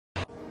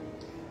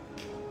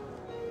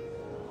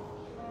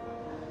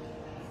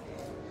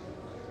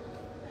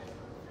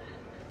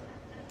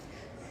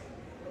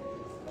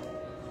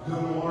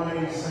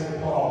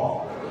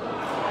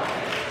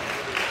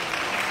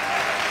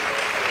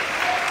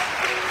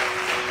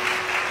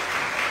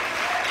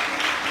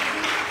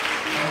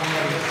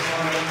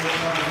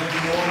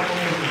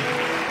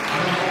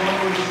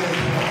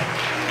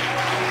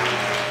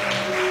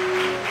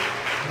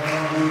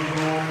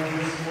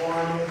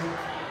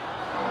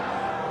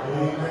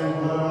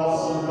Amen. What an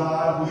awesome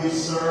God we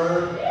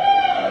serve.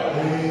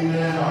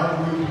 Amen.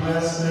 Aren't we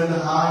blessed and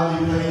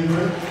highly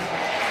favored?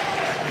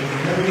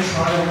 Let me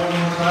try it one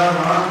more time.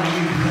 Aren't we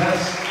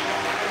blessed?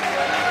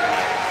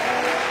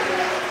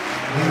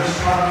 Let's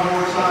try it one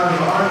more time.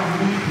 Aren't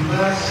we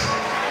blessed?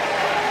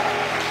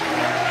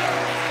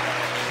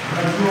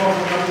 As you all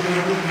come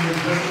here with me in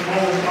just a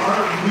moment,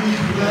 aren't we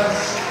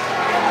blessed?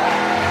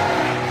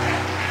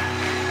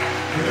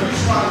 Let me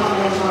try it one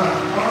more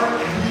time. Aren't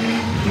we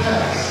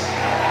blessed?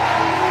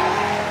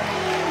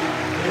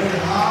 And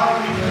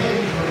highly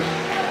favored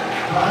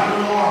by the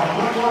Lord.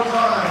 One more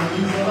time.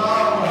 He's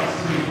allowed us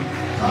to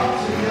come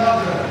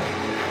together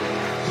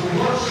to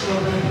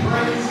worship and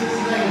praise His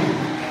name.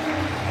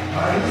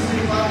 All right, this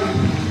seems like it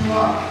picks you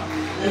up.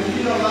 If He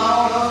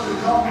allowed us to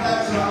come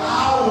back to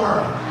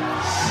our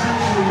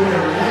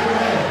sanctuary,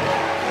 amen.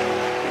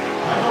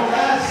 I know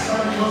last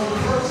Sunday was the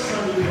first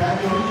Sunday back,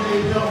 and we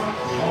gave Him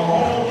a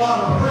whole lot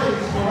of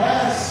praise for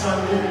last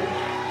Sunday.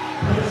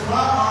 But it's my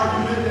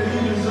argument that He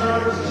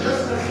deserves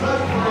just as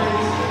much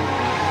praise.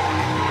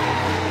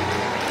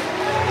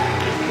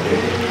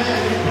 Amen.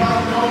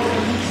 Anybody knows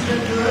that He's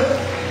been good?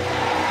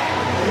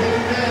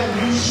 Amen.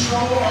 We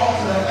show off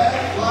to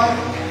act like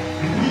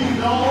we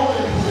know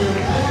and we're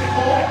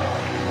thankful.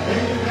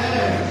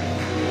 Amen.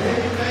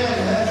 Amen.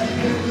 Has He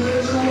been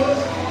good to us?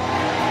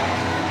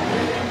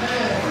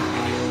 Amen.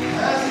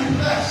 Has He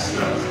blessed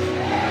us?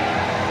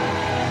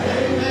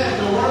 Amen.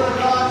 The Word of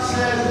God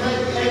says,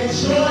 make a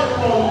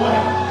joyful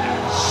way.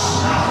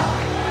 Shout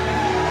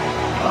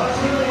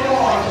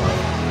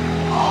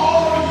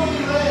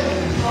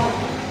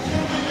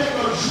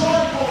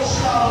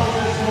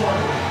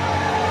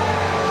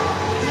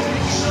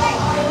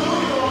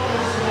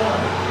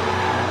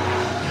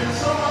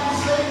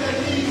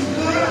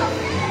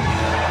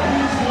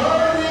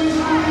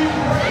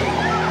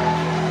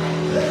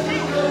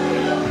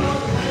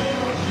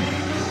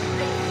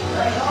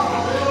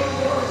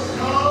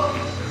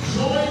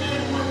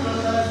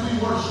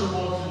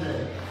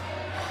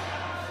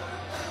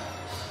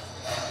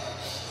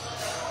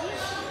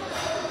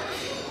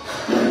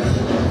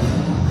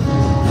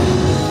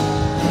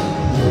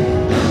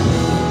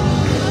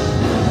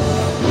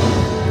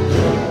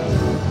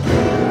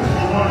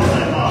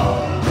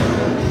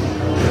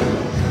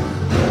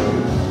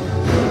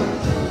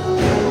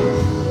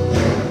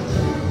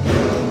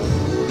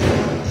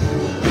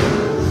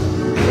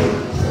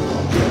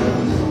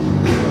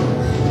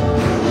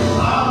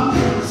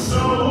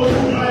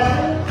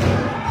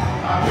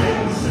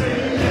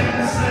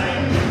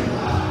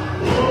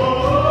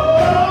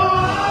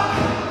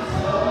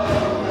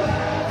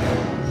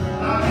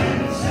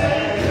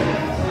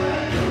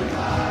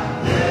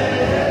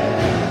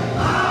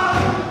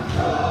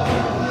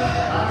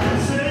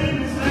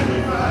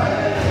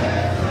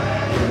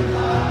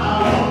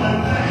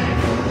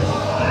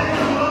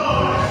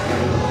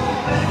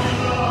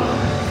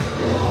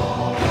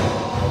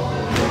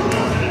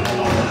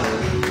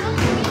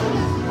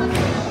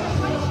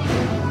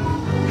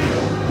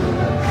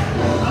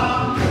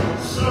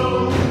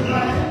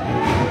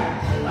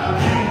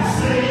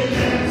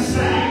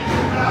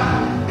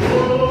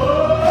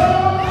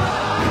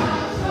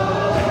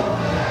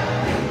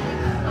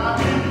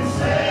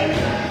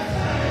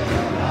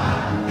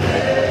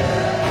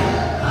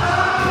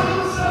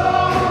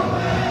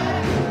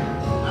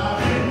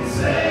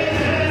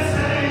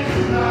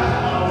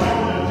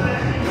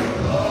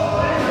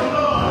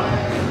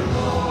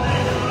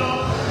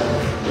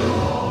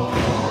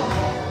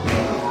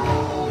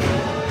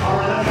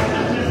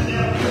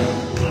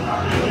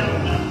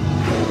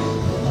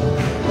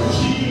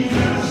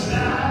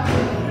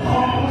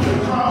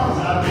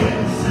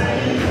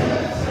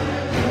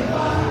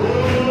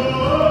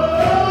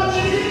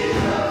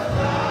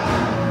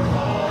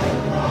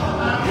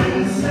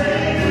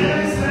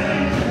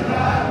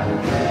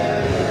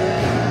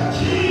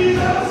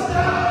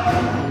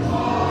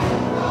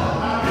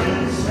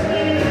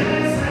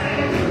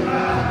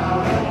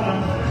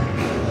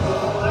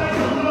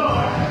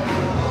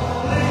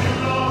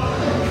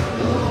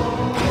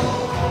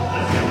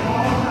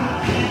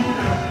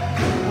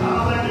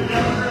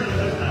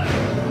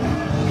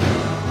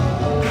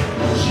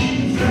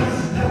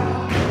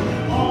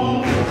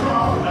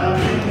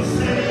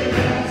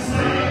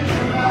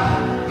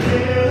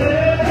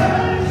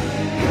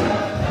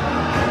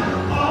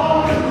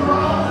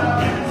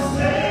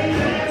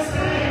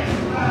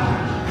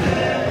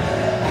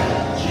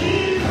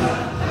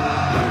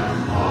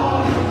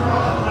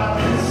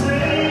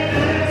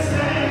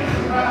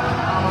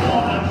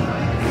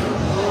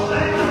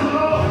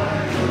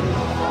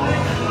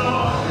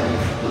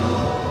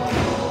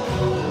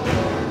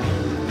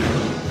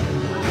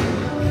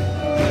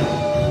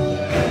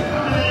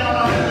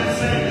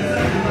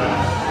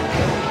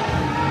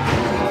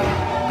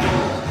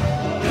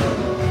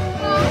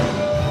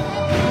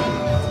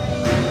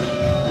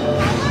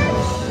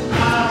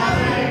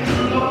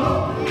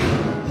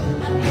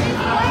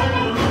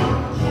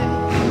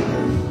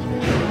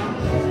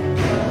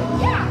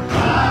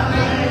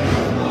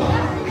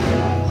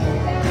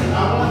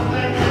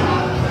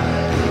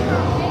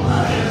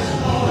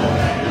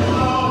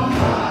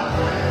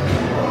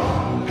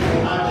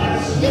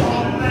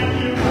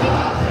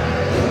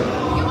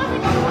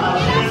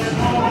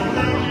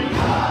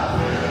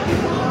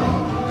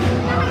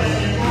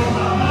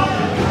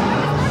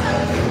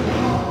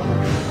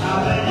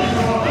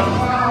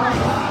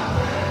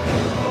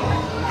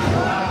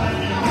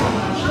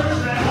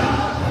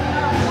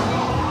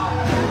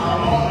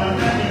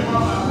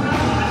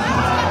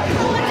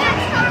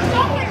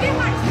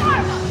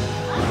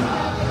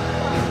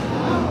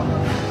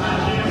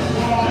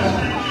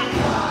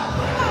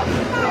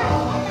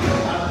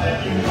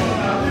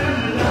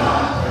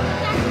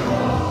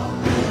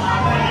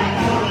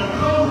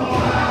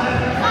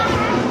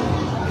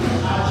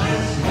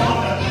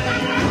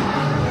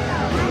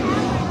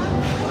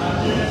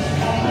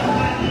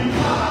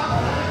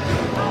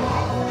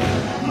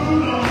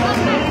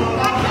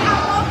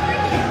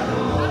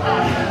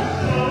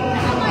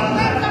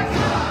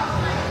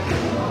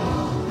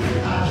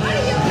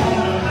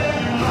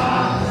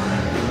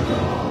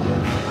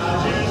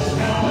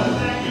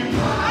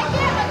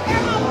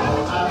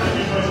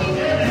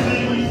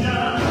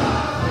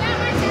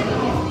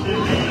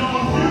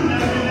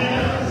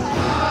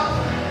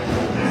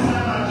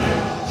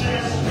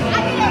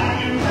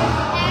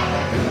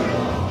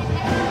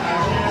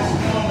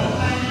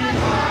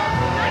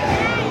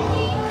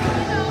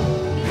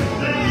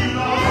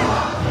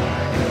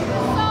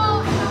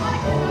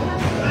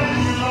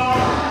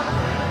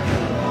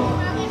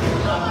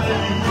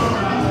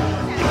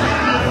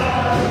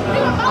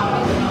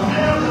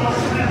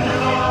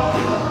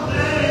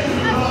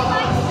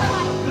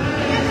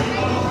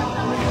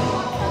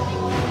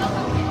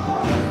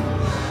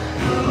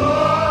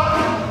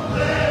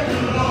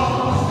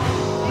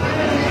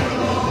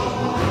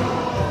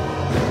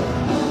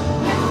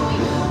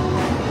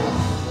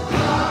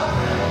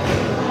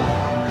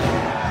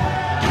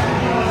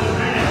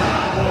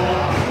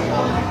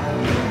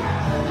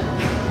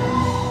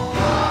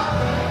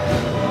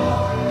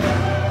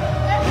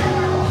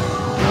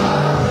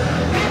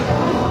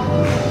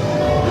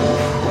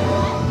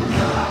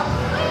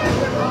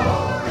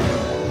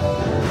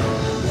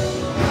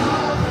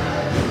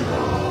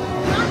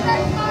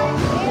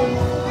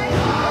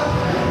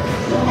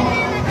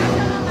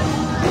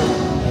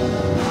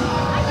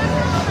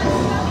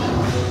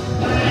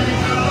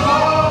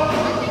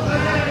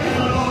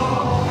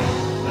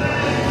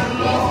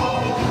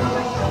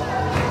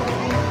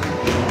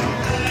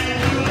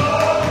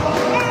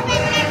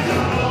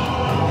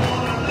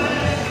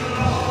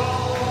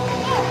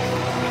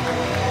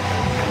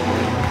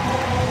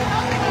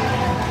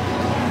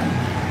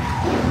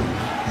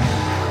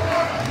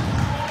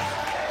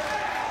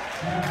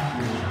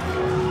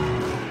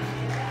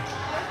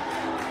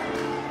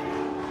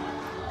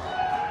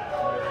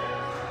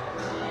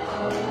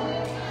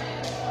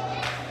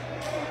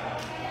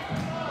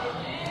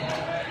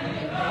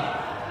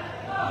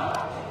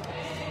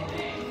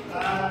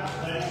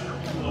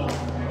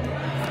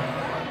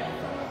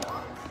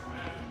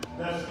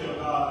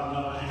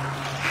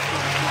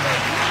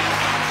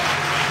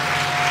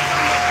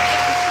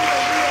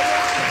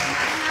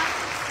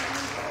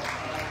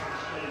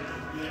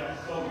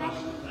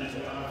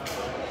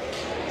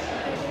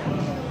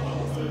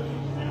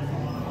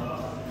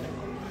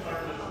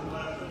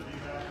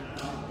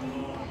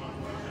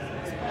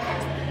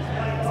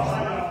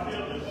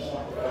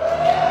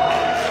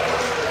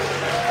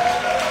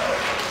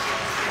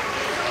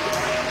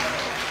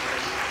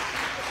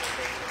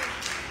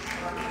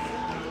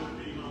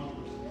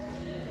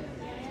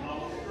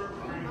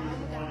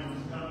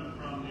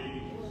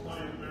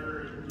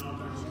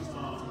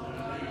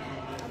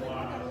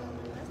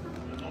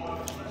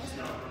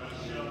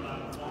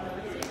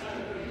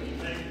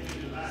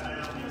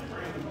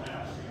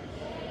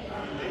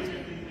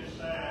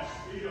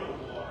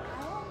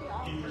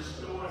He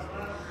restored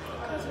my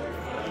soul.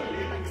 He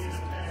led me in the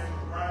path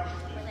of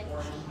righteousness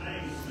for his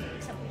name's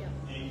sake.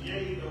 And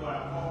yea, though I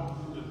walk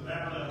through the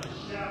valley of the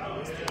shadow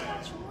of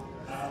death,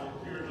 I will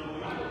fear no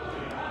evil.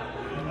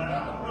 For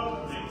thou art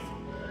with me.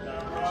 Thy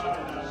rod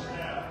and thy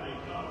staff, they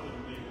comfort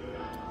me.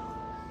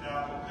 Thou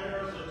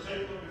preparest a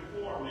table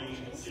before me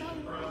in the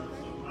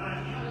presence of my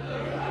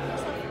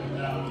enemies.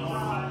 Thou anoint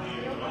my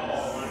head with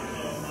oil, my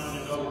cup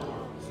runneth over.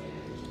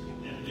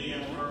 And then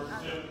verse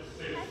 76,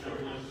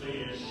 it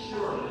says,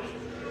 surely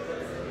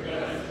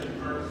goodness and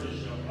mercy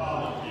shall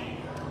follow me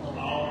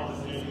all the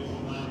days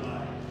of my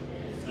life.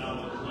 And I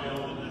will dwell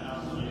in the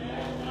house of the Lord.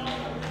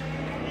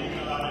 May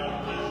God have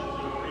blessed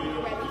and read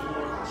of the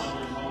Lord from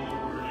his holy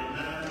word.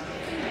 Amen.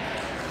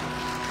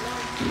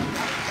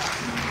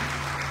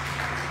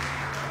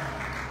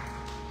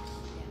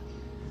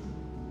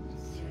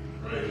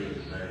 Praise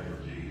the name of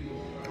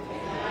Jesus.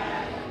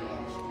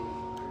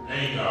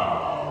 Thank God.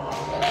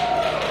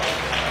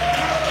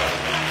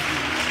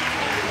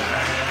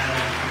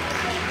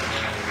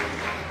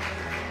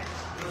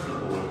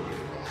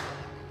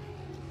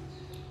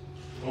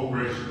 Oh,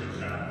 gracious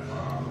and kind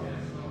Father,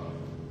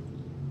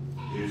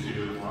 is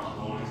here once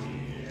more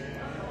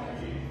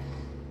again.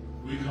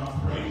 We come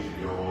praising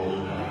your holy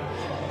name.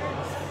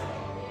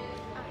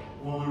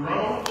 When we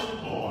rose this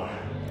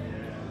morning,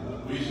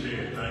 we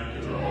said, thank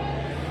you, Lord.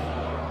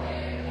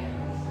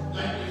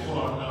 Thank you for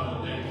another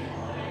day.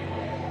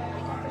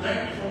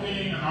 Thank you for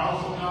being an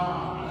awesome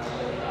God.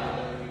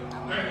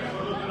 Thank you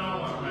for looking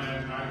on us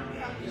last night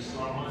and you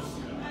saw us.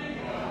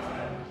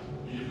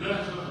 You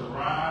blessed us to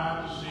rise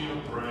to see a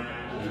brand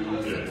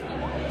new day.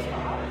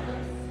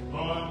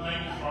 Lord,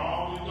 thank you for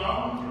all you've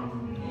gone through.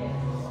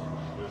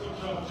 It's a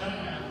tough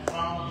time.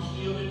 Father, you're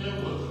still in there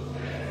with us.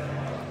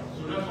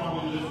 So that's why we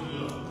lift you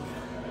up.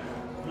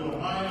 You're a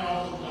mighty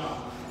awesome God.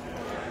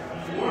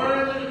 You're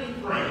worthy to be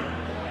praised.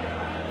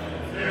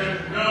 There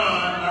is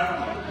none like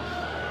you.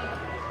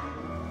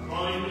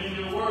 Well, even in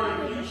your word,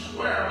 you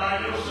swear by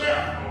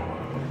yourself.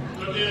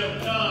 But there's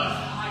none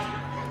higher.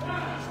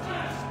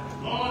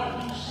 Lord,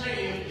 if you say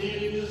it,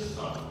 it is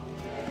so.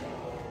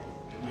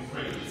 And we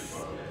praise you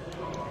for it.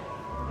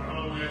 I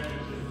know we have to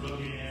look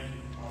in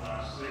on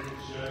our second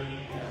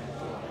shut-in.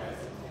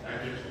 That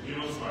you forgive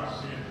us for our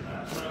sins and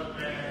our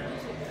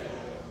trespasses.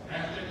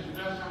 Ask that you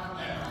bless our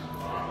past,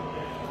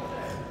 Father.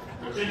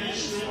 Continue to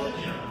strengthen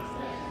him.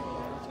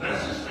 Bless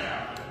his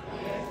family.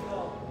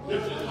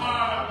 Lift his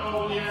heart,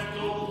 Lord, he has to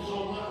go through so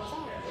much.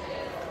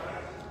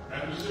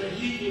 As we say,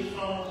 he is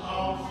phone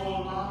call for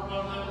my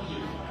brother and his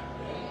family.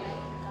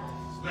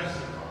 Bless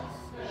him, Father.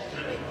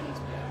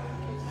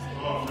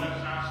 Lord, bless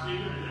our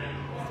speaker today.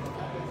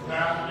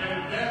 Pastor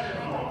David, bless him,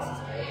 Lord.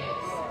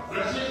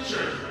 Bless his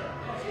church family.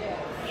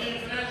 And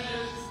bless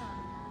his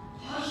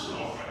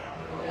personal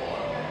family,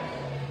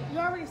 Lord. You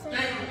already said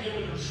Thank you for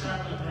giving them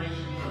traveling grace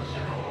and mercy,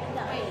 Lord.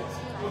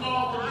 But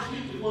Lord, when you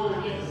speak the word,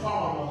 it didn't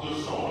fall on good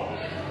soil.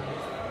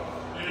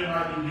 And it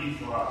might be meat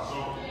for our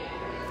soul.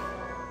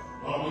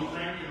 Lord, we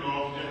thank you,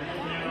 Lord, that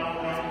we've been all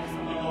right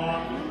through the Lord,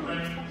 through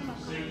things,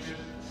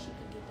 sickness.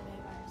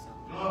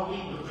 Lord, we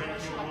would thank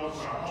you, Lord,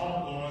 for our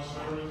homegoing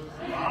service,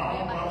 our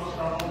own brothers,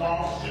 our own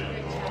lost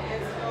children,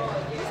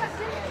 Lord.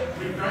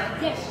 We thank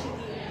you,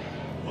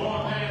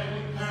 Lord, man, we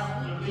have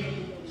to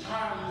leave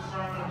tireless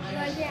from our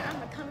nation.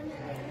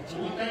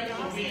 We thank you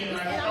for being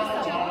like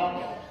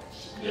Stonewall,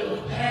 still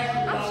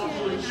passing on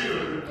to the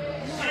children.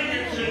 Sing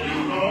it to you,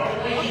 Lord, the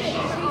way you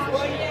sung.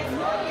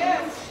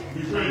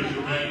 We praise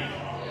your name,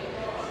 Father.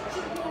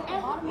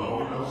 Lord,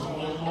 we know so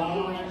much going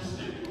on in the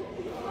city.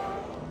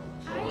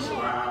 So much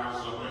violence,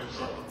 so much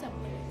trouble.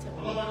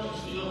 But Lord, you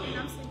still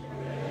here.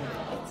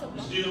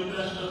 You still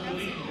bless us to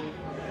lead you.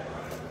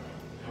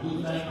 And we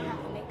thank you.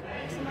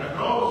 That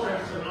those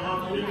things are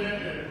going to do that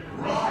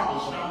rob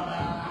will stop out.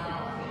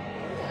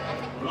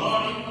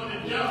 Lord, even when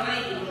the devil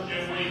ain't look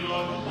that way,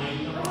 Lord, you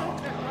praise the Lord.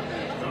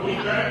 And we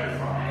thank you,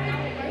 Father.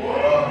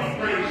 Oh, we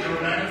praise your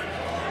name.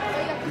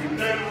 We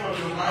thank you for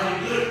your mighty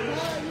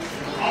goodness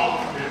and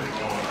awesomeness,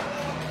 Lord.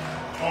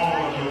 All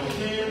of your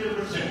tender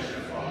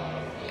protection,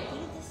 Father.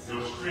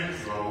 Your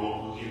strength, Lord,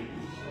 will give you.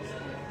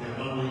 And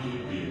when we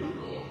get weary,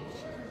 Lord,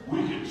 we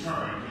can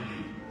turn to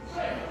you.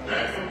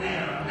 Thank you for being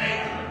an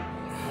anchor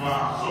for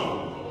our soul,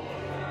 Lord.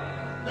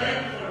 Thank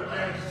you for the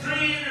things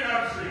seen and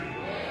unseen.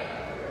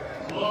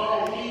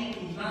 Lord, we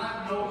do not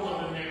know what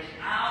the next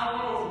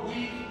hour,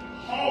 week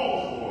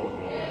holds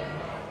for us,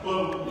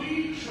 Lord. But we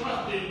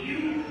trust in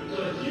you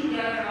because you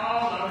got it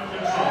all under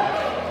control.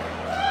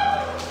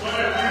 For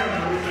that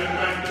reason, we say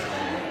thank you.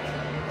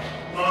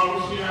 Lord, we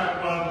see how the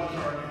brothers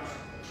turning.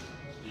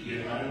 You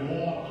get how they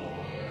want,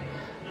 Lord.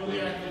 And we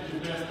ask that you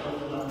bless those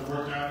who have to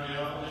work out there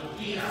and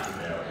be out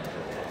there.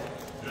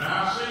 And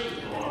I say,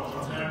 Lord,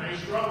 sometimes they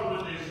struggle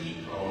with this heat,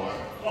 Lord.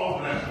 Oh,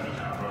 bless them in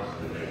our brothers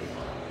today.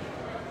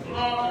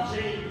 Lord,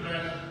 continue to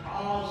bless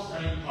all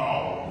St.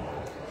 Paul.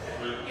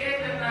 But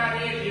everybody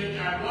in here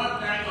got one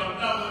thing or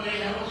another they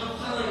have a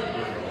concern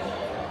with.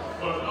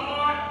 But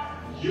Lord,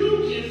 you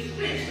can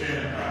fix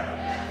everybody.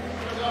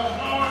 Because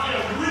Lord,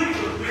 if we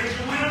could fix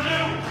it, we'll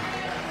do.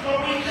 So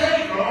we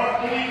can't, Lord.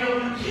 We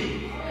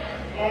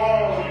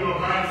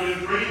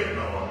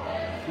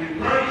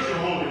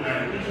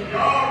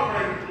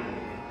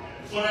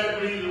For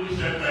that reason, we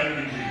say thank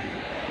you,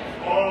 Jesus.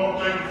 Oh,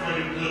 thank you for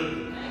your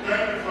goodness.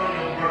 Thank you for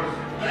your mercy.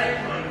 Thank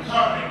you for your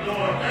coming,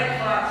 Lord. Thank you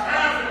for our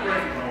time and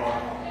grace, Lord.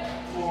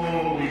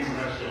 Oh, we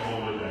bless your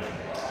holy name.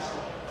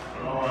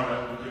 Lord,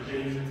 as we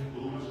continue to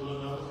move into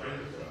another phase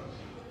of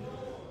fellowship,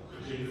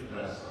 continue to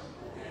bless us.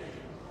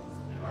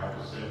 And like I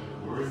said,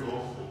 the word go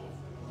forth.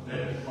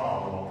 Let it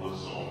follow on good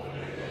soul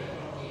today.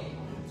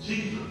 In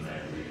Jesus'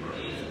 name we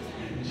pray.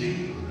 In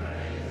Jesus'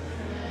 name.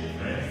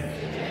 Amen.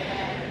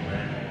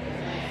 Amen.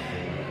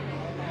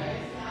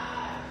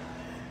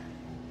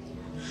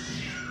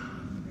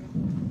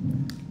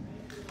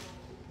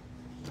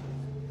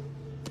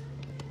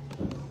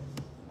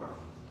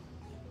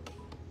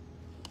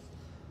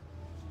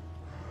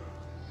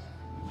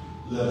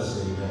 Let us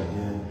say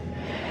amen.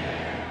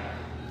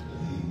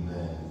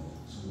 Amen.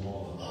 To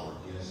all of our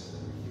guests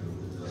that are here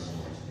with us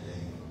on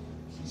today,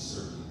 we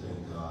certainly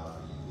thank God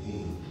for you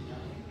being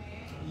here.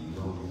 We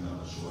know you have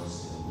a choice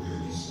in where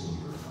you spend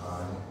your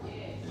time,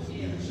 and we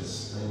are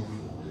just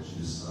thankful that you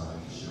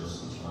decided to share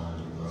some time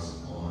with us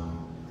on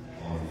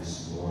this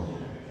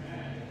morning.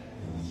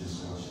 And we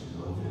just want you to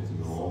know that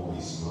you're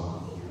always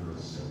welcome here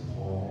at St.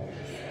 Paul.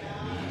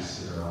 And we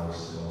consider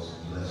ourselves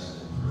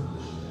blessed and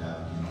privileged to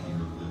have you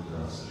here with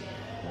us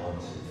on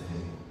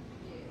today.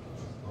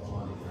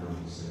 Upon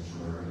entering the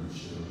sanctuary, you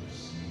should have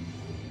received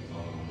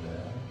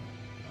that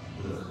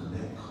with a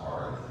connect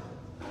card.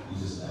 We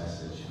just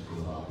ask that you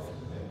fill out that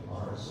connect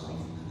card so we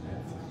can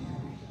connect with you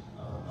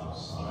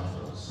outside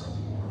on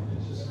Sunday morning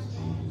and just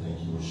continue to thank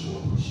you and show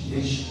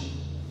appreciation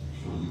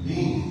for you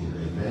being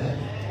here. Amen.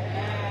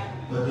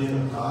 But then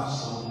if God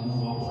so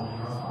move up on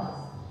your heart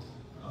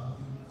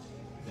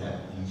that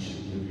you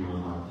should give your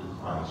life to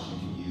Christ, you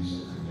can use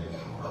the connect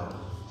card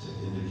to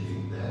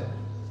indicate that.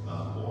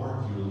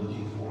 Or if you're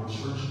looking for a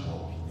church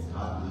home and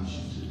God leads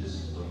you to this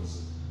place,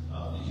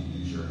 you can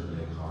use your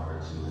connect card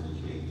to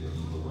indicate that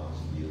you would like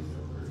to be a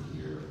member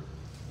here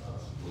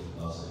with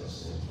us at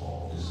St.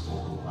 Paul, this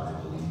local body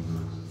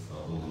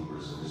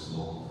believers in this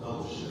local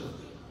fellowship.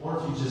 Or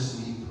if you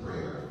just need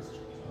prayer,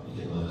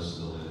 you can let us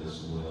know that as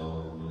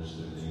well. And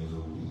Minister David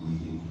will be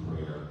leading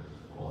prayer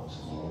on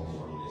tomorrow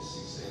morning at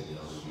 6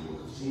 a.m. We will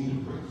continue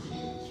to pray for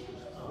you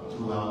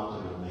throughout the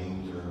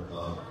remainder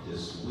of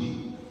this week.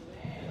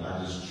 And I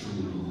just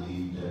truly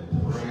believe that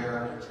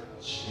prayer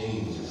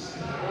changes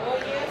things.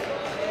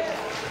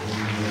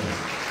 Amen.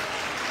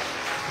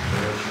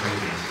 Prayer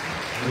changes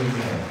things.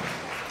 Amen.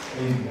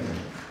 Amen.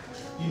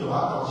 You know, I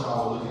thought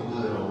y'all were looking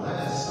good on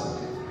last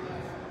Sunday.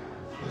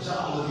 But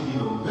y'all looking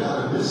even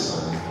better this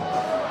Sunday.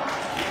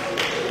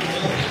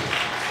 Amen.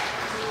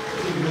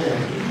 Amen.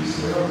 You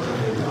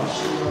celebrating. Y'all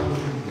sure are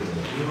looking good.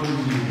 Glory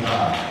to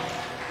God.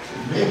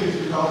 Maybe it's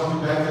because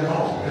we're back at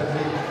home.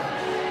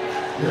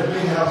 That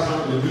may have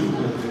something to do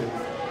with it,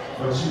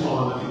 but you all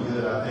are looking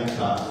good. I thank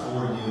God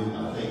for you. I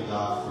thank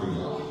God for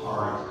your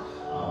heart.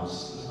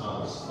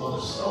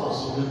 Mother Stone,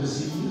 so good to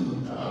see you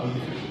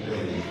here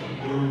today.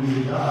 Glory be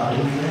to God.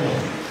 Amen.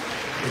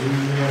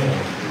 Amen.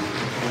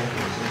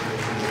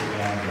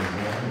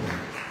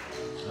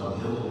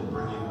 Healing and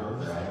bringing her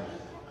back.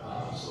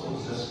 So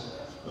it's just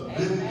a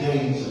good day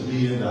to be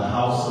in the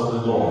house of the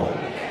Lord.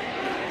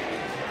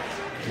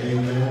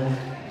 Amen.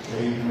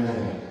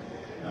 Amen.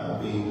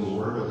 Being the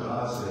word of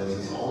God says,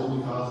 it's only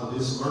because of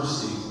this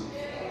mercy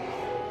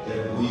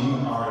that we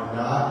are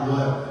not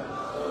what?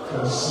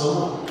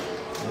 Consumed.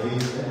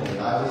 Amen. And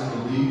I just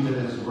believe that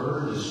his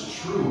word is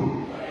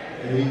true.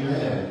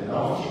 Amen. And I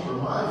will keep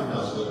reminding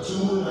us, for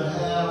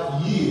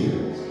 2.5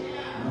 years,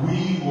 we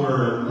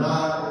were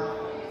not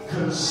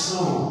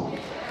consumed.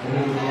 And it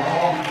was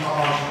all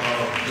because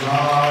of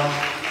God's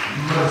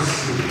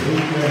mercy.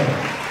 Amen.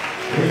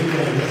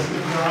 Amen. Let's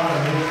give God a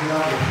hand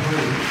clap of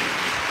praise.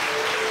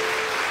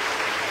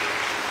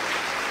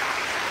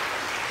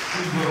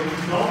 See, what we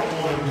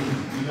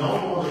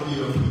don't want to be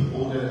a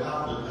people that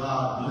after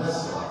God bless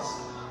us,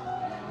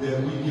 that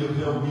we give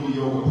him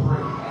mediocre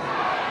praise.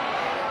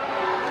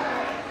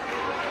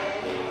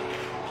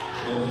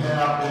 And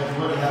have that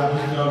what have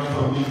you done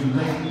for me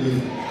lately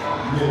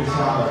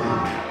mentality.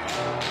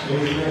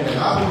 Amen. I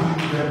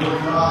believe that what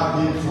God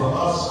did for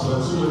us for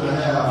 2.5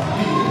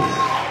 years,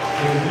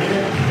 and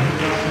then bring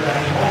us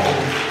back home,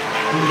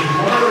 is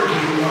worthy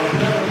of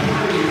better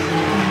praise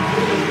than we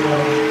did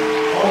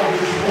on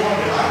this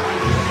morning. I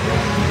think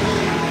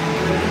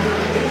that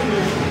we're in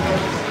this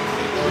place.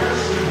 There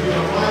should be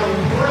a mighty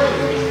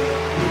praise,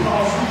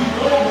 because we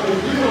know what it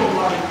feels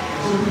like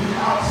to be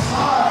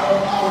outside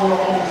of our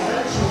own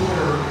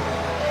sanctuary.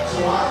 So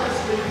I just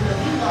think that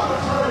we got to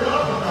turn it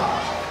up a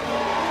notch.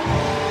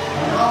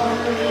 Y'all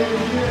hear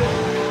me here?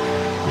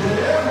 That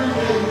every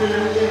day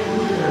we're in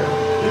here,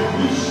 that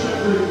we should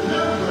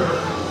remember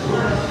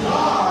where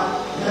God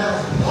has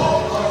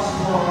brought us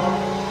from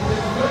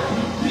and what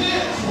he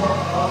did for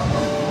us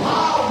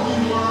while we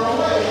were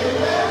away.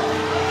 Amen?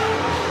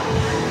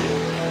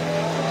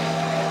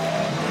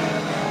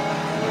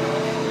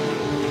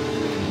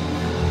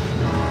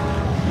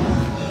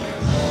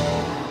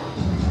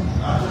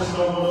 I just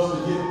don't want us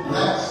to get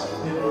lax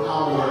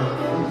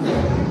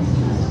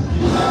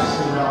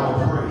in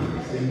our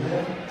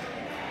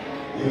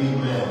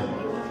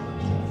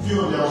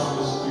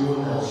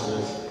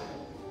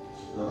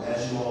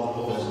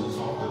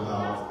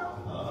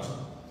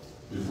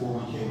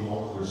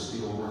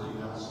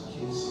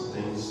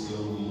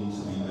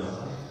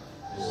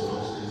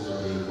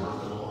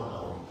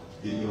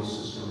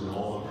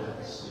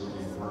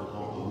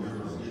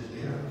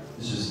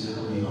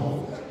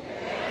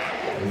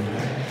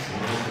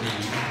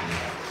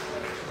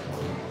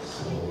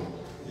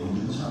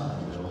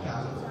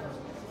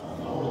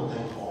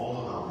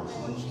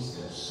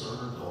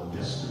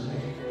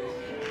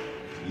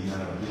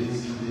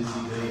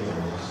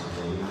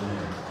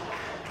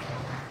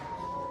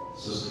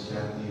Sister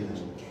Kathy and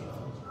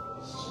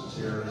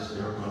Sister Terrence,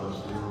 their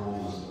brother's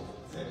funeral was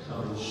at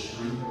Cummings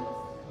Street.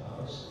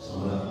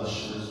 Some of the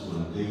ushers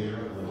were there,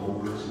 went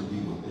over to be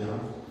with them,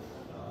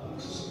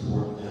 to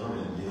support them,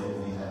 and then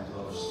we had the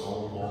other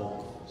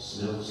Stonewall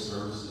Smith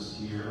services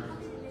here.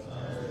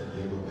 And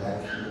they were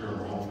back here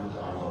along with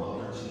our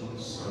other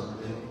teams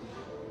serving.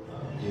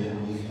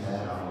 Then we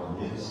had our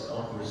men's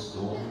conference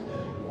going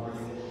that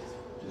morning.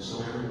 And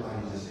so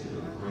everybody just did a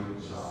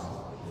great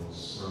job in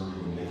serving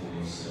and making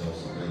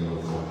themselves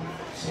available.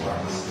 So I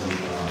just thank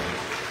God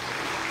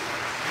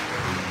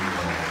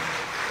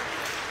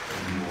for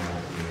you all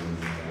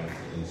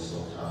being so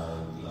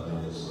kind, loving,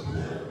 and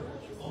supportive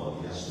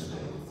on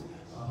yesterday.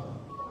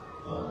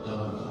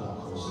 Doug, of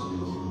course,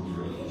 you'll be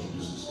ready to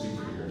introduce the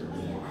speaker here in a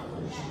minute. I'm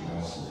going to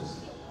announce this.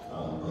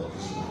 But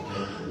just want to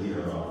thank the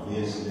leader of our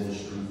men's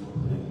ministry for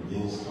putting the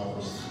men's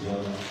conference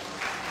together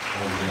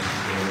on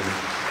yesterday.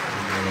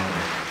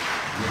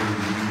 Really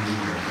leading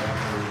the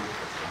effort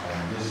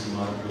this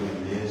month, really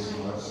men's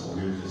month, so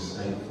we're just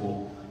thankful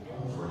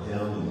for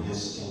him and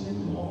his team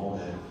and all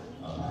that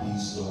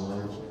he's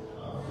doing,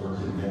 for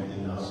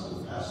connecting us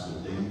with Pastor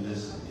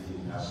Davis and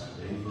getting Pastor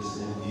Davis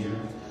in here.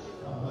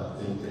 I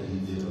think that he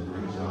did a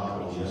great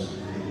job on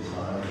yesterday, the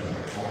time and the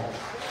talk.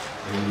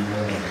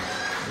 Amen.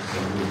 And so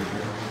we're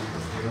thankful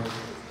for him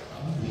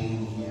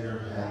being here,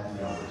 had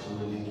the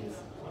opportunity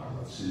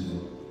to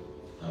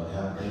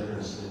have dinner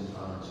and spend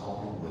time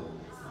talking with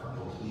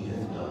both he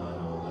and Don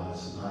on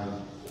last night.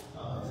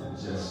 And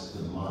just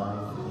the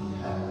mind that he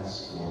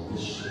has for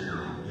mission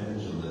and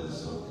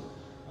evangelism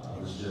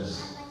was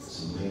just, it's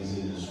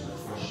amazing, it's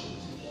refreshing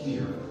to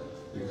hear,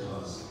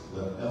 because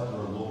whatever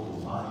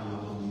local body of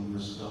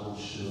believers,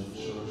 fellowship,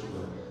 church,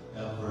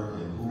 whatever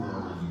and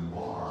whoever you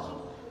are,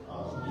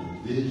 the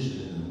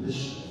vision and the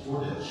mission for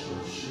that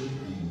church should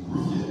be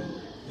rooted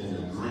in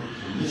the Great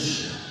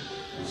Commission,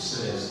 which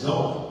says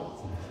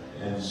go.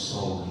 And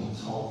so he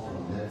taught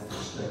from that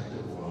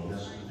perspective on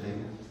yesterday,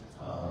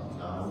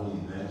 not only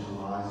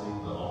evangelizing,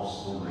 but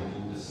also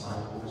making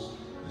disciples.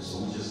 And so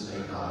we just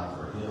thank God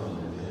for him,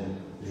 and then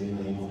being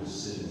able to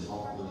sit and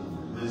talk with him,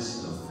 the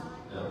wisdom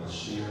that was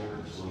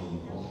shared between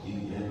both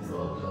he and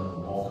Brother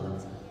Doug Walker.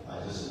 I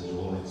just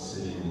enjoyed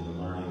sitting and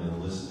learning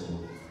and listening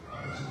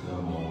to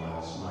them on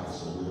last night.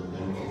 So we're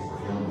thankful for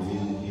him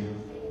being here,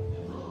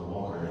 and Brother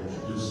Walker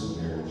introduced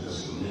him here in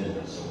just a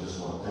minute. So just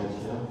want to thank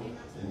him.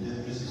 And then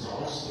this is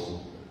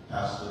also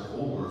Pastor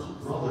Over's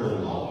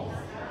brother-in-law.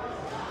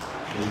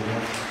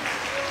 Amen.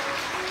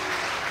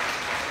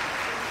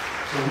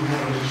 So we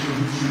want to make sure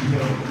we treat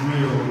him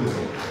real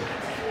good.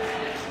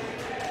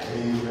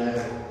 Amen.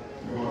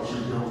 We want to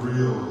treat him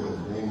real good.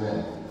 Amen.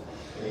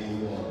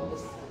 Amen.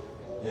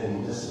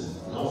 And listen,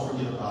 don't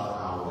forget about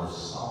our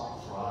sock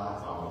drive,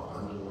 our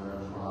underwear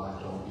drive.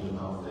 Don't forget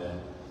about that.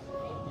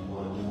 We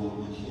want to do what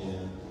we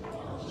can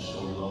to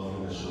show love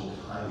and to show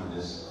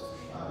kindness.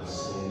 I've been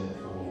saying it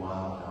for a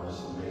while now.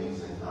 It's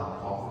amazing how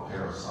far a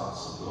pair of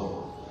socks will go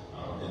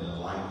in the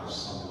life of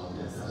someone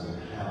that doesn't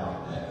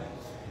have that.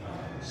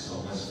 So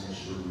let's make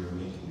sure we're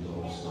making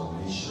those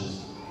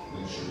donations.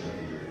 Make sure that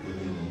we're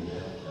giving in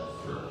that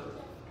effort.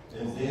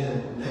 And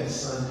then next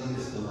Sunday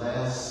is the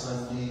last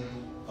Sunday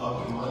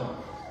of the month.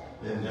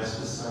 And that's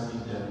the Sunday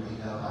that we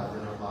have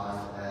identified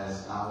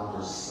as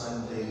our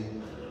Sunday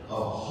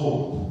of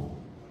Hope.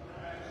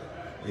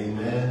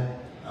 Amen.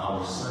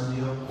 Our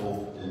Sunday of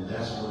Hope. And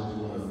that's when we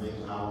want to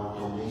make our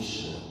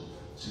donation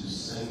to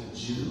St.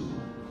 Jude.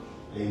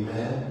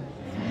 Amen.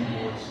 And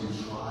we want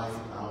to try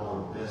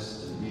our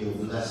best to be a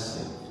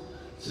blessing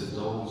to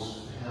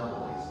those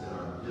families that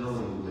are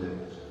dealing with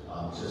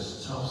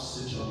just tough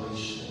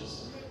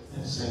situations.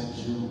 And St.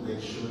 Jude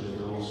makes sure that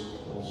those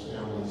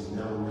families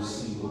never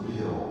receive a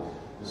bill.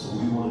 And so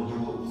we want to do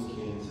what we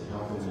can to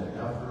help in that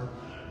effort.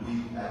 We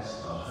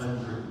asked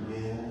 100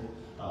 men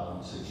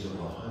to give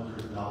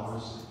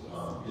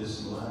 $100 this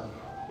month,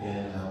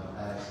 and have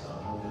asked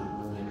 100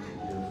 women to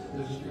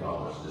give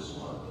 $50 this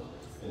month.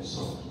 And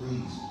so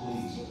please,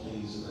 please,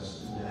 please, let's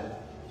do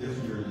that. If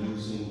you're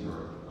using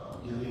your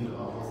giving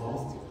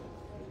envelope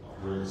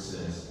where it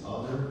says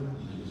other,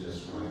 you can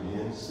just write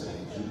in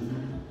St.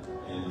 Jude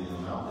and the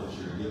amount that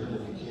you're giving.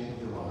 If you can't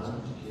give 100,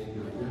 you can't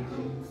give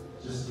 50,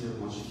 just give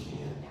what you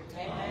can.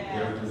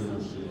 Every little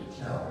bit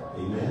count.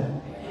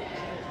 Amen?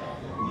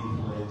 And we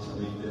plan to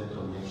make that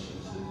donation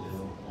to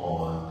them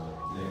on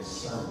next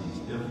Sunday.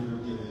 If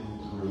you're giving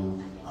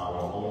through our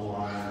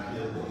online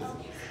giving,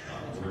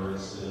 where it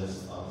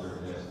says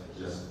other, that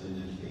just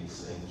indicates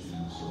St.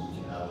 Jude, so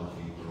we can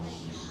allocate those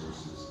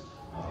resources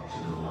to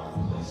the right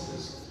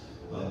places.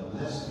 But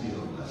let's be a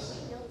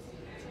blessing.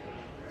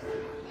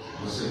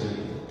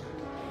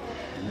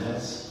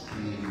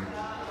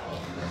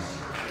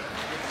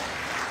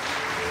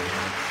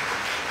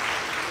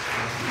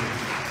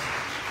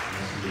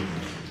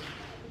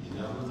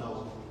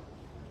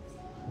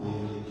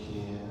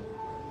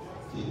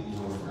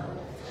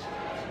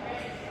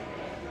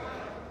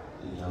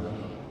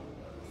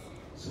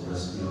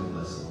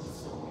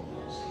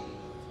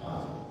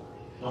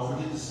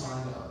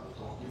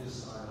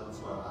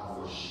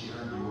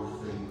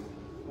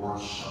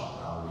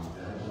 workshop, our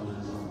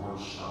evangelism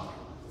workshop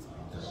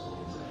that's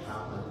going to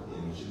happen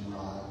in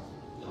July.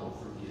 Don't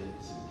forget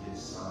to get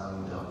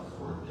signed up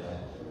for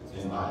that.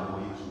 And by the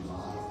way,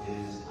 July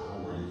is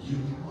our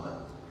youth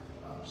month.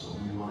 So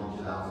we want to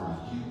get our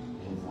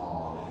youth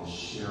involved in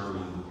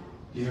sharing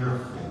their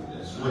faith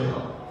as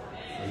well.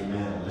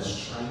 Amen.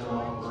 Let's train them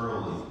up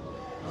early.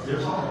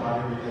 They're talking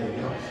about everything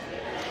else.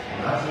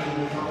 When I tell you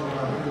they're talking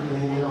about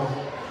everything else,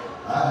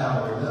 I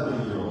have an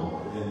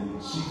 11-year-old,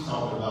 and she's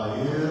talking about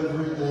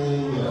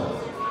everything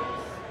else.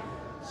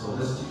 So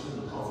let's teach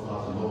them to talk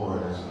about the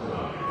Lord as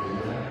well.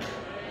 Amen.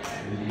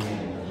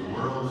 Amen. If the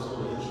world is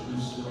going to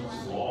introduce them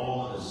to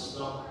all of the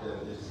stuff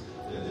that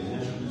they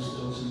introduce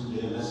them to,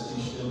 then let's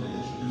teach them to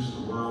introduce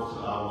the world to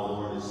our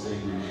Lord and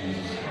Savior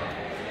Jesus Christ.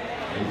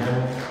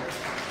 Amen.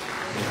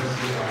 So let's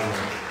get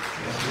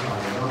our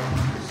young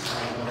people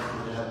signed up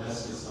for that.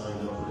 Let's get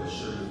signed up for that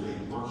Share Your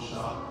Faith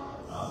workshop.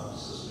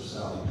 Sister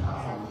Sally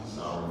Powell leads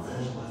our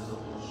evangelism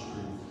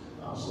ministry.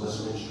 So let's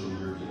make sure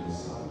you're getting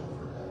signed up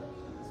for that.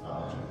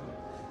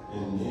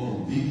 And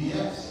then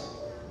VBS,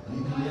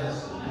 again,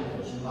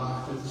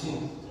 July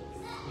 15th.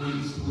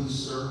 Please,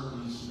 sir,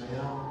 please,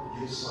 ma'am,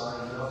 get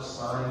signed up,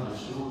 sign your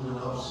children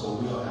up so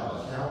we'll have a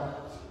count.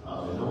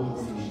 And know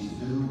what we need to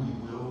do. We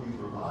will be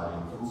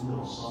providing food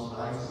on some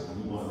nights,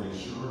 and we want to make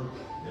sure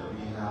that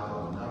we have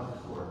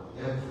enough for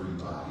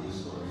everybody.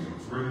 It's going to be a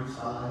great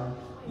time.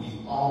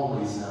 We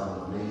always have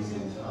an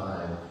amazing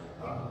time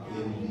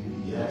in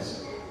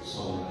VBS.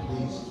 So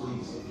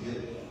please get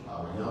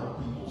our young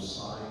people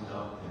signed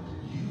up, and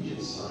you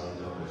get signed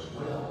up as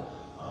well.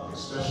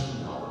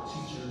 Especially our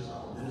teachers,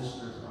 our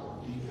ministers, our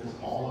deacons,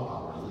 all of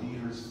our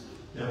leaders.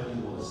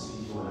 Definitely want to see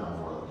you in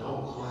our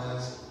adult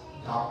class.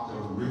 Dr.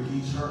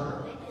 Ricky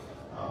Turner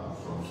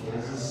from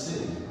Kansas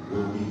City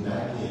will be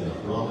back in, a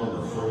brother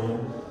and a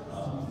friend,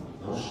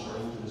 no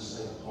stranger to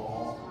St.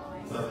 Paul,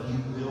 but he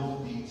will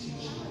be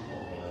teaching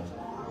on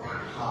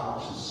how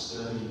to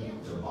study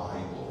the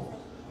Bible.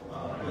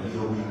 But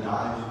he'll be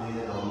diving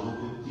in a little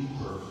bit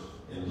deeper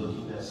and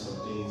looking at some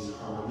things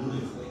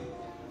hermeneutically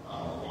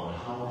on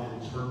how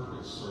to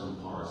interpret certain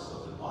parts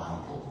of the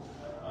Bible.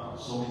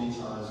 So many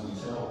times we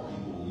tell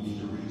people you need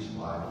to read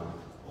your Bible,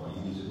 or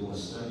you need to go and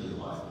study your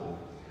Bible,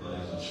 but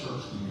as a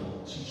church we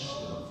don't teach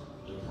them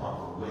the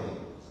proper way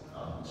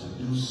to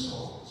do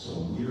so. So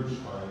we're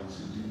trying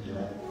to do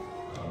that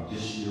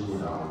this year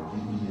with our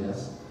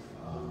VBS,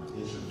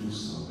 introduce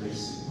some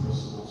basic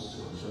principles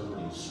to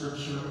interpreting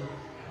Scripture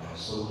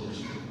so that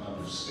you can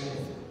understand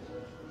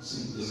it.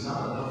 See, it's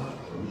not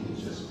enough for me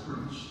to just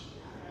preach.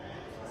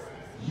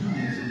 You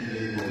need to be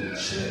able to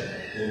check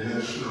and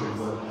make sure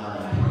what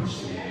I'm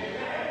preaching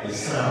is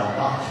sound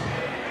doctrine.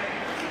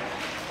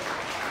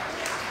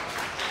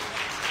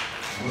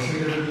 I'll say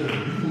that again.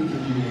 You need to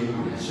be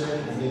able to check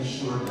and make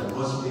sure that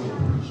what's being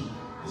preached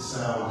is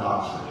sound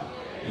doctrine.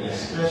 And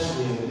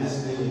especially in this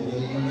day and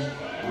age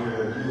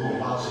where you are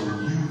watching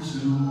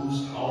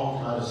YouTubes,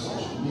 all kind of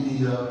social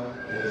media,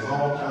 and there's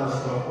all kind of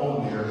stuff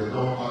on there that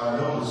don't line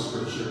up with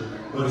Scripture,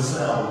 but it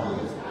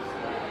sounds good.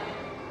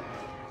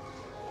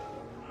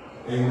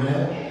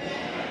 Amen?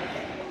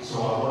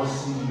 So I want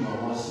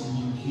to see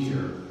you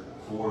here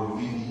for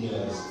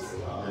VBS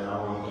in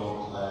our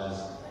adult class,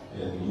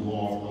 and you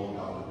all know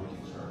Dr.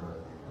 Ricky Turner.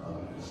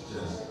 It's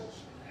just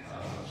a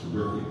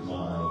terrific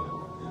mind,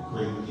 a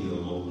great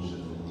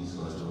theologian, and he's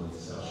going to do an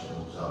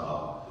exceptional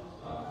job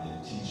in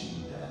teaching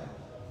that.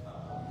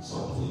 So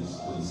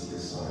please get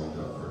signed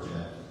up for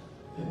that.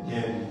 And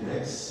then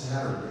next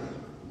Saturday,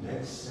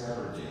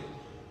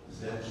 is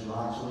that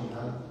July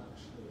 29th?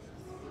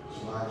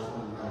 July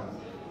 29th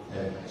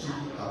at 2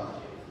 o'clock.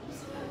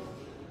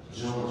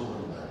 June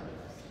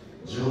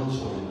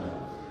 29th.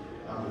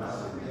 I mean, I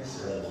said next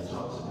Saturday,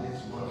 jump to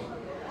next month.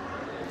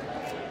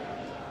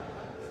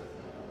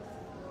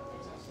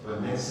 But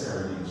next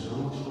Saturday,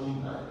 June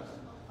 29th,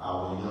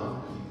 our young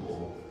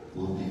people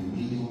will be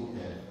meeting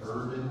at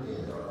Urban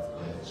Air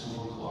at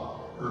 2 o'clock.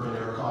 Urban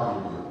Air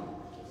Collierville.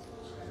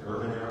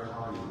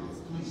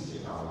 Please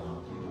take our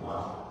young people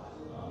out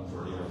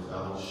for their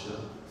fellowship.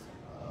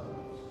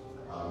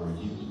 Our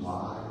youth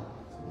live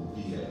will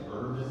be at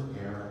Urban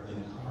Air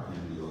in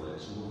Collierville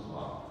at 2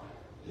 o'clock.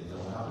 They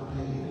don't have to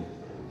pay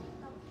anything.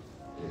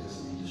 They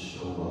just need to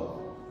show up.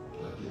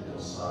 But get them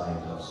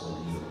signed up so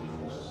you'll be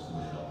as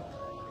well.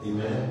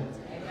 Amen?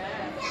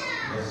 Amen.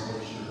 Let's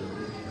make sure that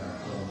we have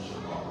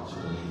fellowship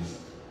opportunities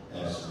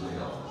as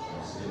well.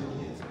 I'll say it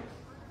again.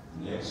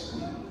 Next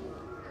week,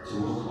 2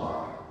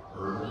 o'clock,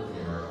 Urban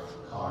Air,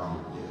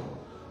 Collierville.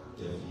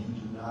 If you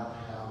do not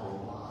have a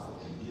ride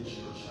to get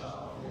your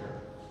child there,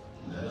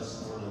 let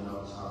us know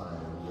enough time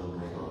and we'll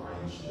make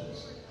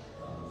arrangements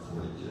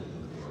for to get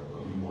them there.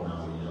 But we want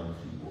our young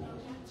people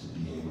to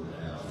be able to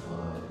have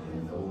fun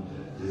and know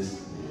that this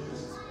is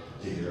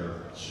their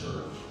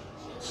church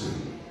too.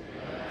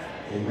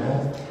 Amen?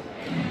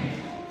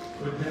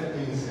 With that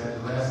being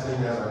said, the last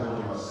thing as I go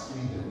to my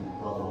speaker,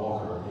 Brother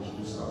Walker,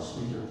 introduce our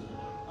speaker.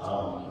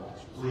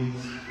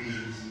 Please,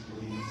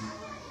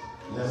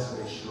 let's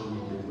make sure we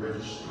get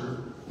registered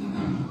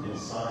and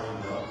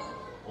signed up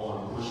on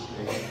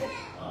PushPay.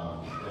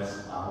 That's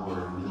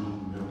our new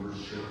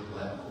membership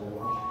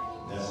platform.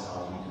 That's how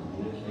we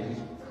communicate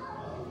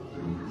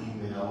through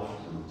email,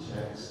 through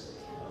text.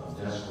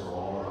 That's where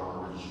all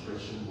our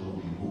registration will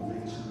be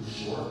moving to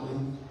shortly.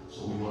 So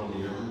we want to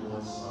get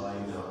everyone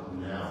signed up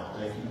now.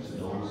 Thank you to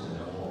those that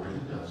have already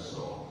done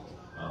so.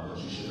 But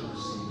you should have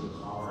received a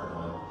card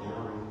on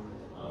entering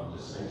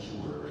the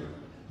sanctuary.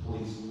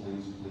 Please,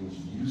 please, please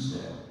use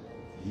that.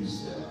 Use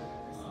that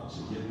to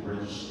get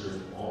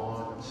registered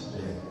on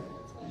today.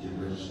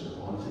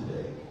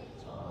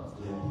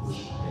 In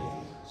PushPay,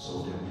 so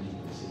that we can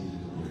continue to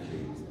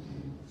communicate with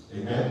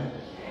you. Amen?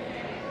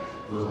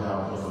 We'll have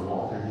Brother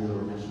Walker here to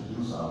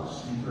introduce our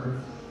speaker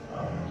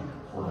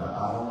for the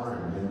hour,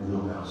 and then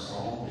we'll have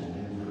song, and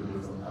then we'll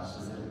hear from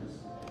Pastor Davis.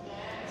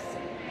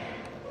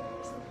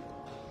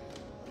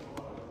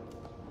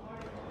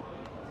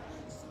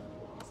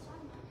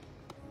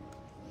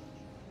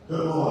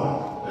 Good morning.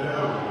 There we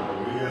go.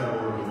 We got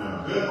it working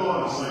now. Good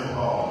morning, St.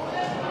 Paul.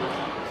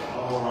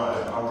 All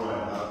right.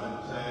 I've been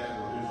tasked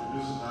with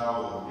introducing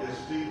our guest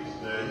speaker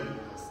today,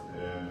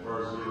 and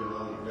first giving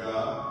honor to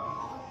God,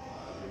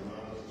 giving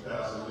honor to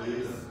Pastor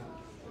Leader,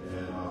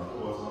 and of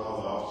course all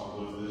the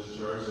officers of this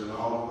church and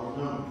all of our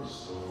members.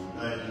 So we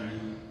thank you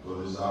for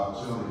this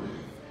opportunity.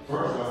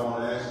 First, I want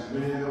to ask you,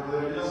 many over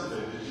there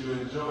yesterday, did you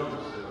enjoy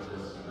yourself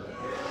yesterday?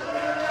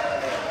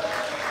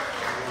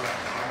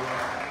 All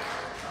right.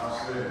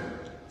 Outstanding.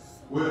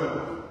 Well,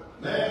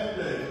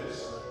 Matthew Davis.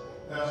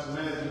 Pastor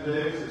Matthew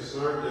Davis has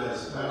served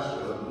as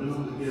pastor of New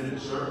Beginning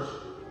Church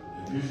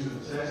in Houston,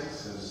 Texas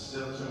since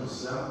September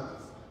 7,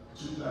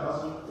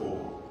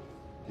 2004.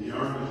 He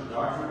earned his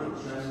doctorate of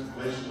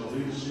transformational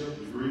leadership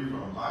degree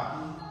from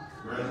Baki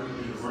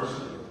Graduate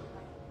University.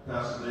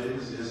 Pastor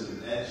Davis is an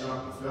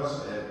adjunct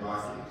professor at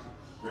Baki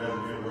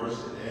Graduate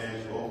University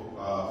and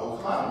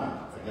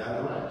Oklahoma. I got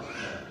it right.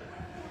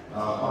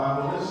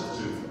 Bible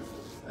Institute.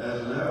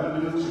 As an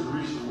avenue to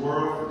reach the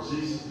world for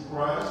Jesus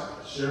Christ,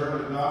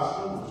 sharing the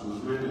gospel, which was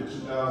written in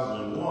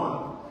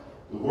 2001,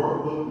 the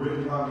workbook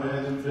written by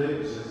Matthew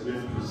Davis has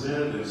been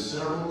presented in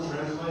several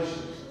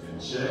translations in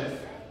Czech,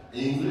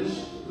 English,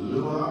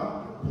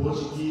 Lua,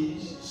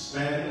 Portuguese,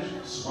 Spanish,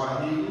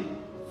 Swahili,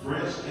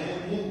 French,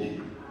 and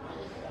Hindi.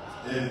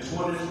 In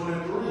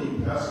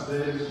 2023,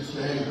 Pastor Davis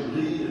became the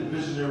lead and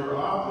visionary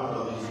author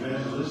of the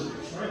evangelistic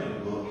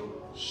training book,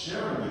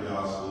 Sharing the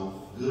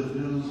Gospel, Good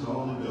News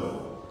on the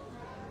Go.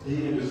 He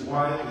and his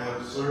wife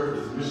have served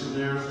as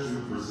missionaries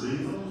to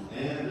Brazil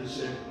and the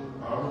Czech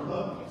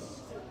Republic.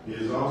 He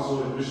is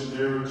also a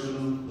missionary to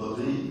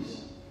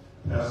Belize.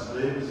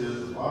 Pastor Davis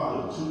is the father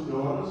of two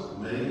daughters,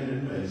 Megan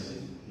and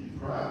Macy. He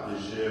proudly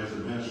shares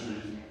the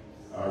ministry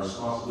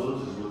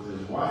responsibilities with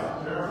his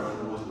wife, Carolyn,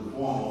 who was the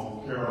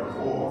former Carolyn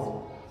Orr,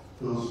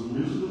 whose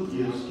musical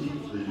gifts keep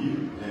the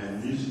youth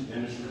and music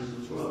industries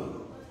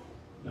afloat.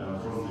 Now,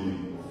 from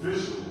the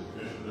official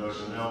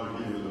introduction, now we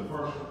give you the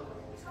personal.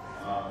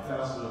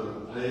 Pastor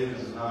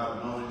Davis and I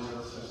have known each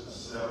other since the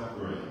 7th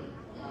grade,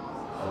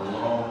 a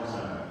long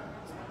time.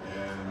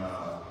 And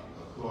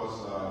of course,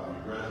 we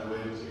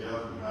graduated together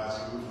from high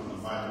school from the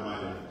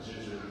mighty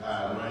Ginger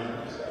High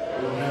Rangers.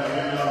 We don't have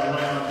any other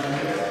Rangers in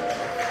here.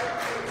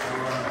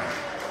 All right,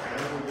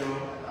 there we go.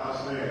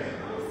 Outstanding.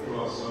 Of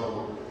course, so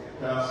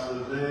Pastor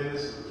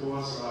Davis, of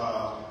course,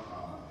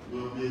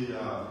 will be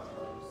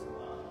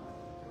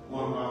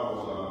one of our,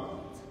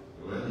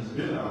 well, he's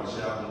been our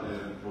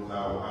chaplain with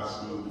our high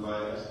school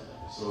class.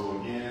 So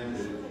again,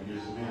 it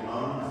gives me an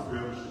honor and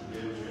privilege to be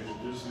able to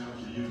introduce him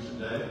to you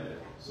today.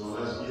 So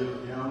let's give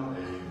him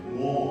a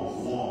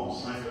warm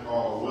St.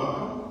 Paul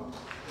welcome.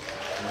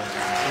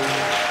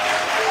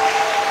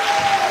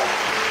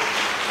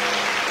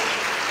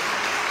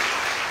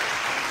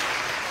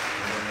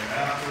 And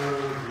after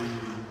the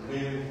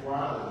main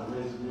choir, the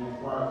main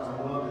choir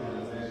come up, and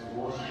the next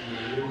worship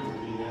here will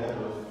be that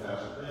of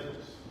Pastor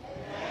Davis.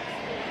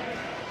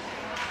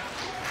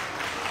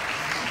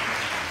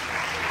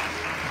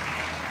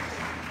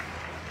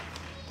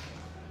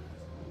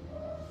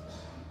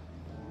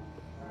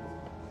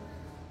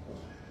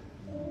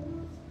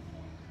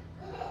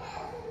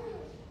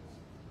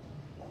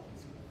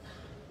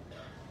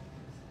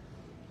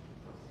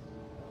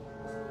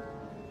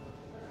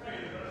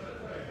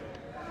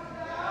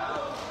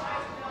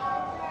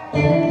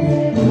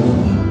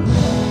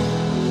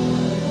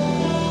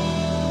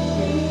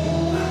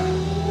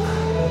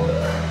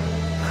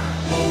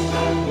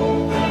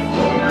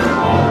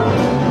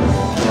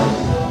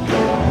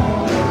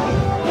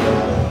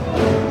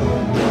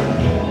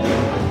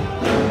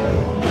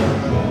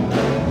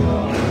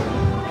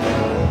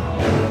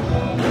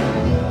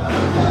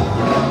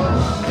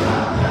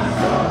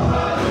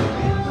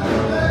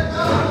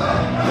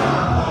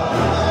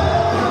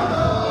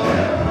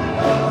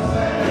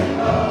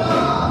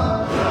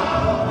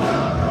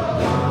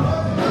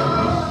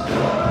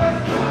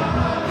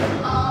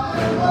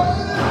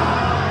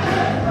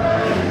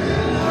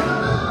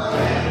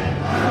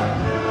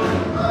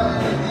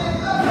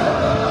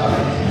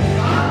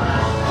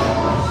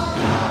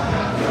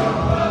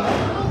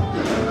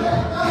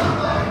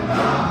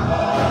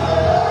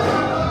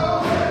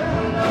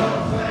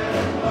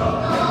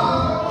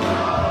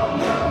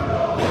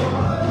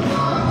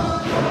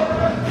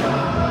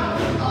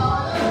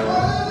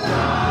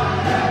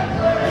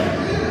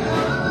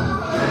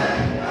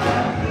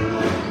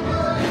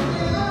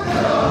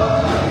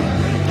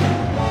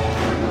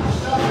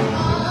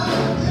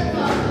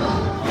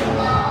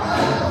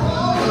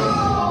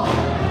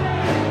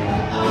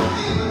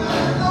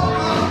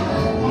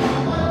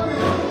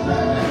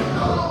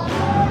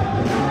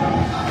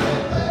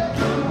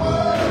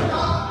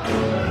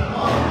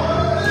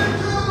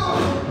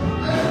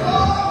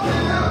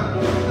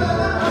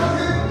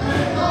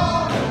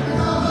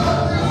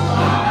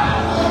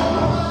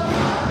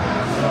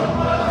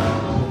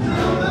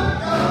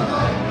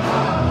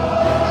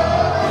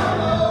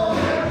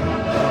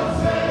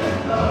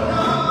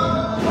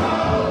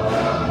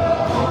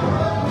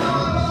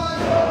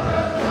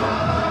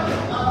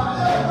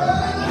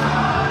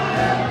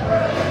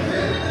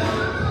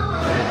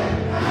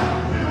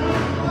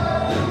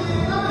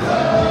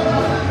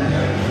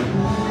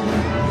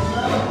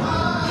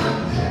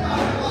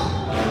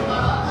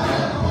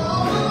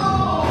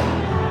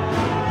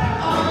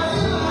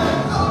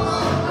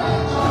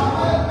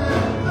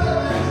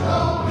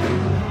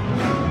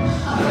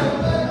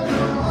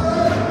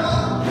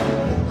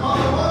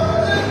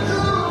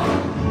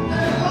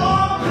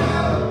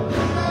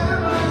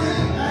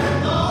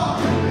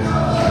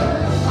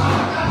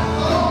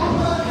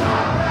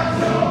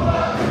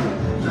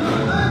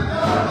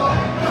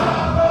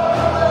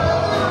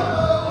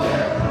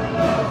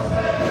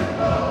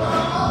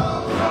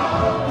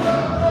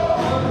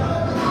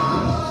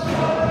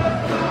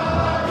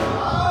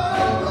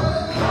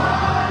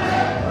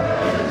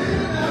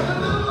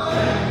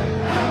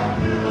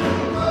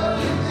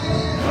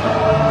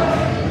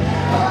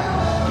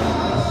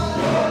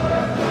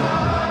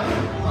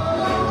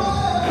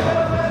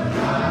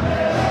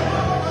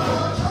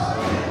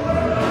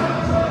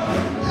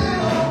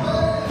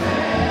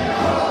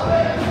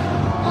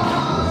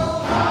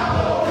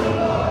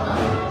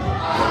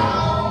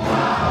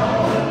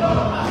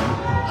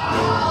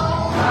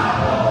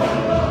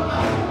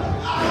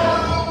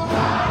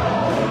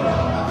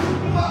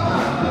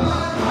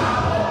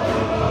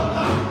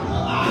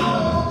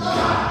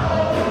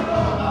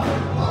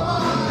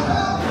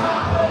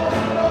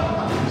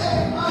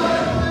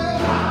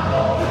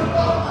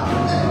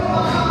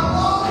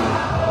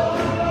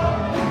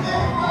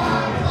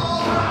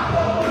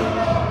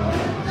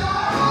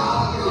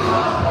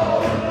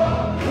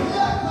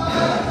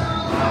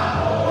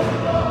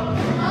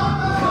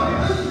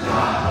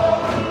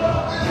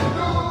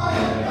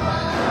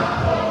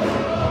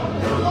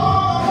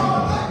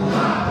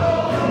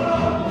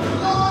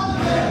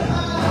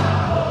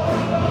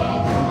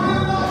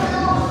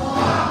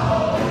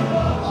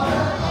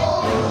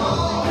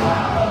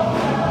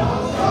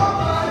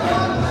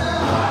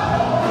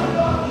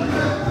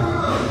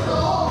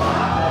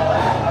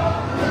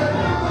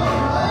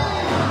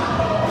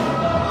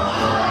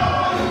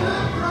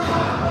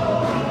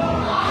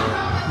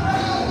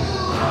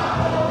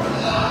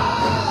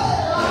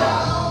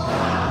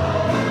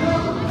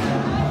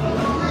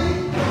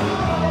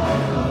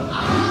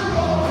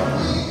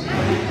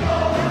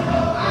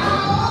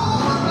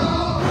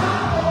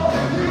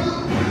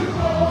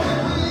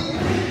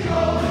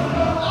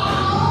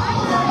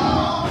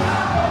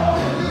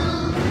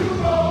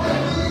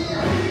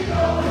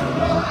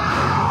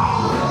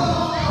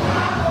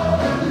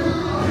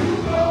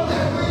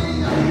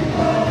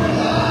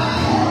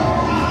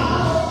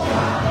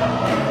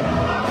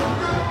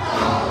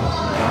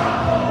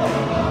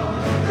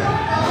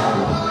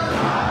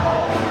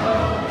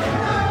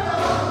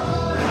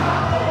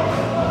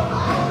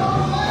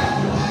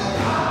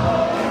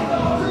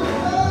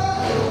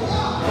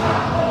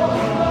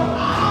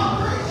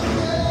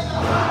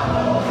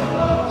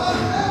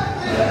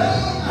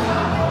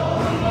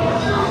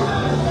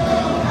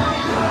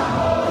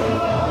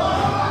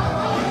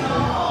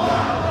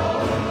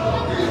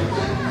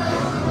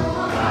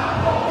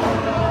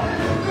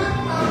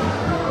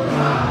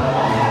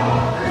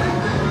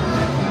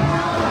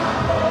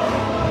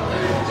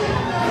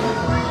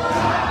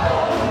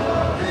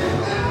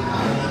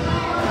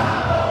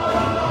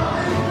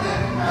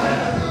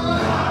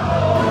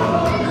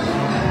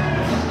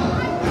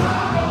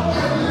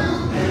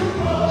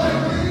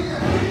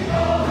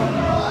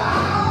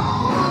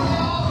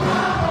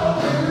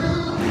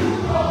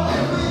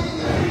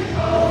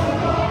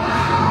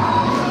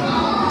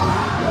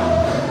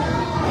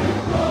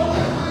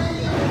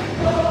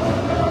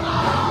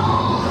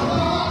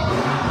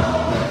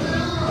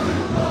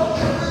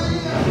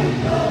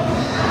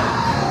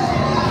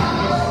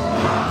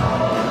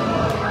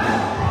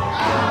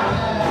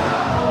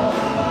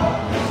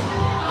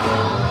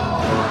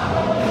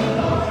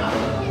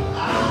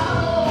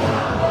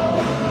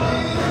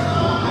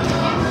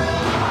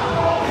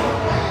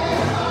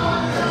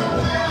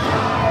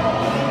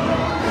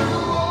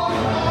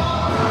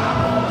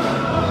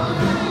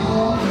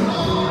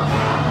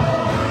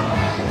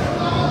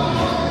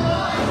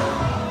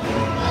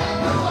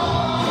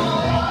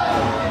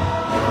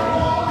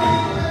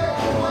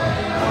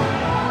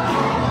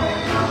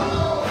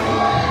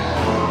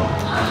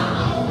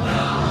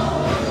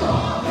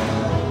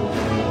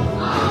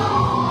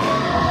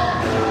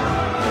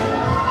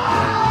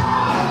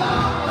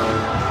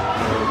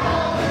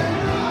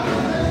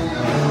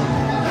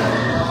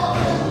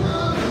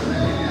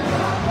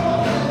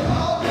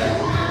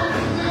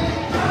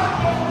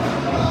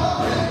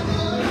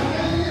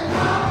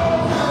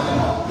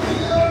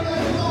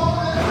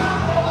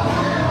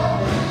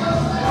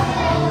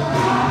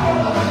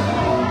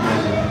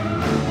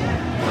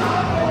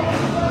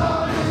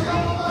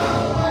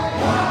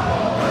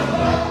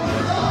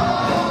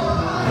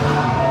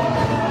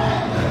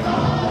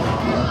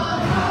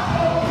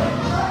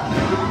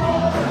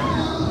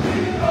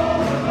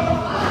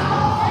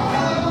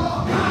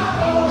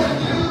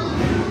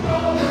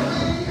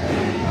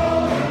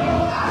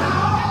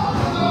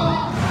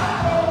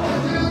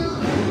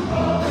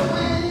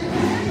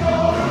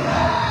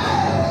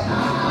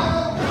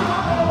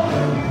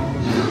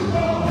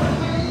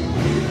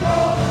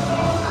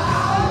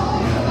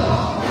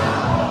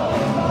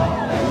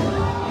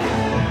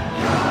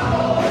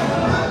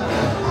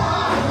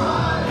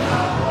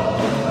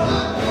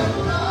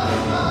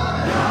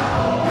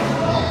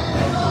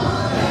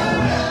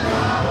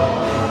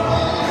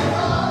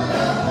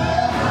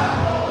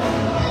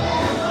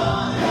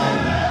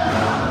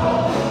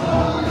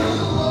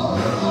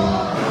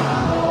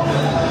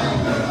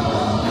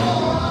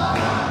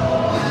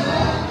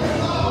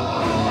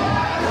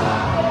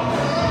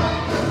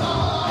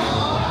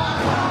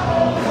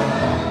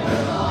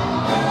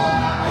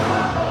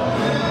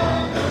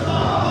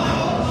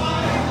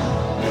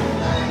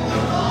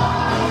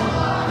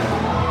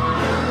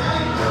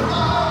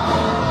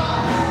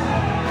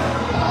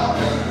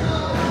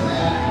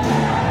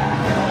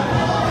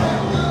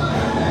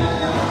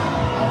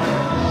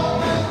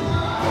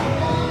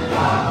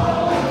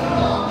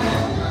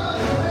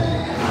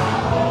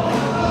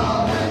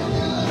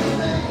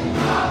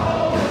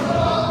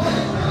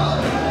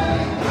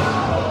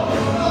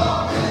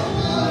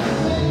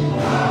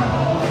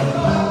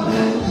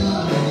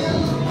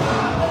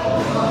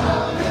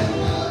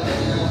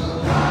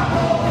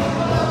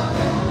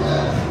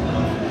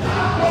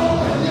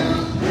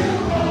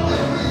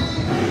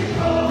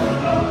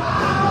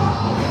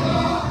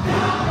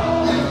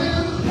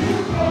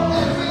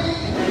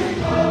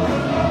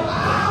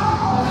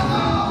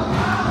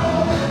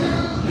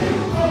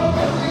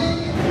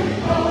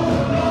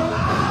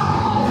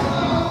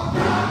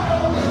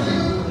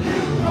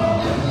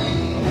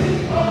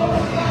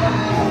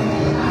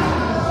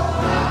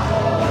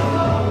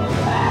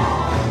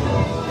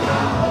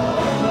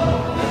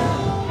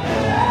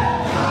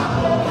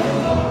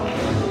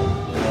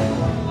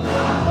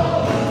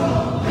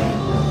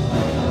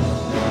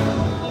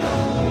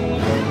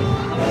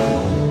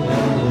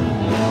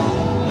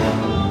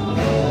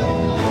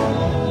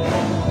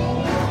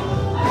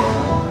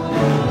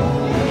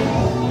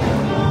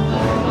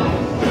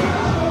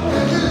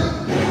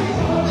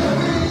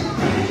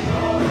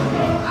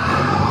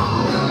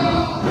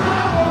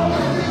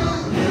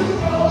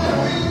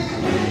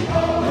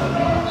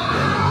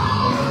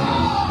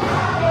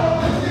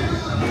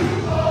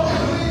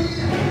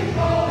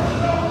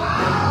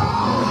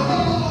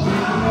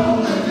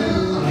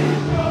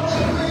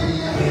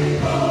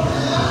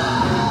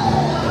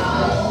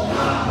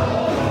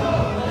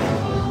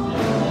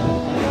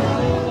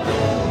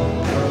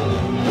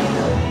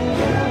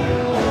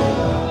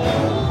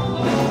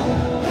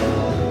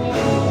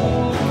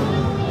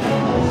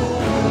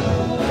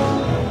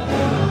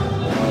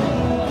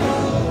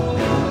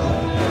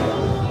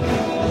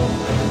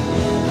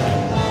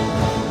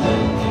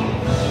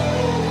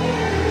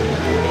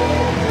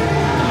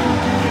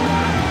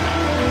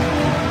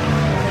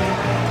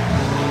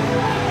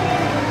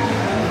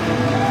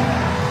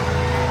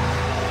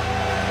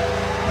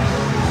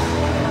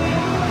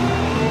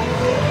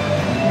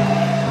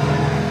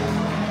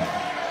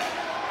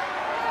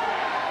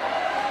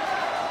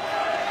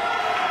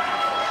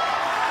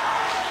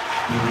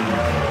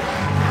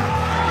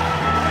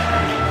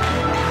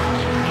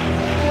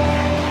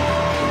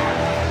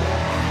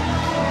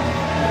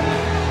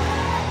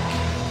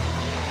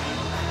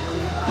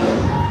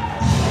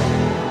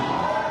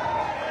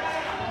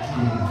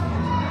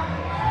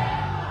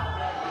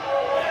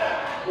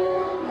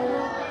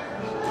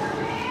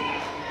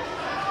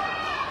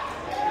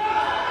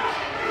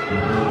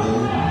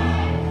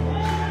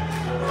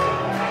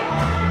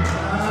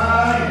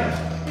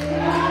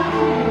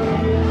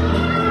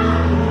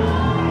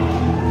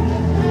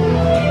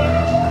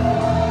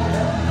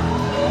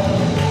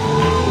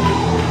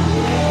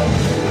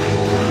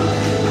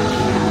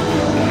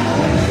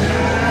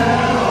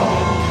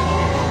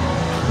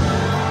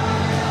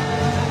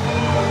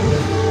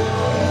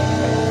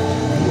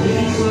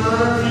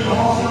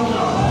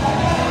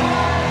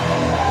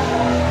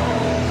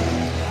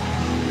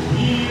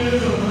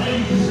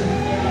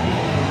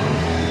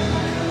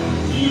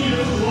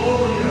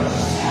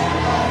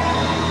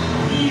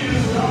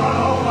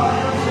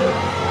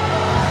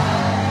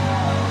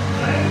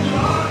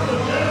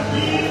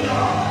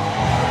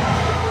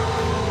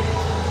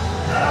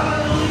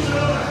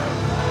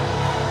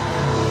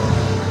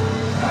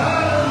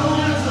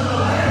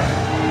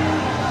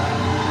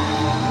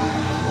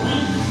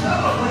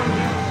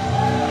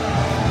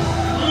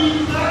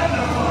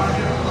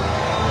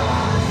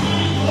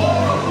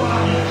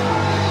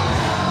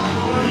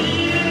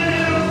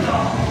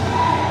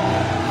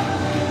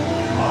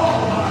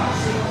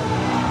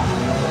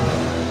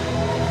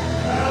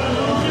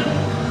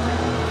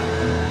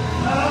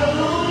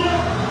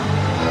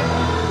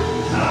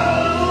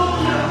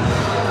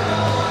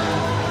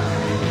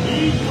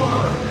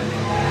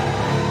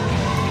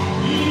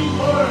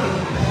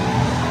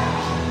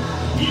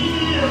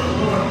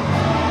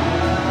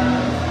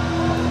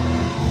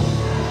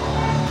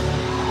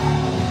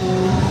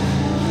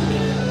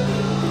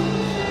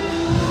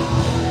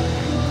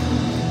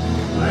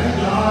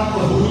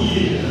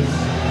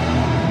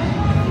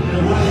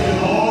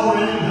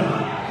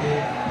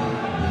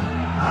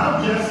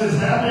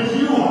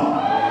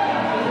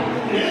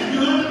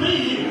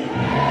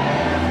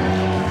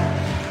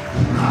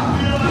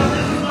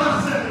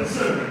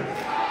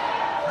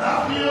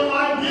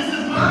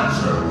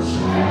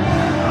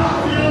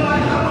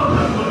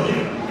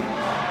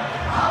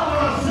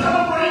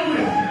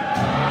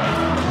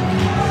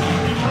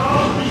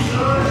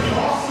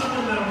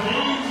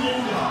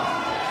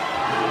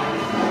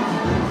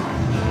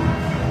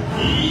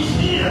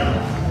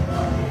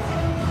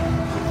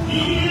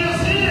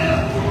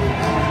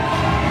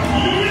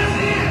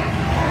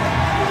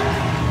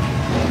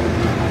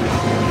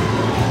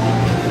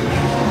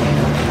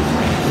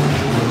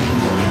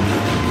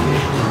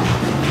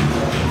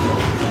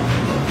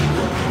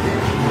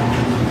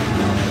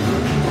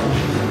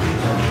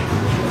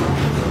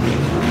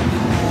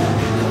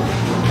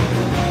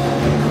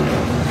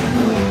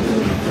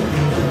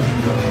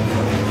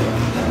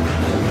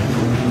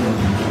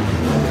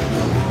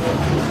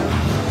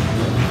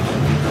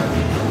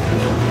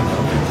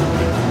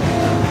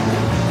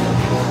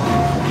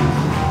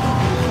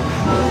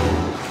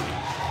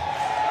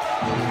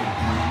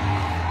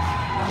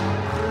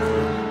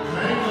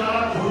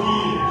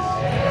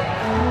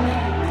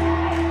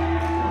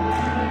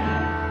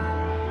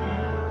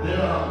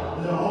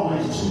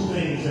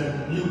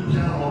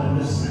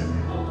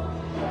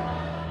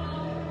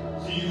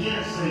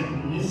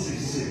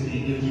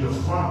 Mississippi if you're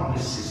from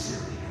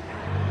Mississippi.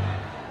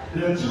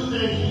 There are two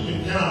things you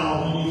can count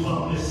on when you're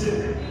from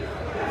Mississippi.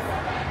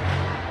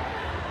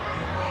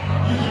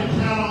 You can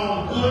count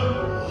on good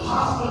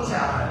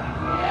hospitality.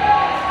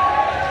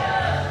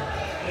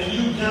 And you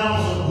can count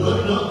on some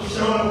good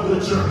showing up to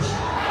church.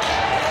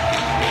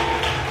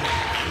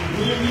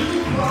 When you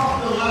cross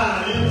the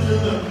line into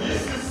the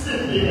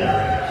Mississippi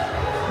area,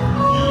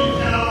 you can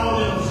count on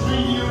them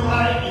treating you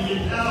right. You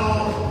can count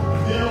on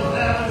them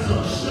having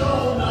some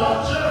showing up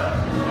church.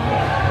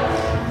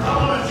 I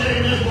want to tell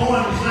you this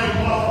morning, St.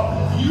 Paul,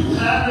 you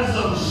having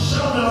some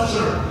showing up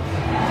church.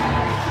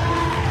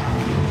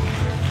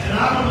 And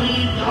I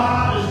believe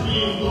God is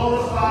being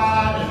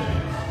glorified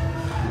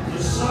and the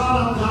Son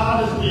of God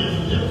is being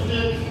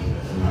lifted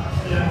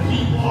and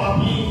people are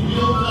being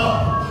built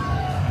up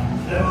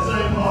at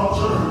St. Paul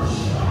Church,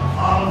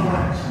 Olive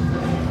Branch.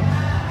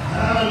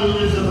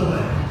 Hallelujah to the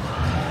Lamb.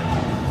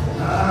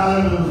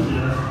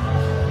 Hallelujah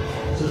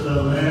to the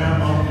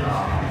Lamb of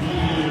God. He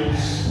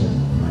is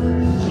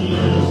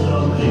the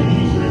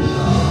amazing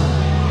God.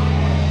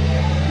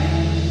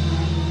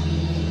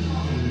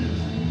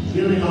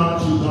 Giving honor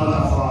to God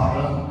our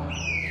Father,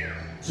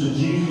 to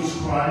Jesus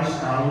Christ,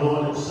 our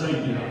Lord and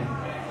Savior,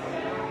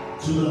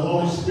 to the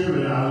Holy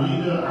Spirit, our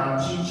leader, our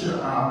teacher,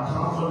 our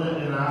comforter,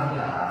 and our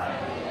guide.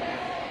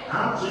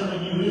 I'm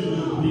telling you, it's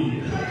good to be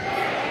here.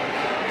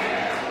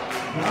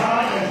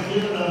 God has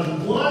given us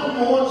one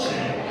more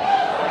chance,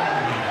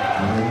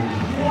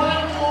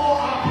 one more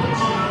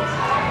opportunity,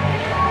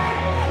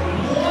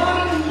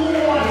 one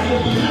more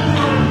deliberate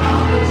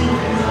opportunity.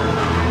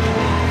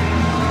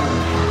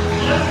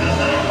 Just to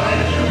say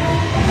thank you.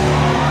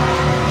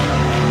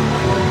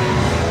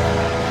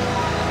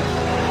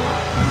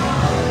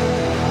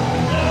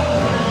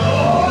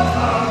 Lord,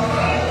 I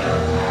thank you.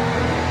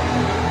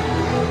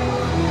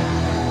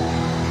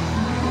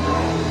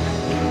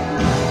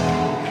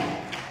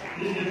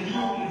 If you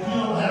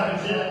don't have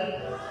it yet,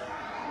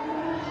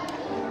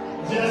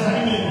 just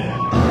hang in there.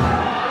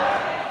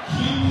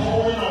 Keep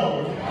holding on.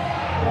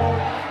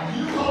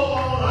 You hold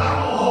on, I'm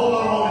going to hold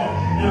on.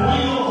 And we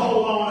going to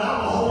hold on, I'm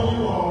going to hold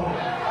you on.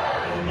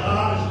 And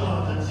God is going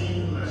to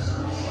continue to bless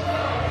us.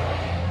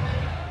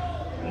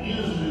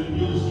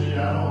 Usually I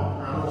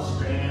don't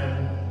stand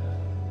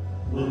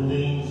when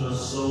things are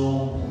so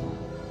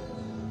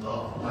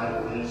up like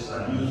this. I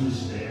usually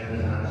stand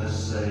and I just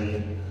say,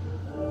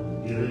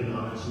 giving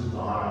honor to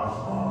God our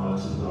Father,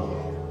 to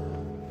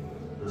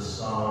the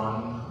Son,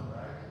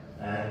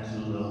 and to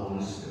the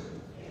Holy Spirit.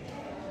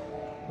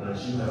 But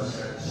you have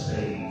set the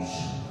stage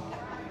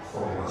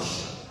for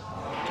worship.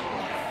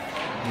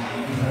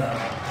 You have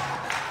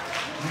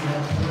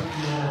put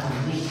me in a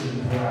position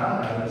where I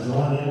have to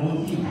join in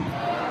with you.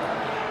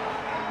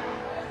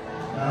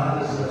 God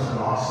is such an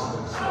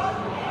awesome God.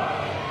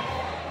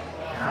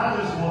 I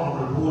just want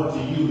to report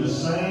to you the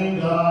same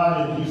God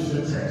in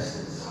Houston,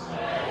 Texas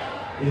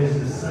is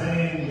the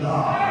same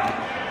God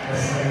that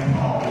St.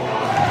 Paul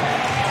was.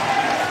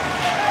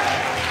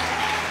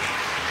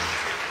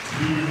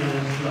 He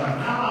is God.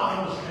 Now I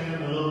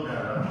understand a little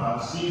better. Our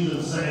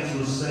seasoned saints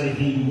will say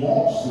he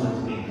walks with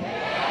me.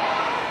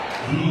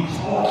 He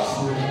talks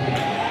with me.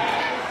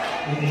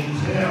 And he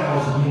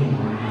tells me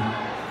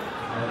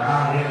that I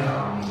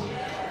am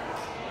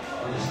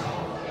his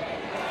own.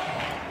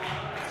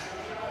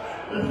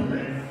 Let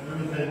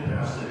me thank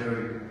Pastor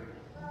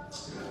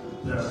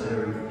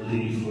Eric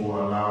Lee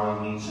for allowing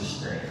me to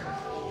stand.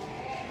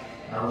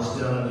 I was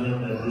telling him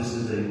that this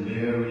is a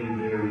very,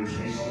 very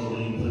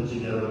tastefully put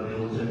together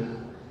building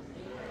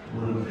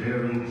with a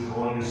very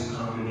joyous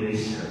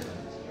congregation.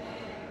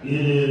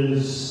 It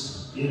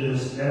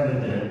is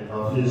evident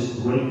of his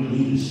great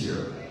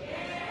leadership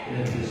in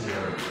his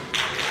area.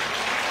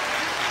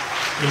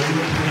 So we're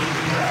supposed to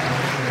clap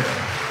there.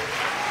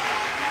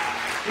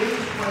 It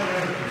is quite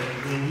evident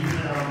when you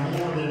have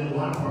more than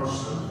one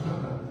person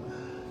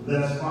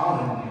that's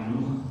following you,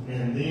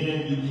 and then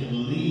you can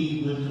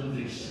lead with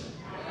conviction.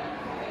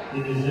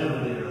 It is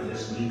evident of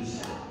his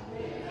leadership.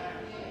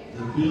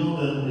 The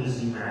building is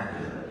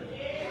immaculate.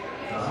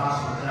 The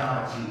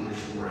hospitality is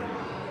great.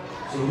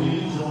 So will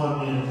you join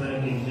me in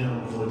thanking him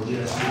for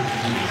just his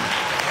leadership?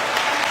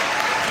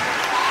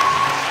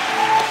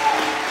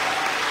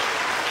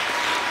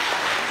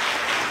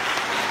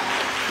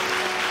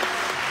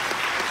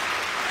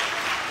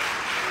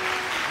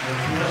 The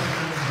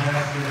question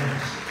has been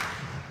answered.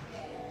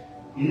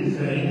 Is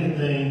there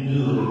anything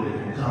good that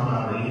can come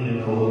out of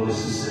any old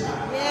Mississippi?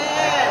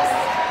 Yes.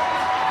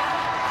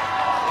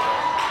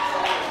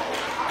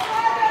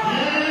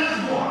 Here's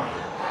one.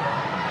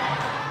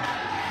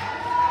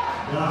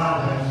 God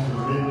has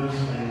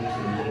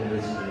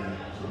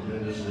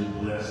tremendously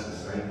blessed the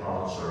St.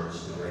 Paul Church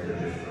to make a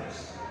difference.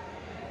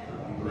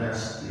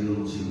 Blessed you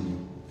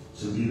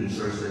to be the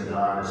church that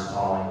God is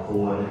calling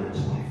forward in the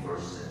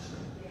 21st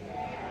century.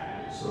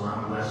 So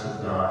I'm blessed with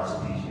God to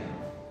be here.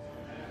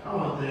 I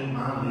want to thank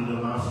my leader,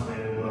 my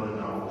friend, Brother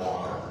Don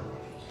Walker.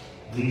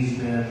 He's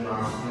been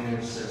my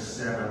friend since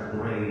 7th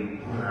grade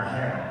when I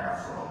had an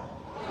afro.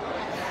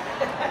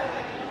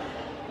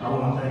 I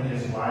want to thank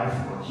his wife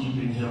for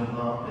keeping him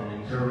up and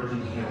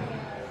encouraging him.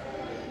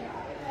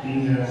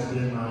 He has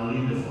been my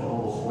leader for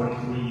over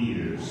 43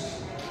 years.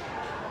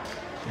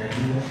 And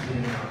he has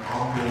been an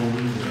humble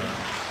leader.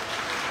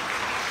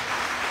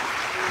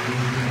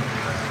 He's been a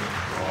blessing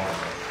for all of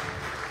us.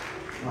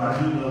 Well, I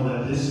do know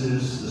that this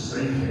is the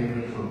safe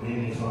haven for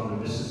many from the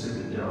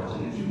Mississippi Delta.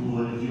 If you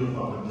would, if you're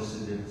from the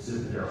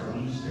Mississippi Delta,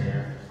 will you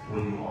stand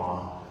where you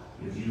are?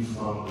 If you're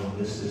from the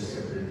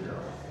Mississippi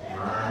Delta.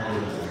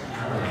 Hallelujah.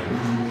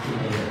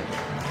 Hallelujah.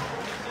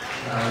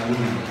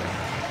 Hallelujah.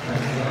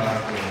 Thank God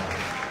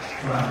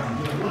for I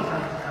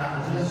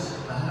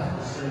have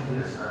to say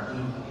this. I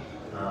do.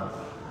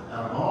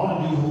 All of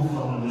you who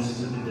from the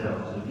Mississippi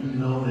Delta, you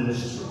know that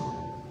it's true.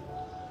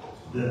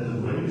 That the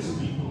greatest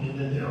people in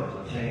the Delta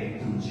came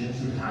through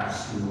Gentry High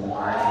School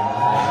right in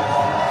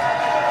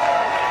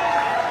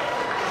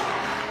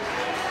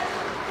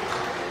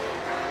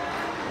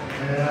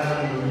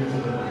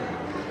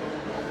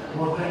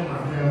I want to thank my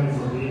family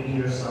for being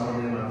here. Some of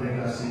them, I think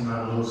I see my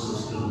little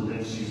sister who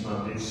thinks she's my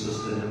big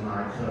sister and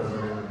my cousin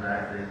in the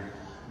back.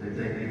 They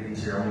think they can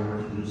tell me what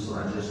to do, so I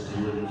just do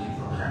it and keep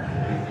them happy.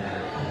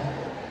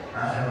 I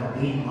have a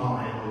big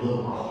mama and a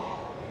little mama.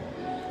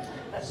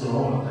 So I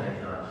want to thank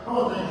God. I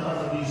want to thank God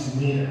for these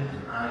men.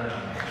 I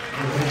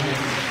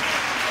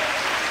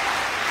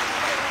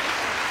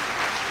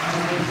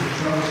went to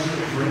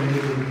fellowship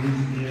regularly with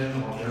these men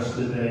on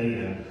yesterday,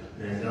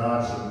 and God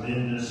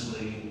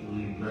tremendously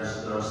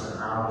blessed us, and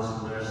I was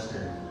blessed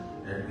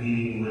and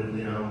meeting with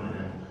them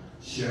and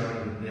sharing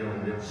with them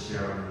and them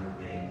sharing with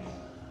me.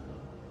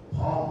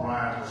 Paul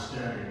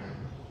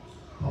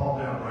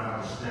Bell Brown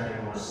was standing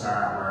on the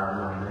sideline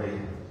one day.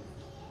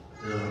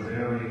 There was a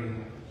very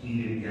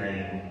heated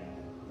game,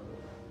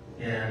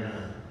 and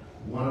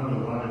one of the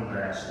running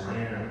backs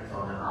ran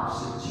from the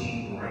opposite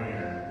team,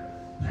 ran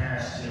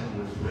past him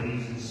with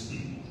blazing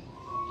speed.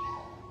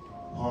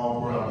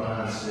 Paul Bell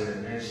Brown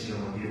said, next year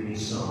I'm going to give me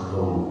some of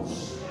those.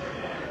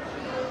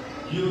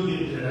 You'll get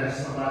to that,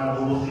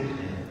 somebody will hit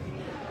me.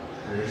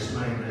 They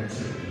explain that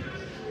to me.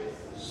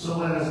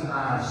 So as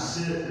I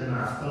sit and I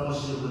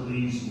fellowship with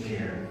these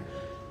men,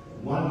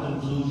 one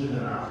conclusion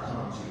that I've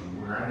come to,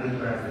 when I get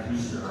back to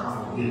Houston,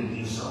 I'm going to get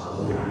me some of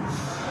those.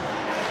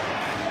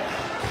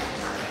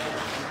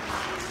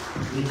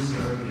 These are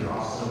going to be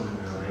awesome and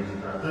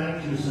amazing. Thank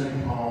you,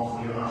 St. Paul,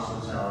 for your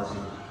hospitality.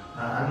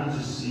 I need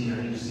to see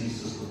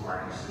Sister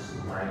White.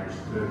 Sister White is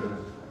present.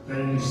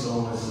 Thank you so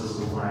much,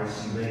 Sister White.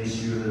 She made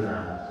sure that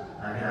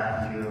I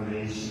got here,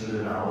 made sure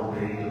that I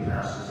obeyed the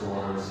pastor's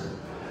orders,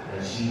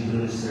 and she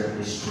really set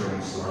me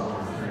straight. So I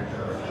want to thank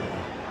her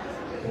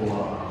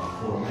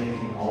for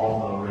making all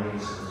the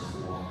arrangements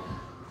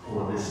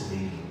for this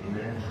meeting.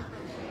 Amen.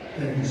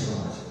 Thank you so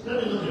much. Let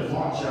me look at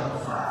Mark chapter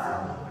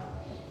 5.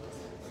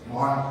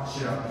 Mark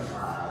chapter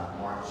 5.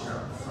 Mark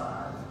chapter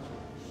 5.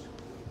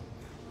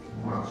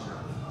 Mark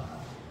chapter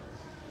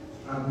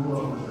 5. I grew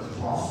up with the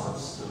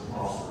prophets. I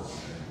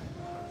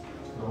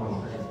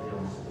want to thank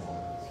them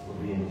for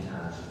being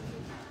kind to me.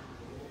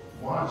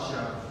 Mark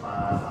chapter 5,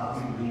 I'll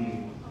be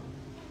reading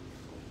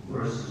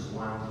verses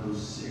 1 through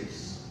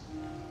 6,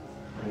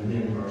 and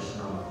then verse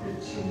number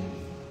 15.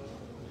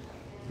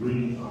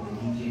 Reading from the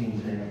New King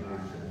James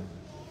Version.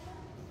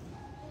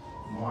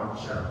 Mark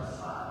chapter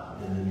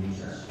 5 in the New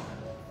Testament.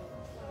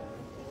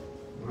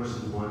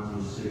 Verses 1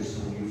 through 6,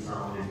 when you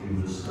found it, you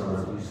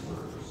discovered these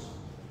words.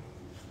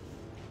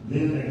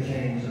 Then they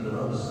came to the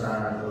other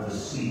side of the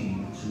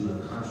sea, to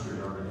the country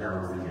of the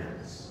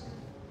Galileans.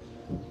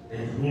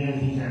 And when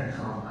he had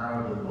come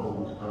out of the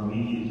boat,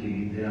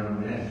 immediately there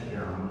met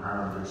him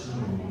out of the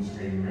tombs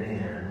a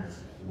man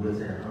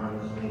with an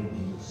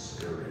unclean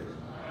spirit,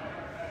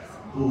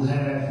 who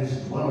had his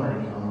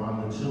dwelling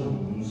among the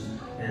tombs,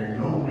 and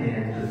no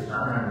man could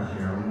find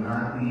him,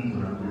 not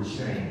even with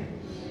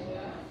chains,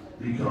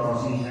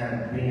 because he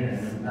had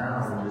been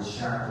bound with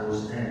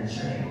shackles and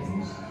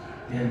chains,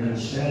 and the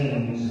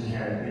chains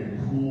had been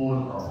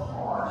pulled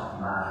apart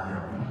by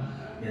him,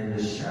 and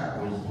the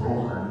shackles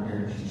broken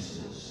in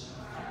pieces.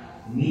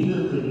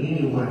 Neither could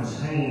anyone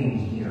tame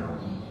him.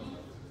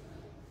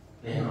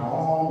 And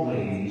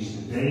always,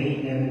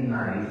 day and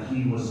night,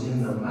 he was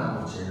in the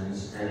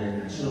mountains and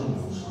in the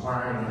tombs,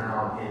 crying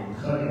out and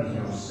cutting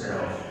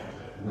himself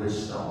with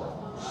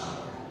stones.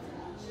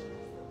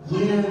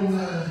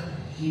 When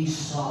he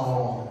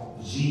saw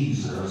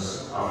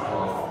Jesus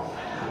afar,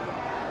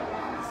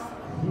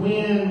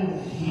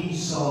 when he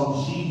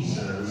saw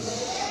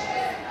Jesus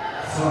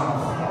from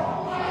afar,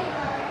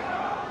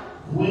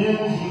 when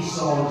he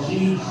saw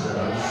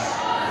Jesus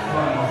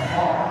from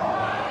afar,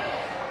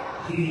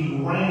 he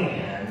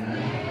ran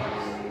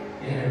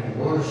and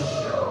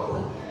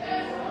worshiped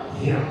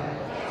him.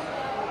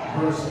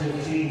 Verse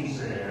 15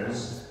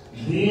 says,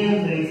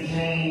 then they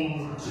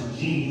came to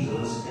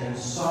Jesus and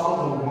saw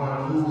the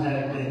one who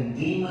had been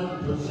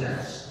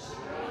demon-possessed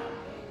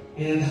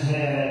and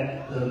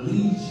had the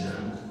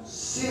legion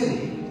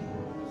sitting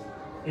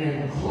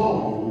and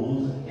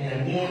clothed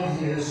and in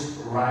his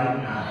right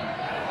mind,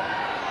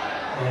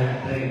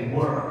 and they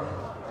were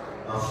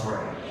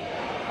afraid.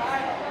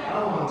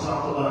 I want to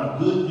talk about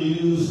good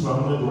news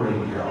from the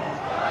graveyard.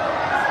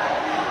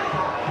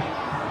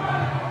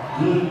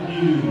 Good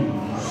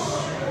news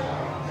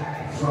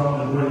from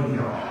the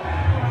graveyard.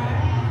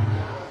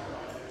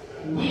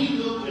 We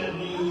look at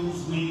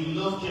news, we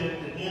look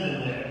at the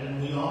internet,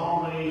 and we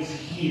always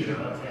hear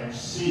and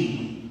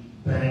see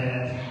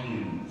bad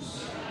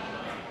news.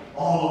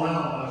 All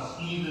around us,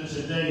 even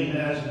today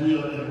as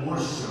we are in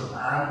worship,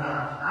 I'm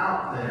not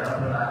out there,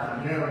 but I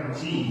can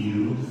guarantee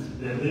you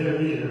that there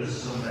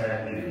is some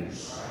bad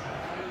news.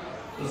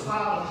 The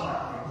 5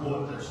 o'clock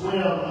report, the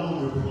 12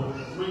 noon report,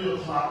 the 3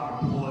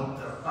 o'clock report,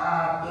 the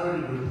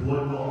 5:30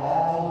 report will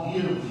all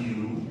give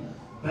you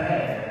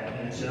bad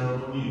and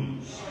terrible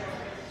news.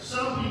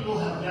 Some people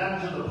have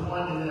gotten to the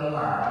point in their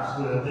lives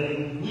where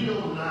they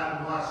will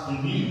not watch the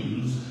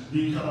news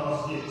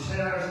because it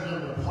tears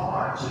them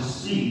apart to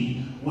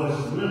see what's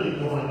really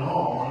going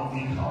on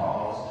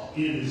because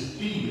it is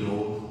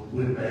filled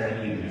with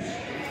bad news.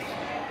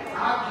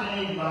 I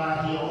came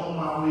by here on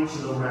my way to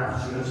the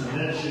rapture to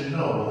let you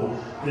know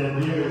that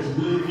there is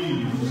good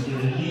news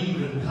and it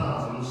even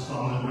comes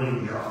from the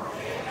graveyard.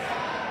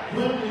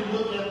 When we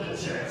look at the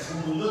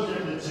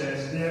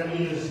text, there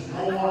is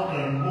more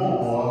and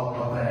more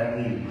of bad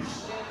news.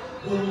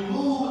 When we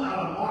move out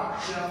of Mark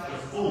chapter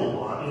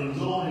 4 and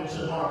go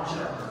into Mark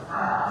chapter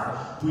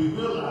 5, we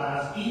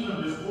realize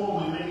even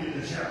before we make it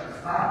to chapter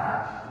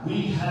 5,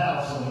 we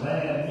have some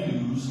bad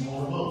news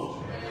on the boat.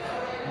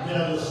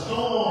 There's a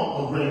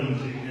storm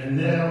raging, and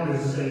there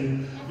is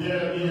wind,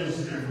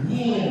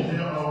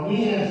 there are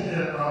winds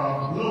that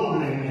are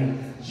blowing,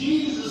 and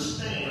Jesus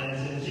stands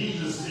and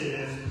Jesus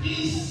says,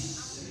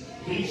 "Peace,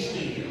 be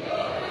still."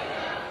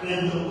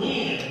 And the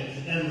winds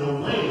and the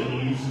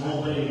waves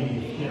obey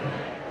him.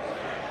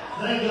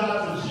 Thank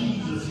God for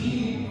Jesus.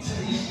 He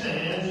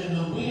stands and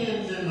the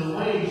winds and the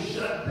waves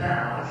shut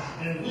down.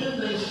 And when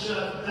they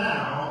shut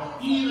down,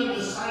 even the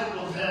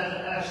disciples had to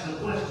ask the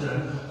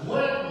question,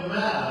 what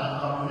manner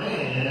of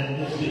man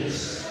is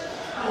this?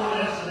 I want to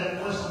answer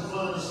that question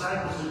for the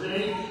disciples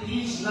today.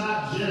 He's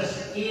not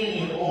just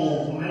any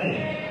old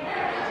man.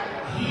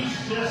 He's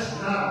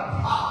just not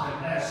a prophet,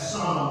 as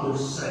some would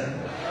say.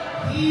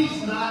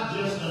 He's not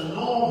just a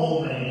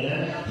normal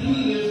man.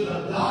 He is the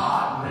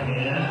God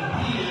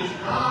man. He is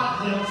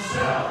God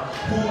himself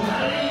who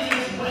made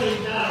his way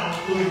down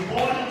through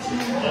 42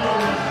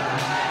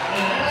 generations.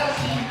 And as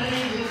he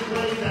made his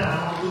way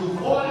down through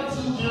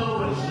 42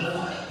 generations,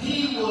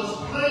 he was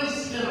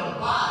placed in a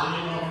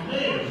body of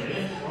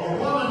Mary, a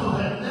woman who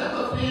had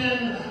never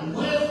been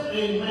with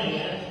a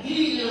man. He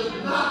is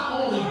not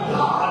only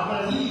God,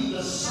 but he's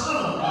the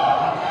Son of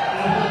God.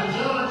 And when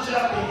John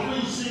chapter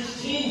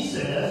 3:16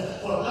 says,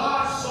 "For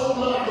God so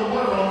loved the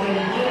world that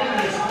he gave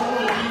his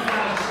only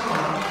begotten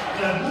Son,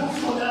 that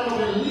whosoever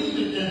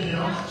believeth in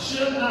him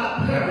should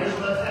not perish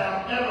but have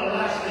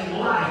everlasting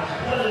life."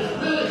 What it's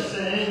really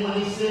saying when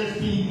he says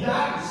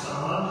begotten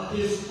Son,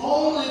 his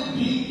only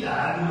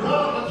begotten,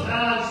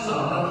 one-of-a-kind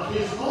Son,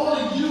 his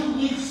only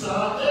unique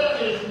Son. There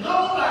is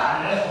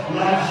nobody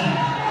like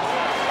Jesus.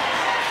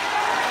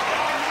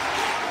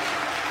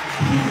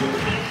 People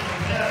can't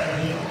compare to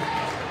him.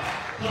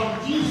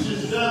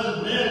 Confucius doesn't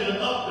measure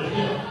up to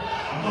him.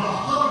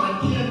 Muhammad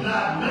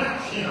cannot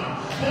match him.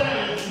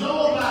 There is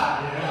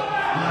nobody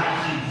like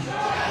Jesus.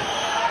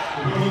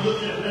 When we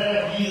look at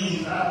bad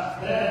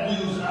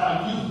news, our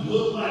youth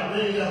look like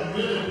they have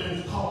really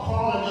been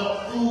calling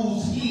up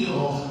fool's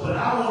hill. But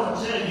I want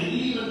to tell you,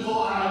 even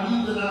for our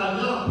youth and our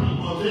young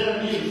people, there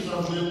is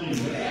some good news.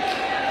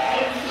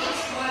 It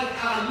looks like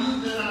our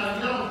youth and our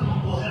young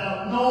people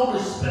have no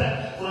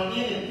respect for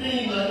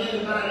anything or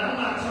anybody. I'm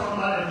not talking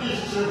about at this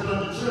church, but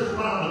the church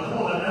around the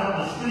corner down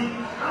the street.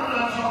 I'm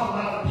not talking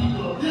about the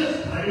people of this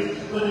place,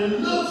 but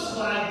it looks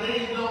like they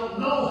don't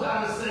know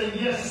how to say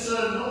yes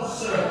sir, no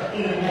sir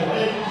anymore.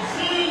 It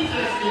seems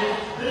as if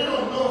they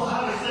don't know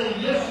how to say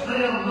yes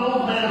ma'am, no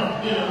ma'am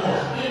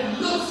anymore. It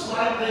looks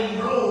like they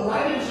roll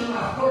right into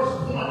my first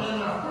point, and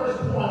my first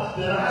point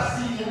that I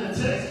see in the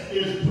text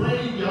is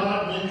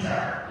graveyard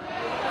mentality.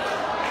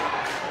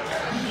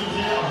 You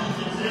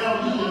can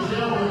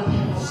tell when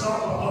people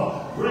suffer from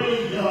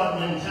graveyard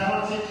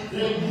mentality.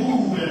 They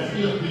move as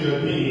if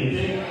they're dead.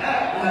 They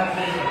act like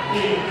they're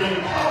dead. They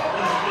talk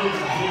like they're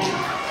dead.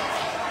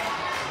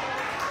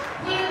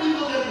 When we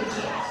look at the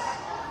text,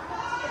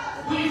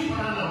 we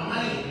find a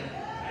man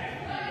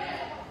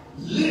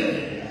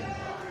living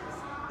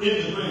in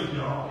the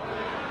graveyard.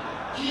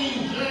 King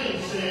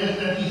James says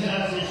that he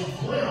has his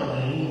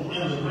dwelling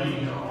in the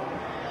graveyard.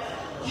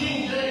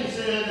 King James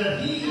says that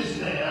he is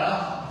there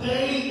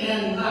day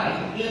and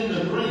night in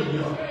the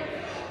graveyard.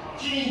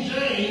 King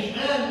James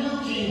and New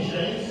King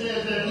James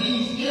says that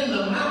he's in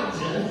the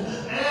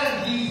mountains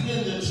and he's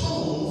in the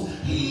tombs.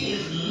 He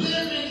is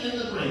living in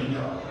the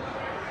graveyard.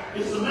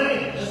 It's a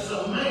man. It's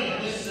a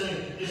man.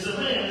 It's a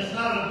man. It's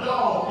not a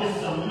dog.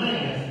 It's a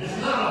man. It's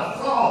not a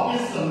frog.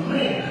 It's a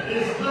man.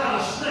 It's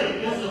not a snake.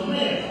 It's a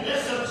man.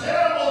 It's a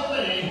terrible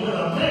thing when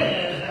a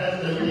man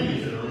has to live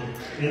in the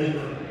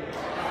graveyard.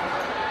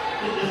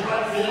 It's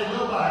like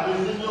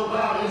in your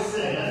Bible. It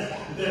says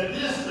that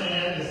this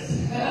man is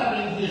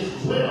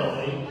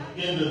family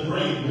in the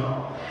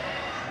graveyard.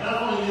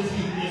 Not only is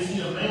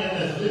he a man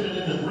that's living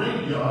in the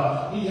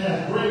graveyard, he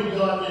has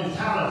graveyard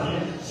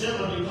mentality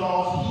simply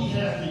because he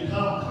has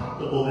become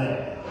comfortable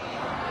there.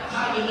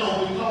 How do you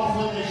know? Because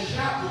when they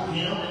shackled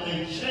him and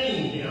they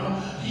chained him,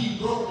 he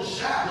broke the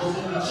shackles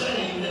and the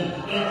chain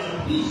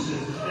into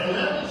pieces. And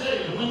let me tell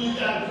you, when you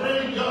got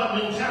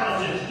graveyard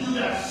mentality, you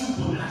got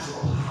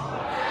supernatural power.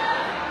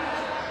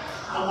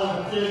 I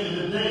want to tell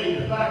you today,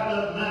 the fact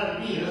of the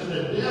matter is,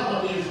 the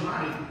devil is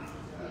mighty.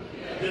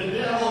 The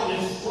devil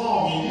is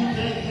strong, and you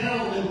can't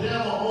handle the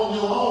devil on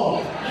your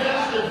own.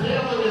 Yes, the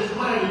devil is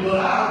mighty, but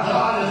our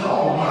God is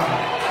almighty.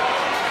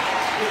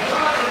 The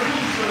God that we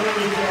serve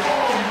is the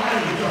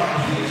almighty God.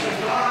 He's the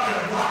God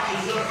that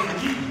watches us and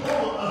keeps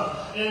over us.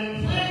 And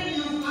when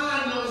you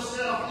find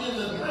yourself in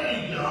the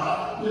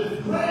graveyard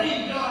with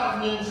graveyard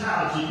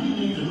mentality, you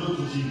need to look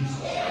to Jesus.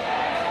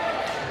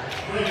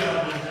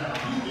 Graveyard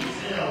mentality. You can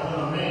tell when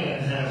a man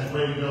has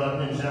graveyard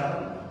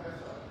mentality.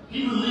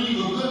 He will leave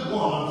a good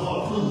woman for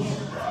a fool.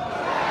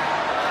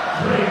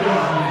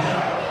 Graveyard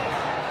mentality.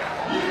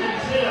 You can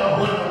tell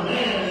when a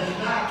man is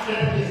not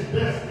at his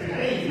best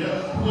behavior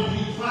when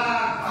he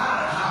drives by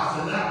the house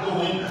and not go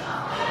in the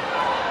house.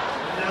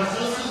 Now,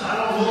 sisters, I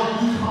don't know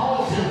if you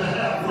caused him to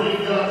have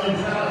graveyard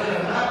mentality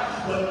or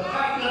not, but the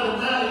fact of the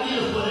matter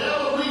is, for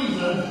whatever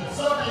reason,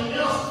 something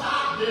else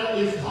out there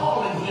is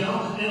calling him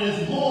and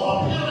is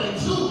more appealing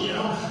to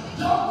him.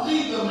 Don't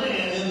leave the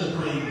man in the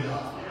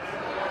graveyard.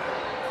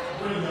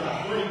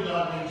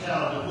 Graveyard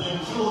mentality.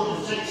 When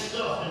children take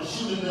stuff and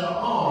shoot in their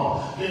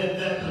arm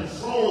that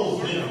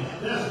controls them,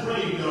 that's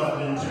graveyard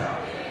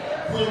mentality.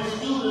 When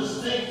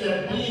students think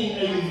that being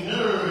a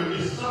nerd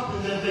is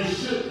something that they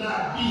should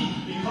not be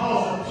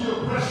because of peer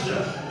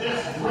pressure,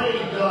 that's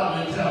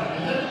graveyard mentality.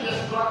 And let me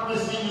just drop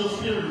this in your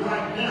spirit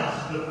right now.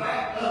 The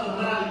fact of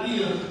the matter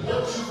is,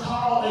 what you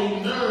call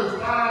a nerd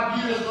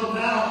 5 years from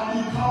now,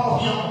 you call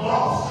him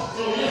boss.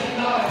 So it's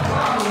not a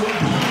problem with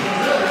being a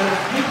nerd.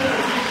 You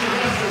better get your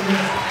lesson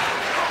now.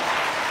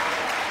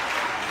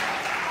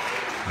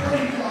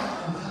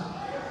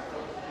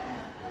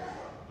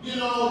 You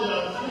know, there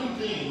are three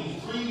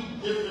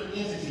different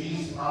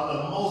entities are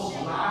the most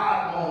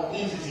relied-on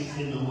entities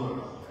in the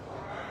world.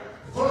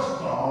 First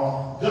of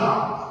all,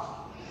 God.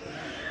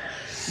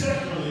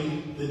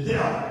 Secondly, the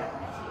devil.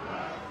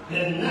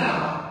 And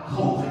now,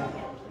 COVID.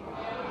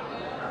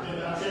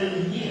 And I tell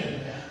you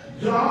again,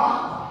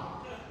 God,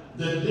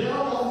 the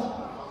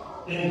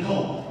devil, and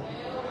COVID.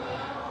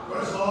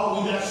 First of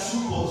all, we got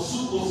super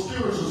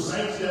spiritual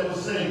saints that will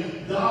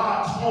say,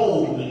 God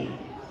told me.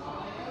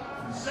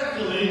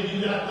 Secondly,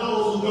 you got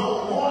those who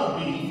don't want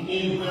to be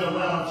anywhere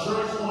around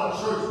church or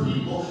church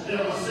people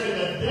that will say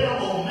the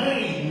devil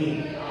made me.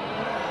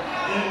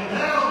 And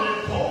now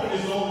that COVID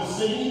is on the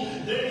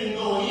scene, they can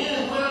go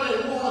anywhere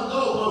they want to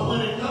go, but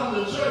when it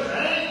comes to church, I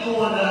ain't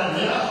going down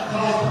there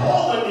because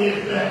COVID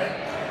is back.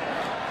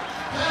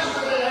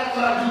 Pastor, they act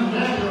like you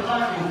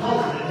manufacturing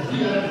COVID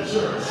here at the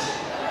church.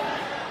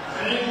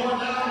 I ain't going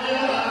down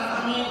there.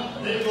 I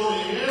mean, they go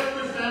to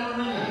every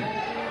family reunion,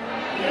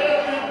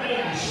 every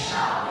baby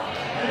shower.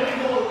 They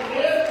go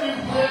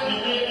everywhere and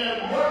they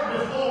at work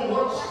before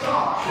work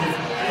starts.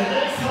 And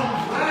they come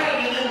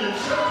dragging in the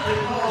church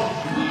because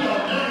we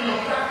are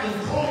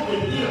manufacturing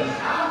COVID here.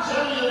 I'm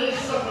telling you, they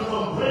suffer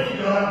from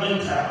graveyard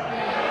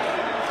mentality.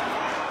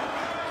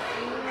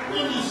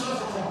 When you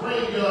suffer from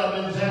graveyard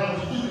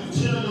mentality, you can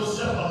tell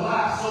yourself a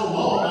lie so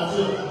long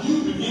until you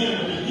begin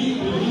to believe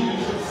in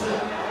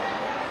yourself.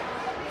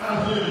 I'm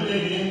here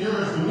today to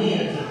encourage the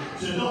men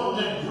to don't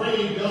let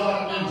graveyard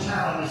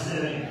mentality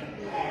set in.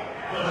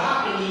 But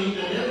I believe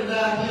that every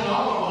now and then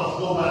all of us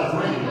go by the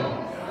graveyard.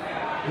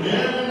 And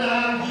every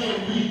now and then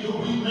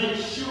we make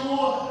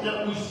sure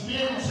that we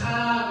spend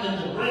time in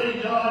the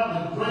graveyard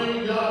with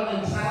graveyard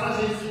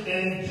mentality.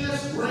 And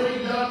this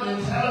graveyard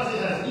mentality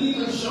has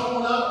even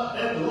shown up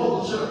at the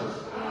local church.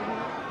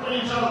 When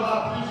you talk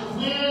about preaching,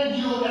 when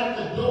you're at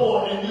the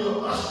door and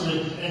you're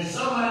ushering and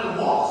somebody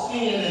walks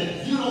in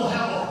and you don't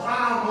have a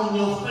frown on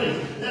your face,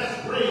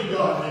 that's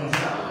graveyard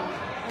mentality.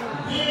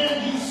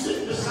 When you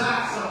sit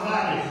beside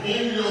somebody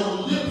and your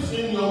lips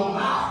in your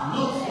mouth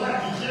looks like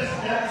you just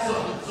got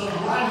some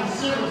white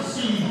cinnamon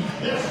seed,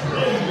 that's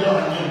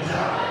graveyard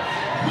mentality.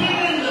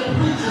 When the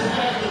preacher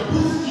has to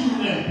boost you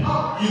and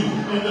pump you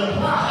and the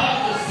choir has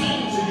to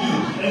sing to you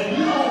and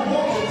you don't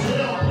want to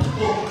tell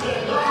people that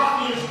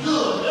God is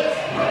good, that's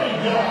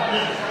graveyard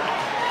mentality.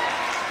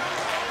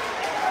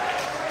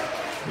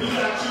 We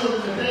got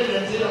children today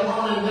that tell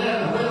mom and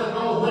dad where to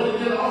go, where to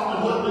get off,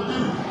 and what to do.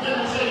 Let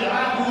me tell you,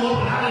 I grew up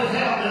and I didn't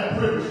have that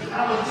privilege.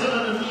 I was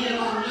telling the men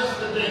on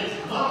yesterday,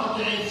 Mama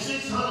came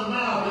 600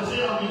 miles to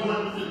tell me what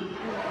to do.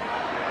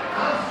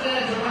 I'm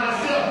saying to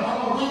myself,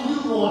 Mama, when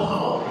you going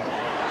home?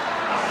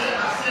 I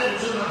said it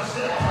to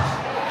myself.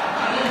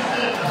 I didn't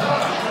say it to her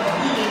because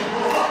we didn't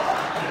grow up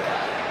like that.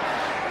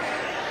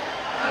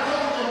 I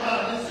told them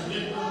about this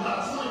again.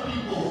 About 20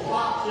 people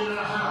flocked in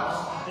our house,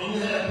 and you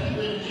had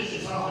people in the kitchen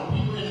talking,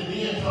 people in the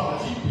den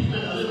talking, people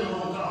in the living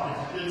room talking.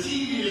 The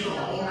TV is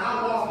on. When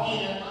I walk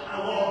in, I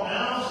walk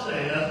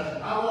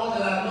downstairs, I walk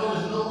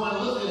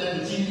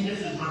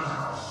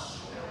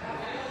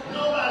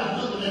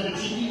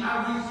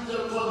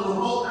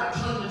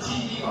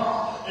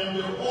and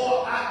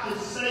before I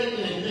could say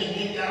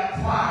anything, it got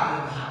quiet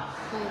in the house.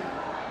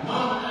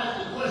 Mama asked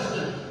the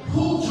question,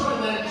 who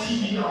turned that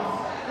TV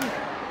off?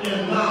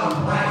 And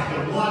my wife,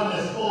 the one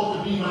that's supposed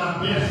to be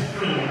my best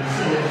friend,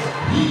 said,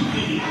 he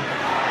did.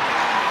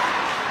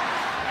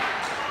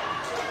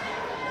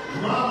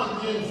 Mama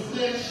didn't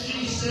flinch.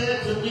 She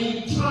said to me,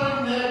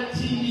 turn that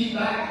TV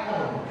back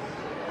on.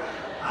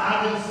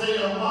 I didn't say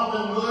a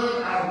mumbling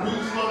word. I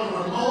reached for the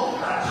remote.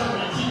 I turned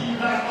the TV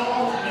back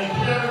on and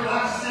carried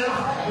myself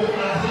with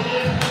my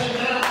head hanging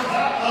down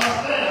back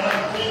upstairs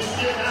and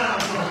sit down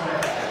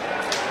somewhere.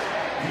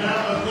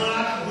 Now,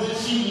 when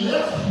she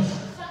left,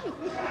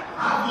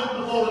 I went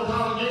before the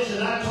congregation.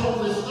 I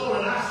told this story,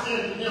 and I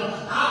said to them,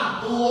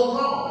 I'm full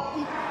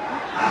grown.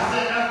 I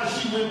said after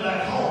she went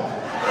back home,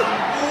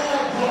 I'm full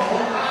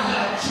grown. I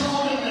have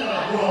children that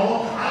are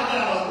grown. I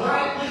got a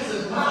wife. This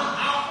is my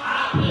house. I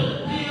pay the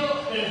bill.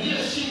 And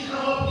here she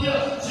come up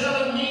here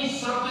telling me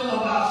something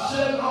about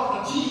shutting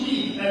off the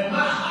TV at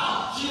my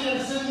house. She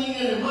didn't send me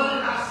any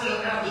money. I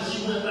said after she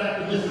went back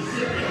to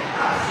Mississippi,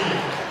 I said,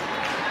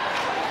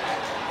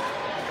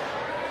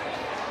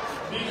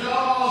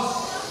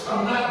 because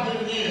I'm not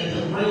getting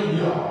into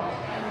graveyard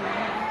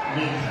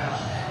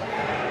mentality.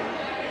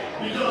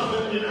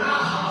 Because in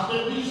our house, we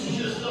used to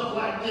hear stuff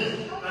like this.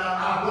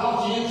 I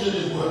brought you into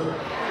this world. I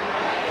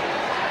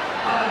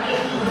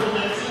guess you heard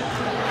that too.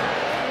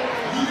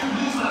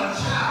 You're my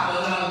child,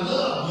 and I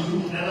love you,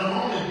 and I'm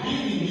only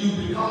beating you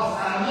because I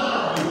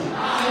love you. I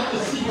have to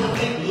see what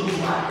that looks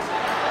like.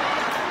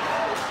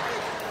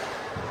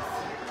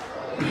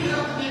 We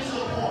have to get to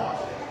a point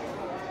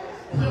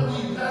where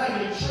we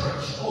value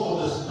church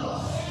over the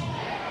stuff.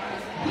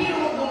 We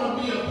don't want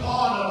to be a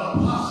part of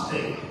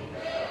apostate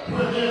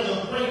where there's a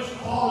great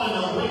falling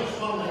away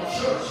from the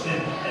church,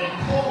 and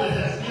COVID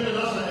has given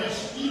us an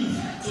excuse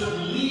to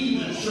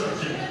leave the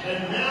church,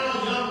 and now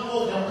young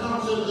folk have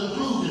come to the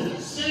conclusion,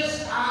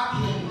 since I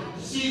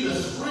can see the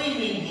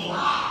screaming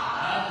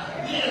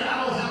live, then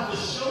I don't have to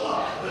show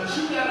up. But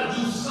you got to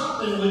do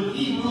something with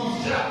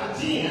Hebrews chapter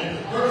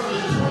 10,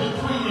 verses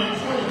 23 and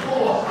 24,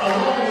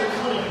 along with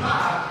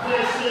 25,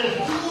 where it says,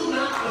 do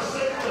not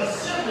forsake the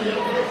assembly of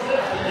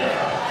yourselves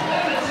together.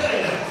 Let me tell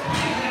you, we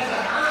had the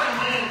Iron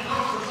Man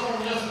conference on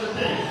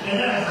yesterday, and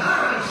as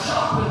iron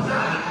sharpens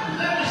iron,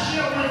 let me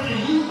share with you,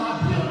 you are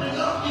building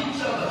up each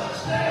other.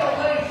 Stay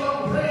away from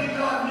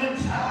graveyard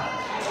mentality.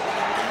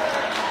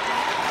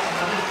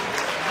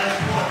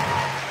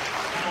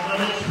 My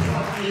next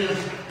point is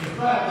the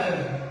fact that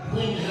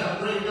when you have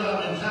graveyard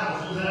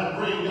mentality, you have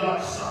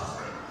graveyard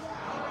suffering.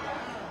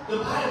 The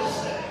Bible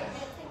says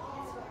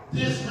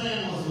this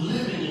man was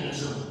living in the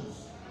tombs.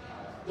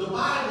 The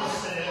Bible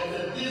said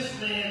that this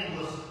man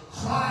was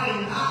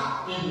crying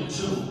out in the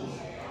tombs.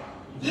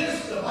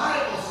 The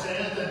Bible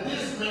says that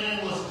this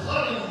man was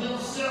cutting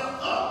himself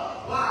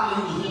up while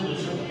he was in the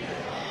tomb.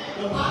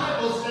 The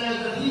Bible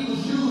says that he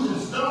was using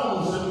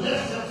stones to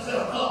mess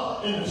himself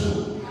up in the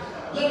tomb.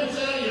 Let me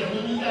tell you,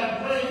 when you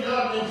got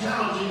graveyard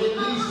mentality, it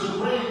leads to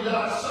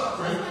graveyard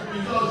suffering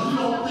because you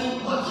don't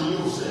think much of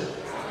yourself.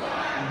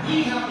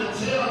 We have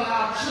to tell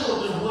our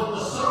children what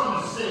the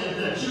psalmist said,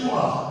 that you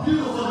are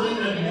beautifully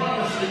and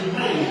wonderfully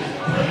made.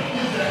 Great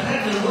is the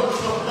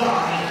handiworks of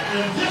God.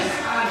 And this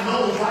I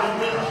know right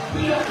well.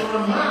 We have to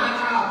remind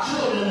our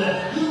children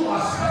that you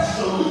are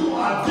special, you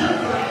are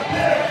different.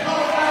 There's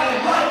nobody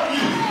like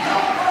you.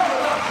 Don't worry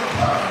about your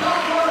birth.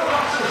 Don't worry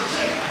about your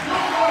shape.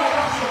 Don't worry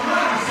about your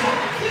mindset.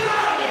 Get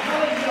out of the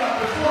graveyard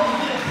before you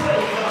get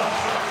graveyard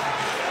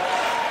suffering.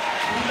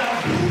 We got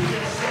to boost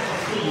their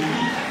self-esteem.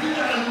 We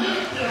got to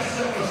lift their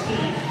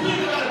self-esteem. We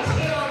got to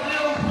tell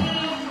them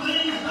when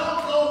things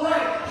don't go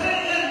right.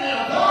 Hang in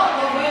there. God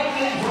will make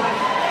things right.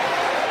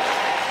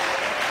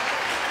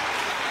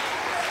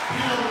 We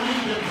don't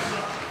need them to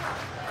suffer.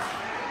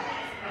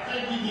 I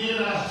think we did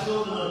our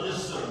children a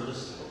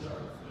disservice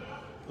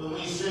when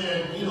we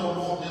said we don't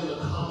want them to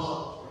come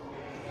up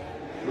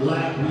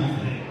like we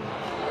did.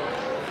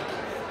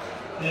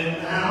 And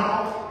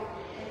now,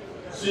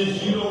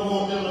 since you don't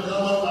want them to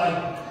come up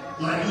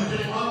like you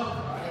came up,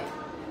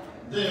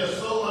 they are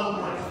so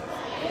ungrateful.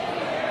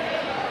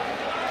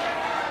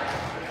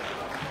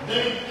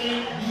 They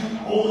think you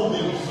owe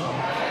them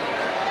something.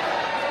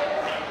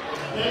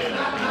 They're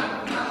not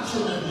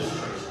children of this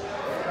church,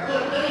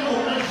 but they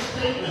will make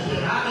statements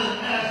that I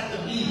didn't ask to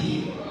be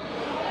here.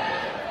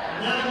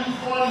 Now you're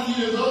 40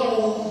 years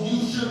old, you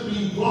should be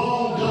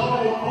grown,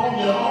 gone on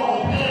your own,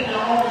 paying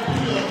your own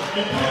bill,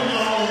 and doing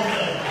your own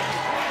thing.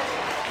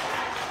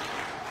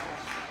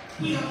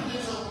 We have to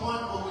get to a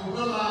point where we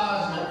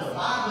realize that the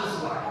Bible is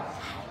right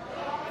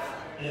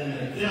and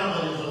the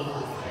devil is a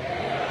lie.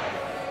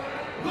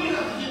 We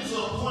have to get to a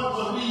point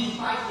where we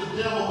fight the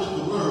devil with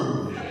the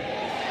word.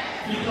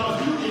 Because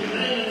you can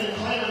name it and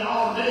claim it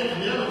all day and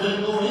never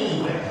doesn't go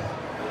anywhere.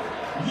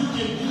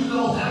 You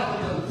don't have to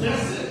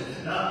confess it.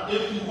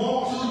 If you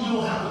want to, you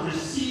don't have to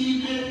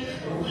receive it.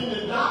 But when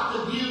the doctor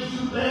gives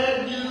you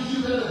bad news,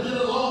 you better get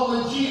along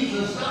with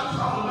Jesus. Stop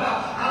talking about,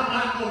 I'm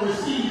not going to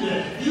receive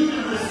it. You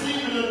can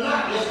receive it or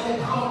not. It's going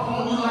to come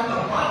upon you like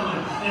a button.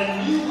 And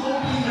you're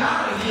going to be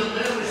out of here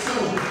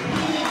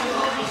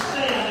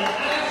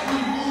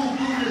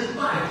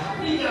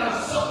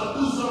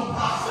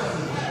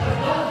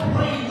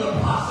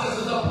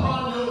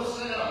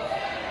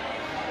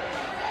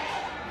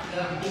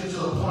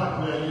to a point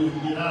where you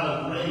can get out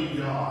of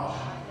graveyard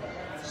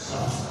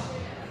suffering.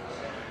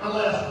 My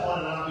last point,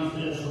 and I'll be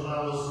finished with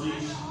my little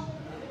speech.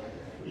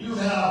 You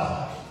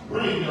have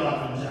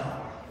graveyard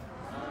mentality.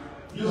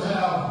 You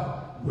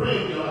have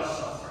graveyard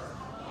suffering.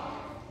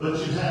 But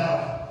you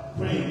have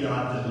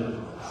graveyard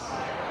deliverance.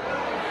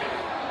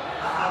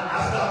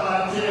 I stop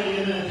by to tell you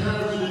and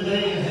encourage you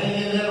today and hang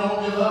in there,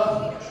 don't give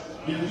up.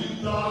 If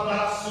you thought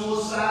about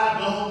suicide,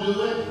 don't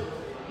do it.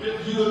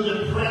 If you're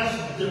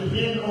depressed,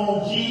 depend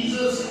on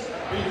Jesus,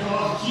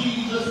 because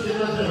Jesus is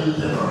a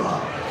deliverer.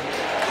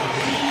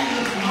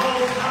 Jesus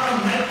knows how to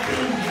make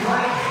things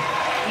right.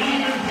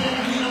 Even when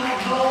you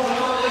don't know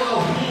whether there's a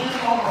win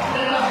or a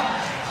fail,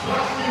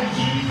 trust in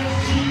Jesus.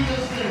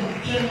 Jesus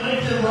can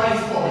make it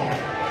right for you.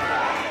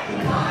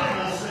 The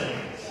Bible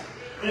says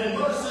in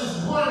verses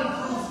 1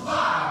 through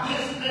 5,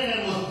 this man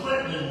was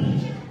threatening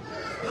people.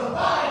 The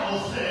Bible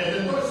says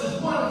in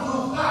verses 1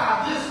 through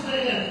 5, this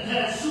man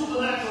had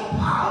supernatural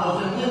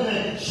powers, and when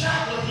they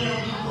shackled him,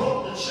 he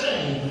broke the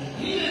chain.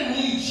 He didn't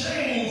need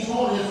chains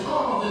on his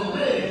arms and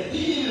legs.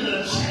 He needed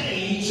a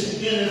change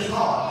in his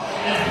heart.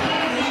 And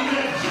when he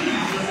met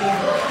Jesus in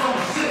verse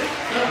number 6,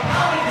 the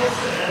Bible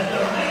says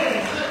the man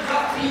could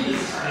not be the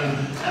same.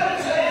 Let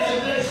me tell you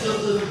today,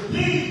 sisters,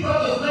 these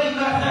brothers may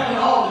not have it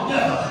all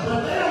together, but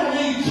they don't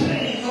need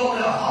chains on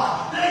their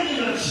heart. They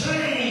need a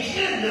change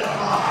in their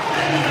heart.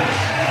 They need a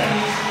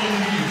change in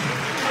Jesus.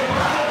 The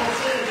Bible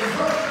says in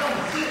verse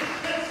number 6,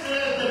 it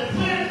says that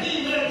when he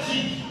met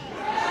Jesus,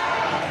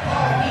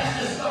 Paul picks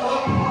this stuff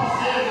up. Paul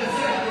says in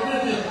 2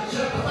 Corinthians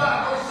chapter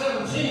 5, verse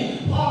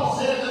 17, Paul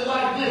says it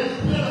like this: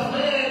 when a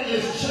man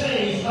is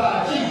changed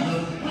by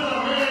Jesus, when a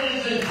man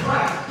is in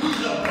Christ, he's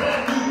a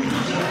brand new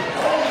creature.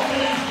 All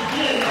things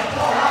begin to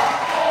fall out.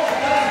 All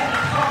things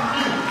become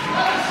new.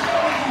 Let us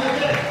show you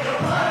today. The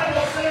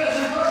Bible says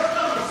in verse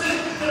number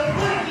 6 that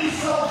when he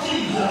saw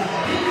Jesus,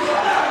 he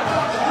forgot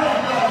about the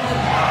graveyard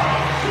mentality.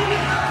 He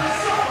didn't have to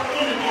suffer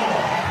anymore.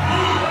 He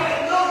had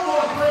no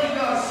more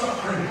graveyard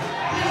suffering.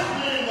 This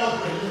man was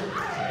delivered.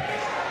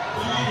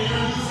 We need to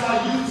introduce our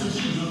youth to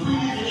Jesus. We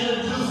need to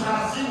introduce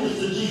our seniors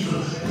to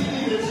Jesus. We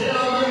need to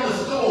tell them the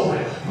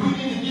story. We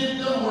need to get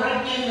them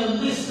right in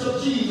the midst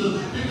of Jesus.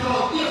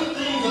 Because if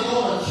things are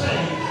going to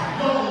change,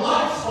 your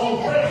likes on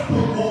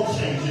Facebook won't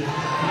change it.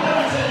 Let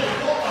me tell you,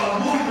 folk are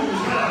moving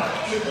around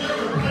to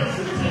different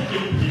places,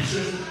 taking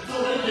pictures so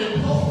they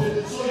can post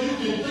it, so you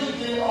can think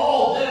they're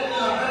all that in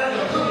a bag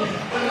of cookies.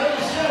 But let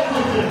me share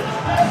with you,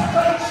 that's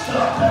fake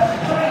stuff. That's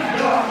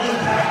graveyard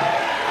mentality.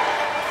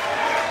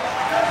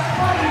 That's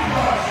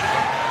graveyard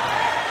stuff.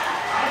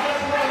 I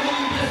just want to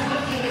leave this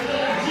with you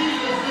today.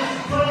 Jesus is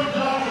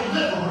graveyard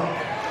deliverer.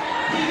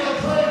 He's a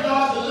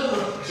graveyard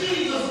deliverer.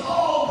 Jesus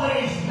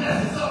always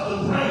messes up the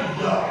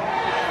graveyard.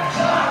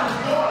 John's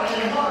daughter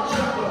in Mark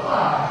chapter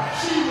 5,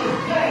 she was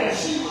dead.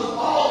 She was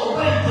all the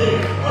way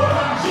there. But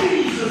when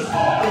Jesus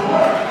spoke the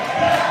word,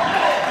 that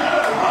dead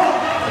girl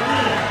rose up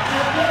again.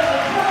 And there's a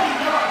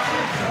graveyard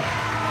preacher.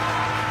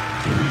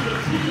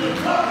 Peter's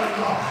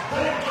mother-in-law.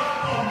 Thank God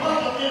for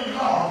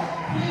mother-in-law.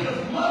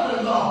 Peter's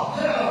mother-in-law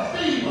had a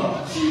fever.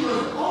 She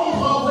was on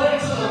her way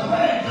to the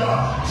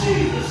graveyard.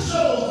 Jesus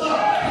shows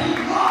up. He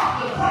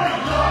locked the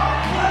graveyard.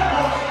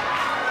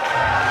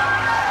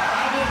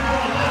 I just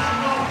want to let you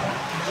know,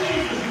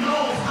 Jesus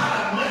knows how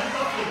to mess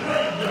up the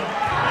graveyard.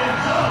 In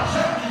John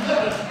chapter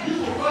 11, you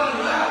will find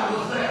Lazarus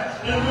was there.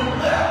 And when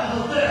Lazarus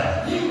was there,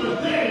 he was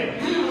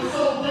dead. He was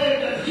so dead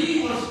that he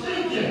was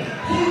stinking.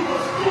 He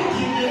was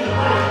stinking in the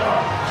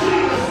graveyard.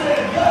 Jesus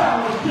said,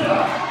 Lazarus, get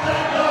up.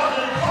 Thank God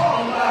they called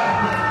him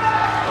Lazarus.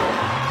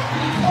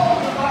 He called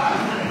him by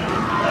his name.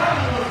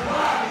 Lazarus was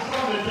rising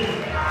from the dead.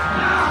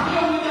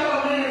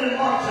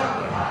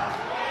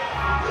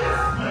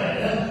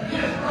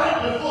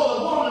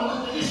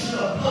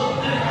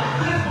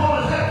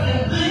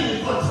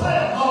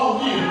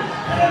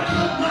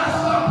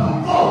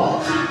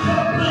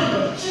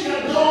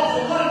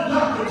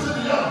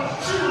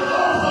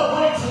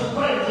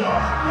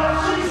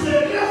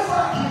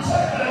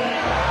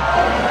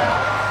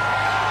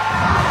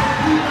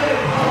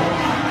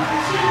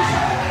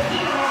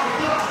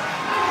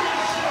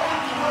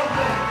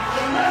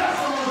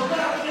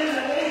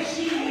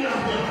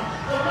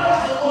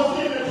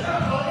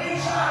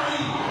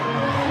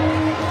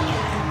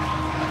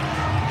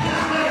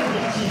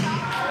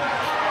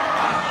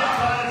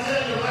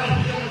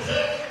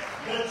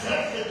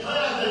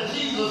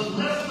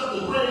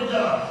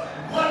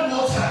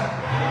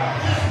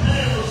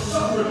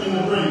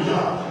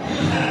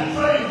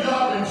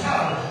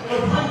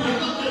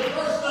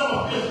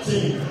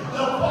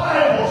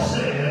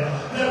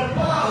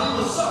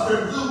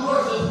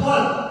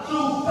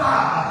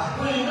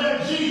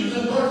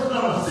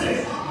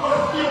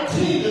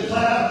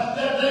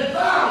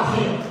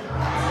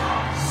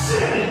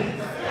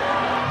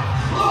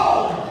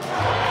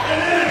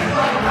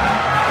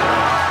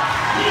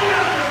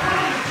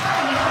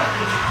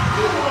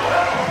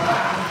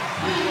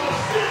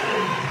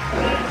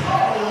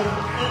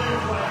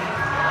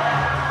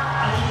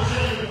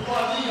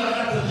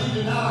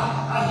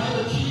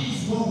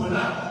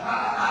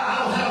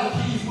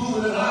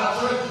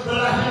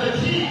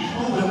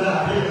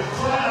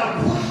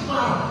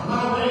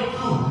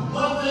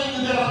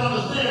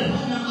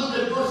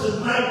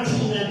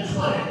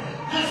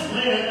 This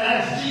man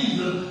asked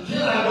Jesus,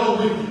 can I go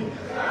with you?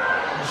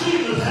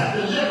 Jesus had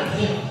delivered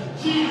him.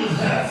 Jesus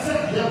had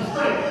set him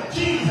straight.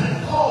 Jesus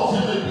had caused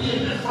him to be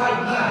in this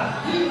right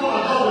now. He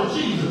want to go with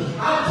Jesus.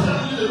 I'm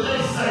telling you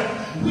today, saints,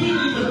 we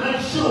need to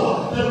make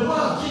sure that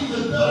once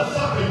Jesus does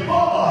something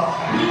for us,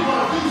 we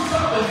want to do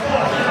something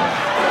for him.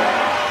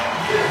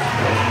 This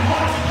man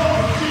wants to go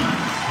with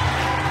Jesus.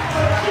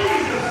 But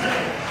Jesus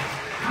said,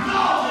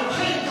 no, you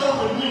can't go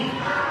with me.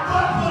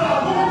 But what I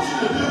want you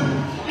to do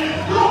is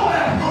go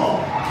back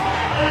home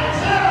and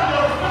tell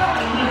your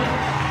family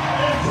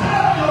and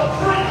tell your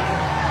friends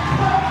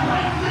what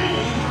great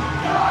things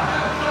God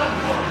has done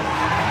for you.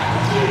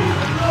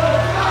 Jesus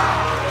knows God,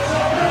 so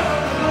mess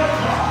up the great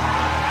God.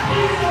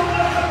 He's going to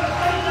mess up the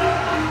great God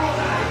one more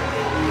time.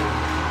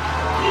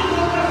 He's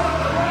going to mess up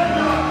the great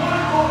God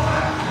one more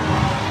time.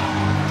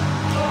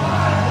 The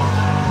Bible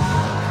says,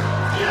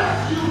 if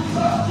you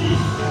trust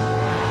Jesus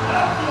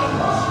as your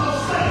personal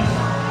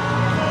Savior,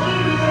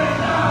 believing they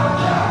die on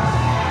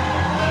Calvary,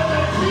 that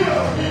they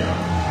killed him,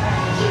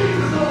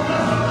 Jesus will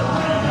mess up the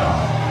great God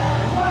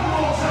one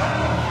more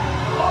time.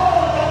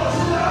 All over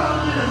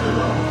 2,000 years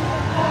ago,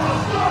 on the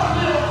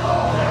Schurmier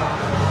program,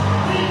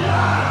 he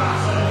died, I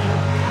say.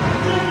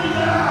 When he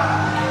died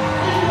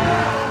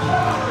on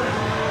Calvary.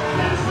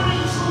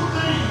 Between two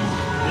things,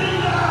 he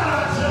died,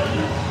 I tell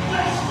you.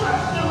 They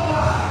stretched him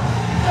wide.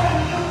 They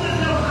lifted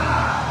him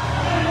high.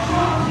 They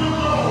dropped him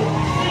low.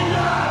 He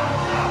died on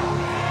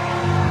Calvary.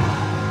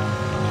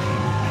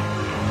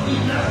 He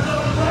messed up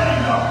the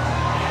graveyard.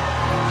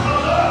 So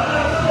Lord,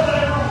 that's all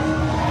they wrote.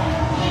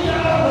 He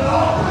got up with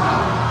all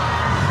power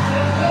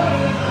and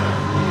heaven and earth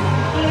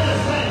in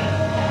his hand.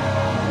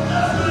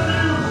 That's good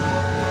news.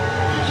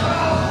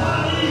 Because one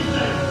of these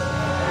days,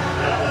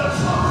 at the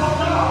trump of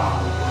God,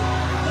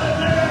 the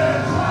dead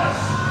in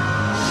Christ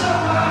shall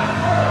rise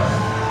first.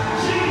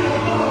 Jesus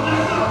will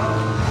mess up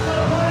the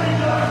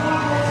graveyard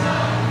one more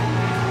time.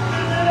 The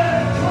dead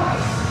in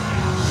Christ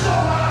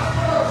shall rise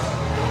first.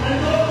 And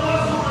those of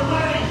us who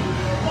remain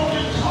will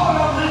be caught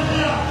up with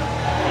him.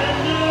 And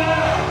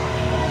yeah,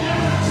 give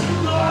it too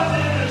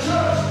noisy in the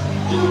church.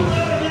 You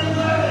better get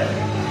ready.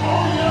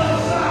 On the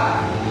other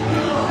side, we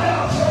will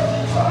have church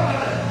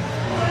eternity.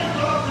 Thank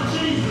God for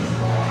Jesus.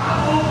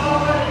 I'm on my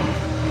way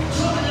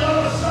to the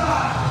other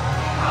side.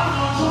 I'm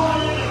going to join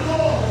in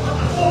with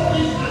the four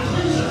beasts and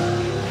creatures.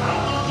 I'm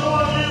going to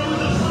join in with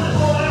the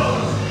 24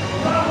 elders.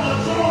 Around the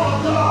throne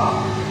of God.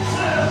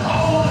 Says,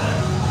 holy,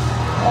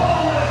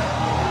 holy,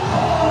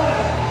 holy,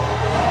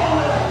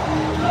 holy.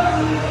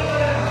 Blessed is the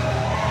Lamb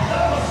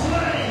that was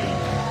slain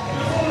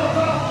before the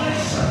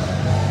foundation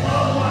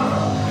of the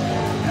world.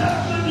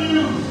 That's the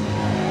news.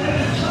 And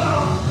it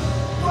comes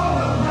from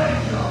the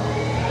graveyard.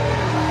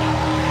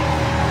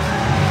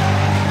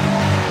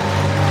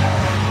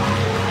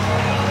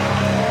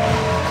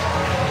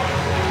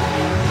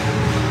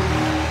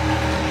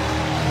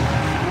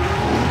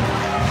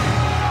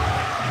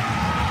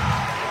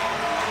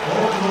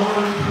 Oh,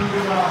 glory be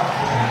to God.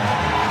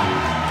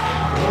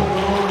 Oh,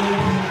 glory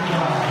be to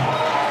God.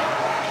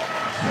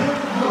 Good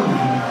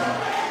news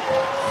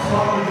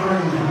from the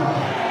graveyard.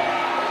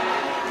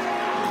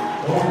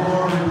 Oh,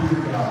 glory be to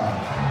God.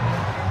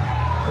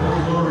 Oh,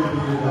 glory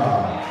be to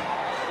God.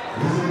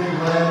 Isn't it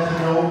glad to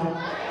know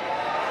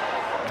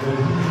that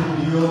he can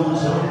deal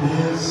with your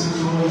dead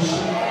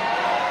situation?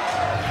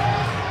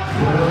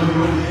 Whatever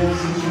your dead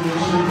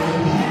situation may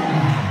be,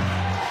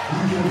 he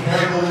can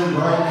handle it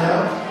right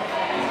now.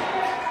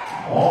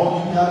 All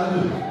you gotta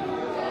do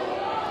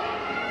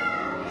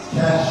is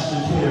cast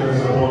your cares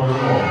upon the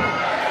Lord.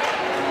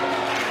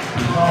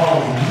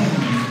 Because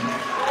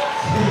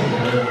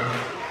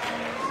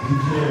he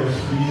cares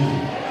for you.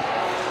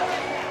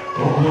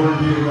 Oh, glory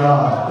be to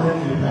God. Thank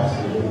you,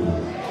 Pastor David.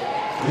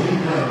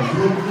 Amen.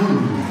 Good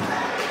news.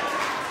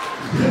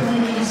 Then we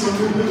need some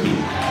good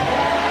news.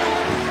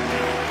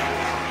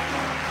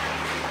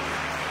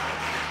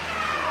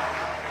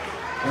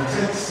 The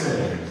text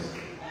says,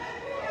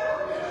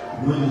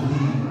 when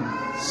he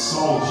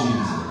saw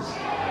Jesus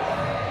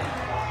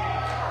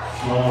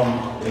from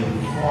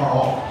afar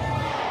off,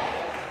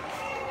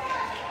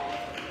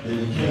 then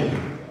he came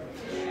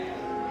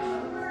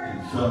and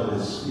fell at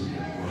his feet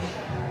and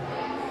worshiped.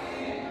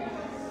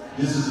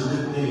 This is a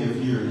good day if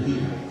you're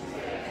here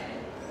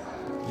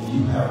and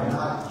you have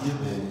not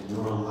given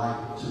your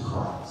life to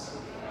Christ.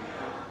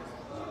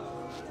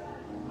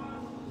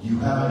 You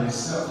haven't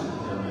accepted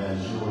him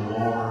as your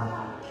Lord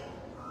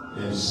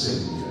and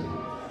Savior.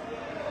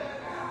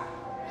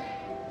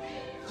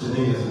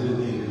 Today is a good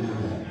day to do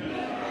that.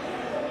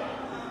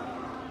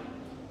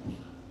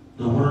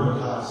 The Word of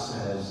God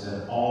says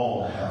that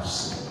all have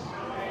sinned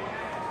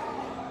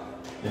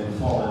and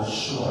fallen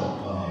short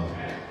of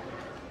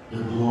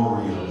the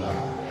glory of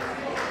God.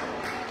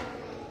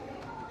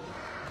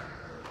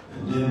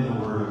 And then the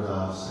Word of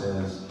God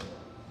says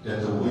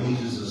that the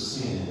wages of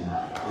sin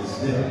is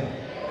death,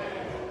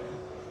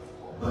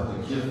 but the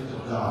gift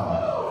of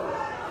God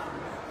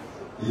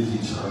is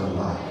eternal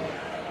life.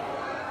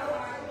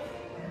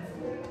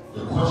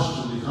 The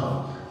question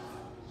becomes,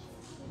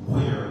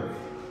 where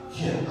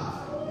can I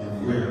and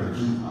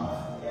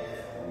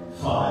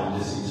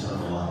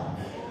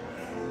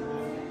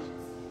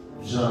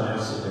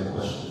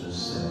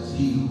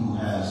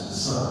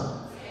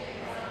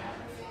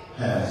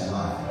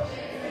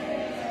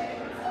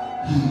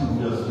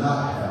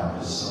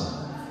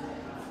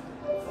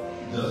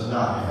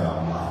not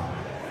have life.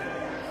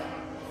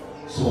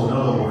 So in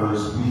other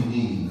words, we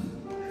need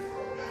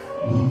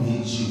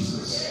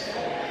Jesus.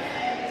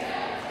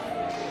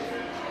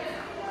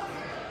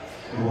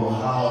 Well,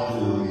 how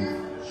do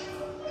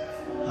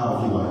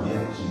I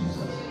get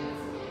Jesus?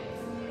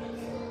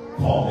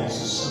 Paul makes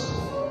it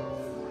simple.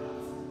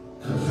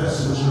 Confess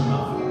with your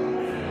mouth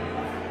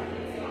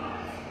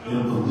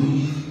and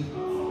believe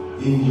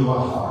in your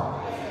heart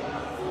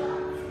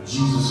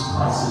Jesus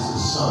Christ is the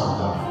Son of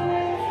God,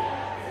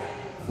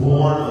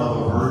 born of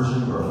a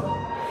virgin birth,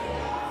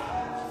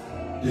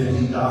 that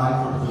he died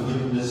for the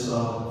forgiveness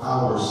of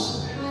our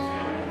sins,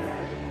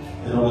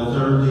 and on the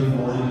third day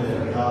morning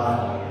that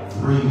God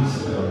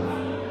raised him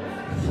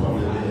from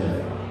the dead.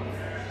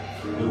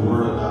 The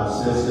Word of God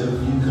says that if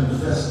you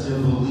confess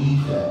and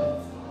believe that,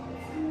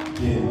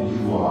 then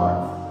you are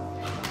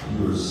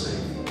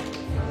saved.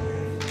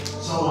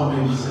 Someone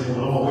may be saying,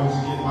 well, I'm waiting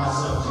to get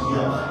myself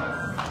together.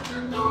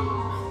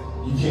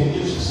 You can't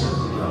get yourself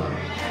together.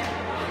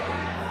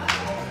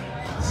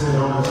 I said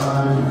all the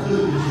time, if you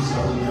could get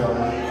yourself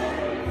together,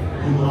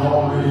 you would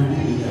already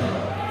be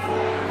together.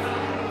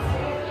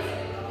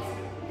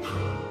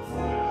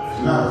 As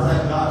a matter of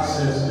fact, God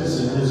says this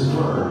in his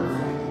word.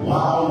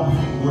 While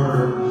we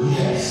were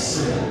yet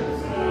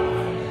sinners,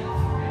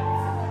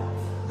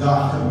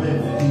 God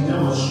commended, he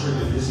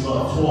demonstrated his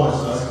love towards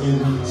us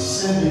in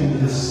sending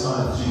his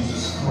Son,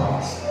 Jesus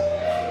Christ.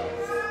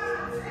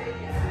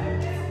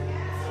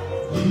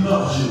 He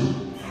loves you,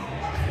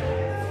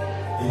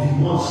 and he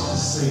wants to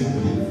save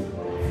you.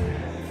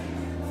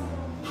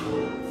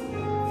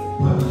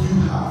 But you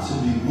have to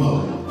be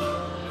willing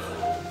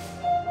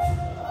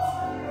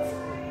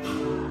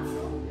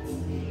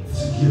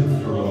to give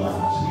your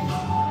life to him.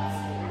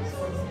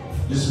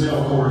 This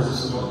male chorus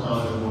is going to come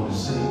and going to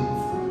sing.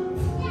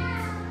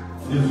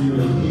 If you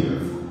are here,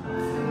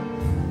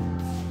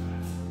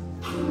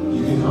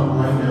 you can come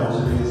right now.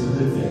 Today is a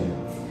good day.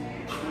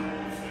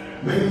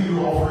 Maybe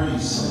you're already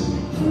saved.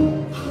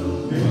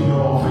 Maybe you're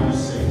already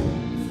saved,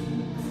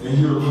 and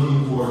you're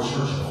looking for a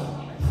church home.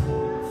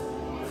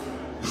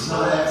 It's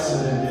not an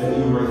accident that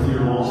you are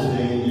here on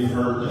today and you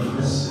heard the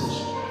message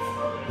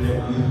that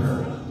we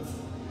heard.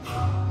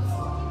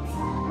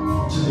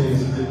 Today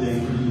is a good day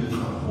for you to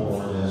come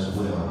forward as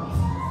well.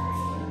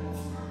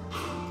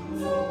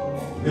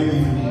 Maybe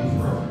you need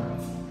prayer.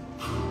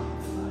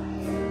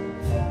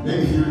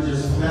 Maybe you're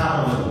just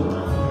battling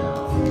right now.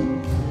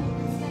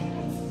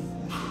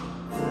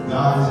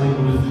 God is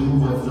able to do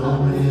what no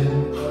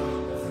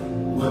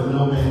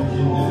man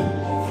can do.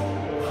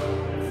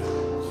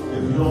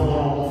 If you don't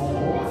want to move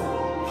forward,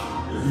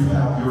 if you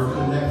have your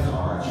Connect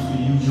card, you can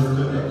use your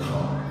Connect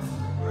card.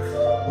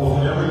 Or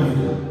whatever you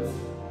do.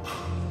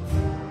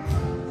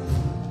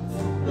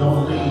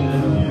 Don't lean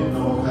in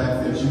on the fact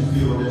that you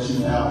feel that you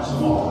have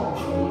tomorrow.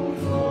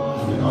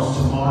 Because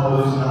tomorrow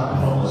is not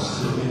promised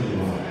to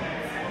anyone.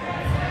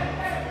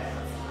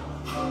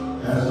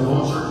 As the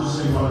old church will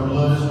say, my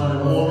blood is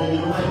running warm in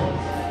your veins.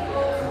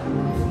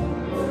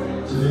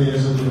 Today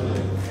is a good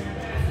day.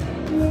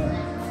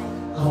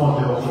 Come on,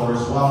 Bill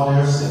Chorus, while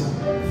they're singing,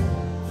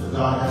 that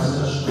God has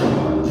touched your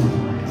heart.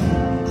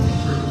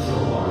 Prick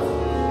your heart.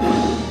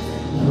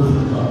 With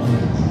the God.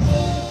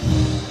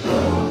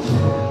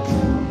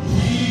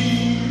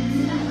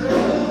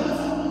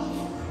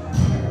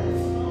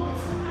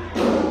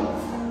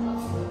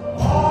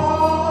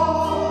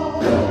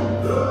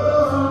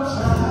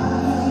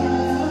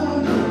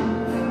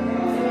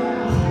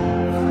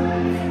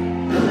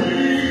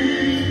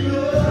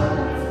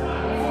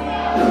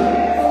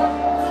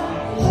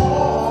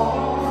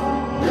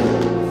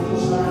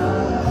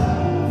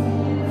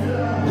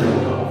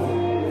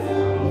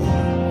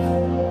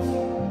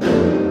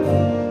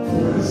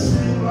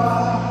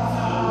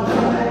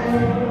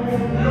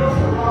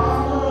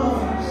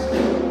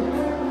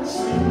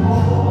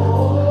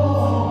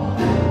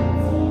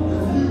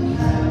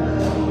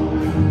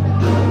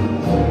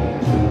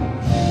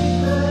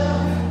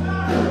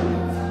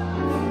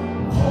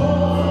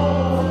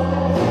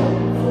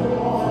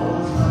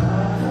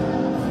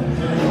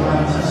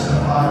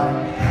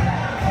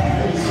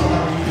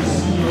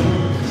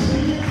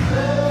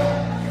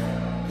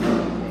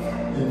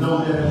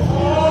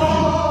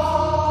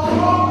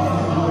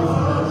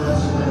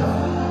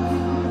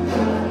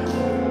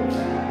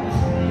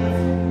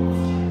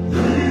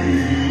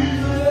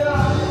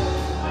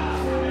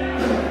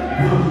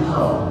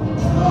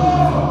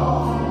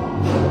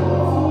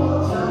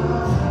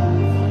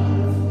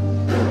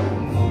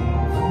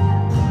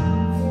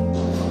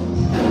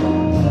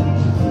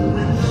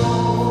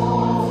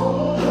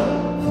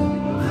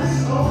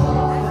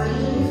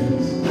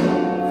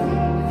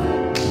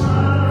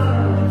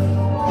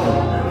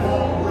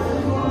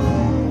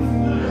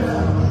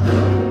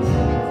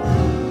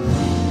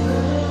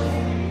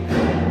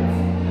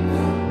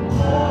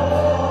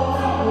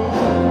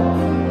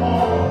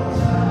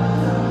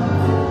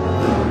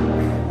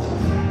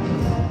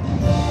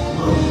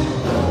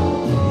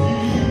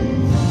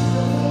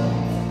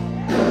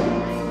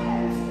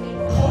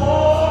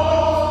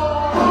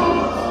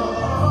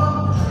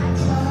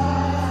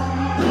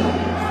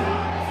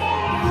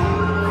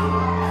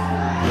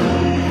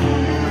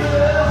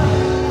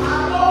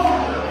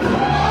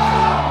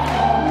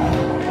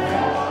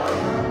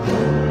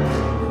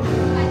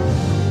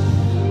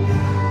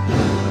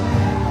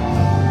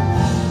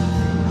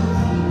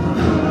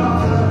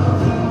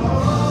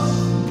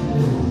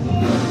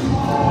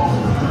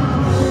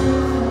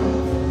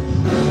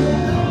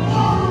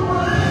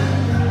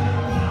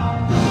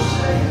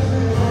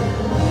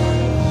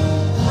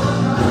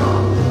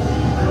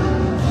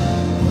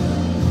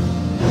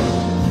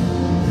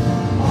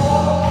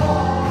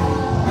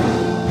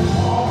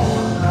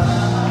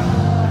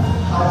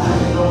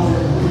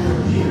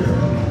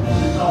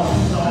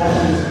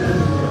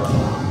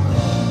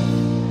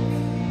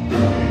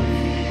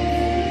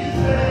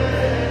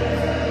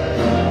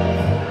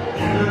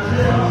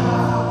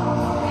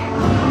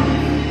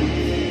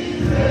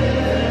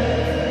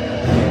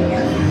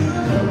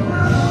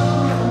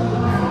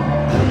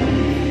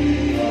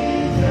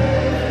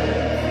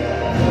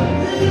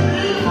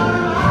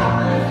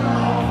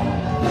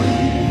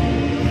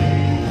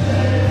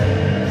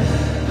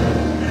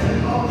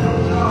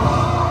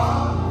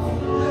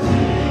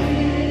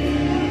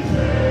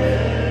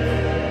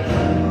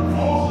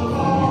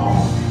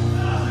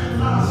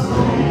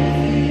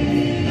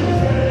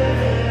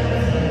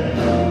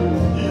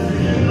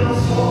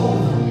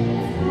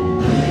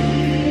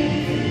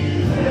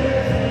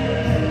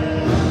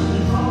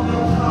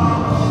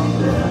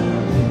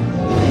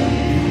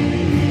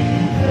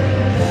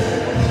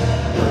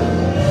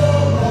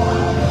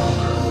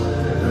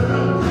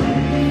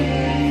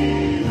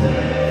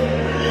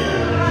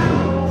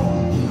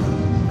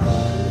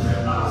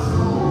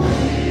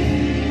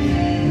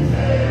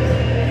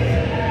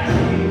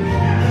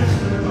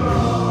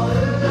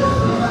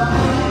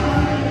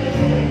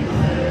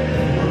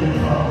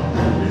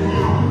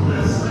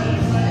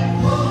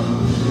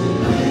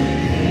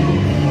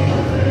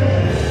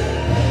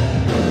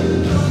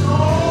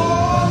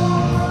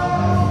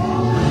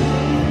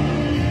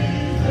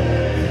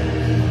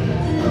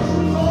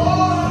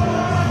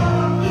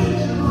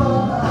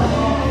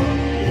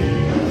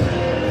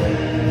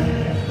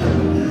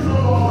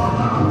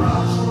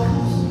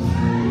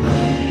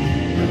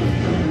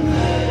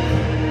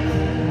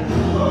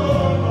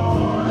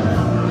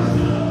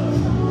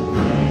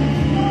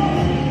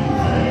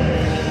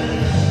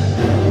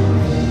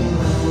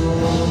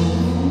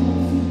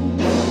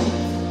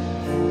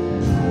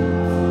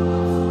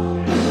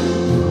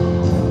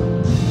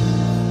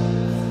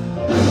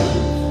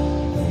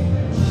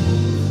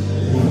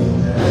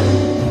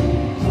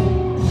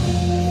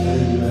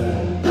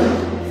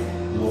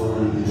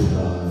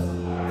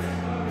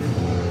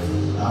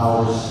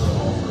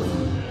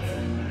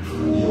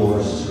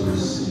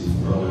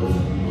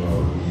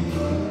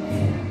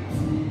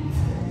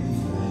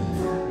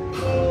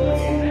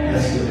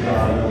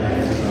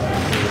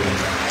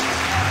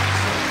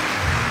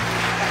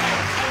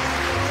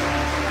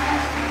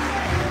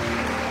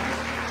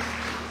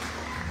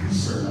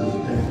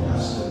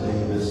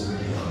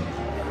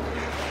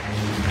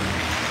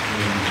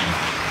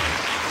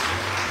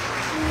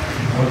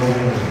 What a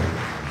word.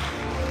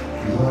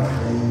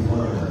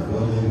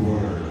 What a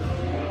word.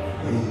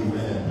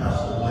 Amen.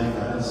 Pastor Blake, I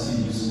didn't see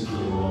you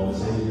sitting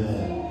always.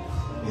 Amen.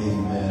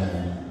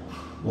 Amen.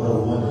 What a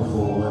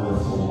wonderful,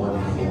 wonderful,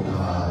 wonderful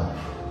God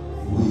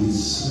we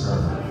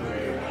serve.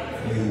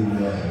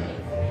 Amen.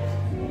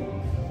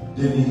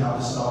 Didn't he have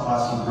to stop by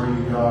some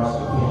graveyards to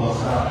pull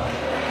us out?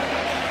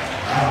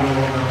 I know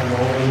I'm the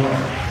only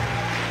one.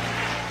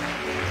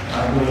 I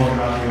know I'm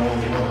not the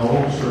only one. The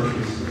old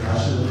churches, I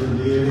should have been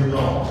dead and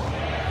gone,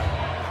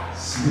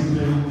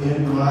 sleeping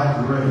in my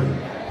grave.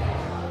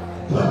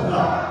 But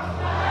God.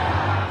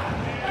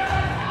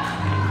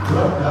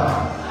 But God.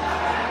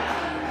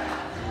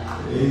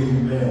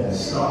 Amen.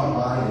 Stop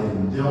by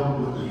and dealt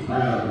with the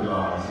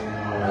graveyards in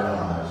our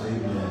lives.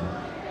 Amen.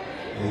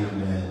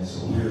 Amen. So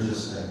we're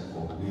just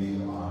thankful. We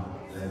are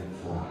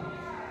thankful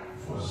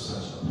for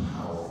such a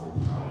powerful,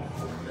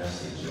 powerful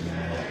message.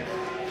 Amen.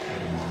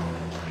 Amen.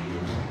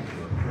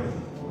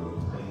 We're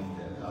praying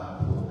that God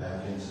pour back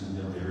into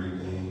him every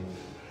day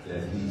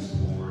that he's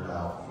poured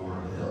out for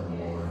him,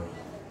 Lord,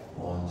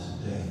 on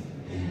today.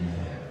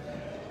 Amen.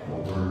 A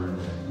word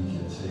that we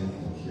can take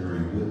and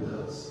carry with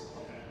us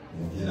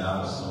and get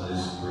out of some of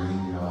this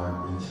graveyard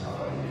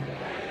mentality.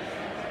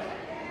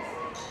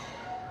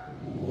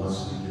 Once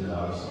we get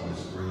out of some of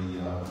this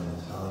graveyard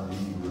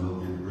mentality, we'll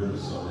get rid of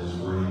some of this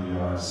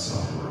graveyard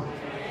suffering.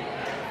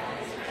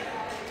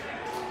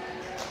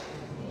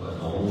 But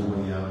the only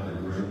way out of the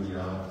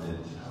graveyard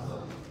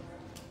mentality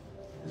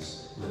is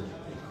with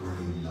the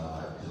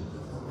graveyard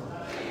deliverer.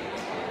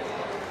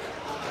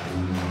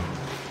 Amen.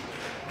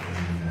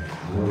 Amen.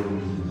 Glory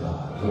be to God.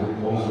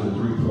 Those are the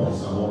 3 points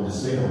I wanted to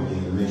say on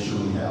here to make sure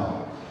we have.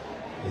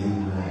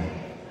 Amen.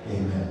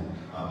 Amen.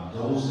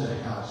 Those that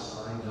have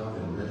signed up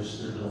and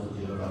registered, don't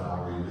forget about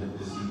our event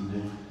this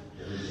evening.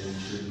 Everything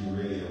should be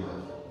ready at 5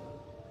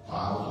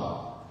 o'clock.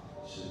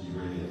 Should be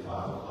ready at 5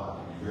 o'clock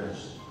if you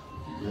register.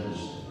 If you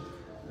register.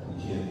 And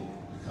we can't,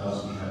 because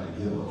we have to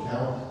give a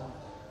count,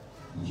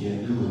 we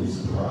can't do any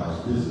surprise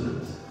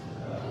visitors.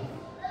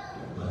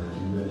 But if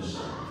you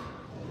register,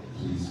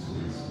 please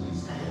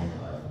come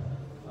by.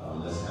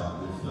 Let's have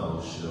good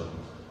fellowship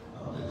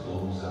to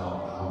close out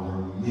our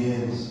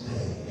Men's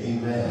Day.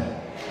 Amen.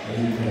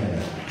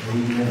 Amen.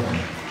 Amen.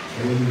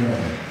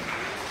 Amen.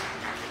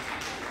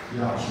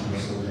 Y'all should be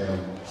so bad.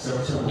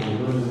 September, when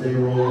Women's Day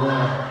roll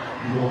around,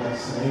 you know that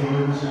same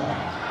little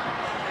child.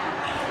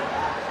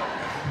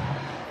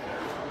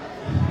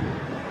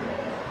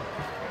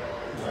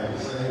 Like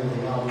the same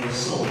when I was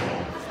so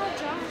long.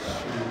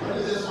 When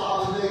is this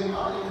Father's Day?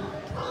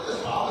 When is this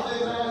Father's Day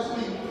last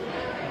week?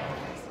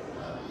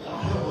 Y'all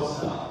help us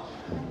out.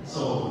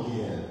 So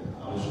again,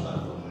 I was trying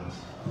to go next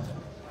time.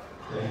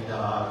 Thank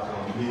God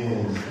for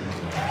Men's Day.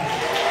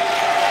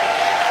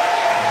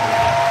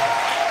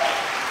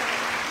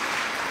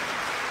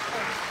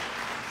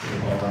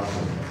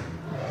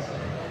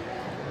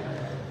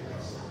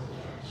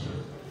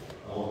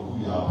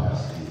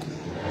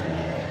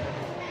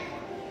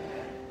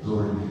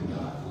 Glory be to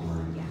God.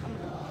 Glory be to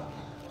God.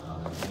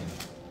 Again,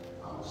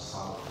 our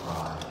solid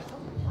pride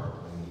in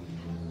partnering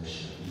in the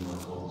mission. We want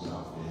to close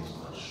out with as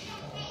much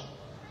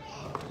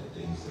the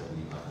things that we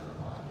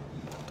identify that we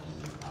want to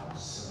do. Our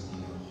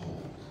Sunday of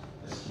hope.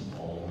 Let's keep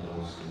all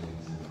those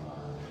things in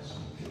mind as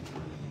we get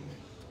ready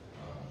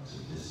to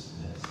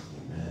dismiss.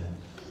 Amen.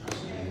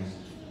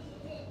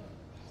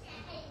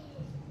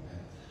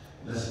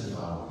 Let's give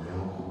our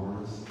male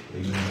chorus.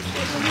 Amen.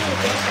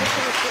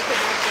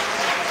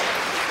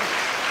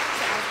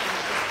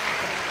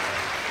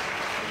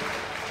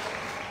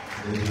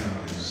 They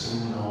have been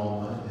seen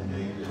all month and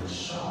they've been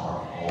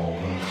sharp all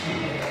month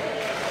too.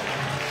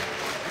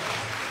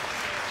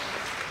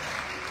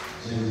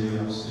 JJ,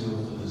 I'm still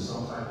feeling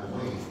some type of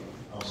way.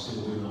 I'm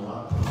still waiting on my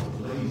purple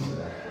blaze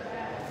back.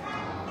 I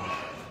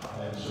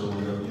haven't showed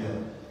it up yet.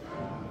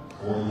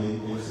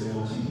 48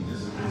 XLT.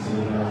 This is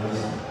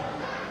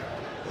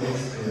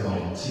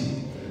XLT.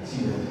 The T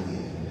at the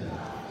end.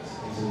 Yeah.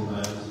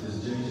 It's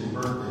JJ's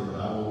birthday, but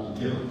I won't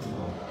give it.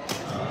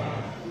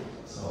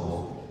 So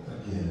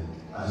again,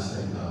 I just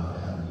thank God for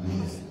having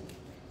men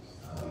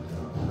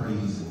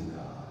praising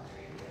God,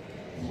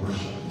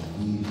 worshiping,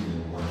 leading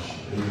in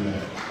worship.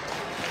 Amen.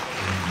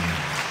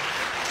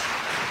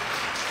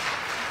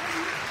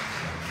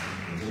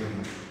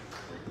 Amen.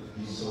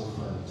 He's so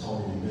funny.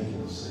 Tony be making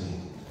him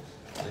sing.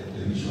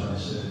 They be trying to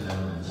shut it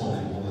down, and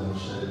Tony won't let him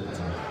shut it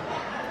down.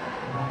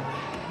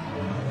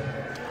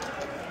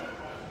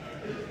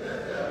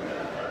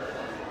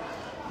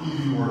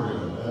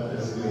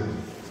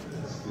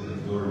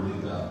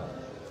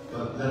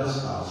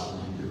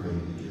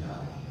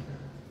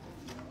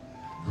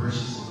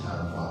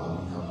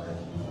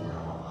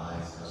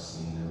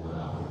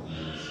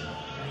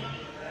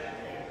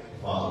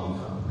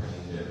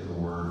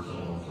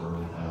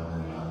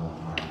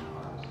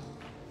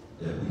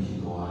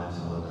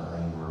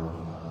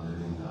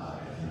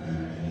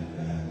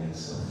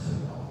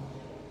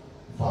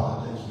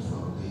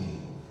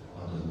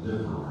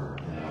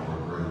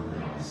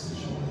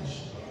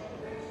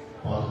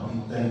 Father,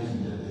 we thank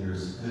you that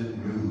there's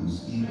good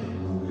news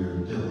even when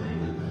we're dealing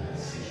with bad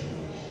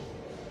situations.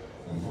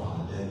 And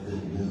Father, that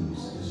good news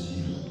is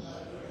you.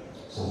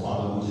 So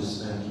Father, we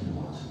just thank you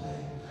on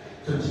today.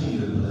 Continue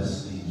to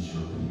bless these,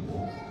 your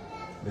people.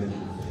 Make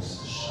your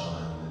face to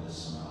shine and to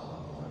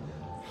smile upon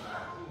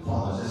them.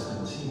 Father, just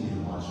continue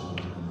to watch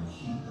over them and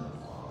keep them,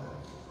 Father.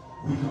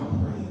 We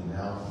come praying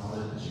now,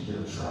 Father, that you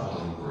give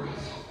traveling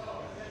grace.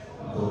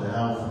 Go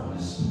down from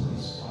this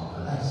place,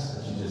 Father. I ask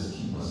that you just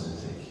keep us and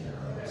take care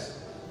of us.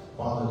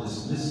 Father,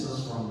 dismiss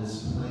us from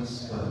this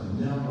place, but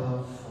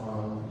never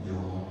from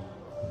your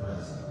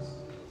presence.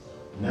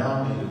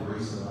 Now may the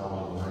grace of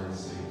our Lord and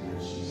Savior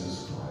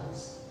Jesus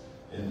Christ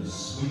and the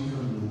sweet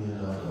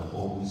communion of the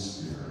Holy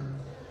Spirit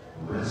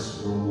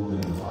rest, rule,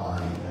 and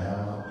abide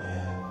now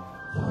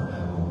and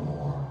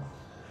forevermore.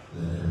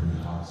 Let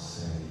every heart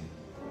say,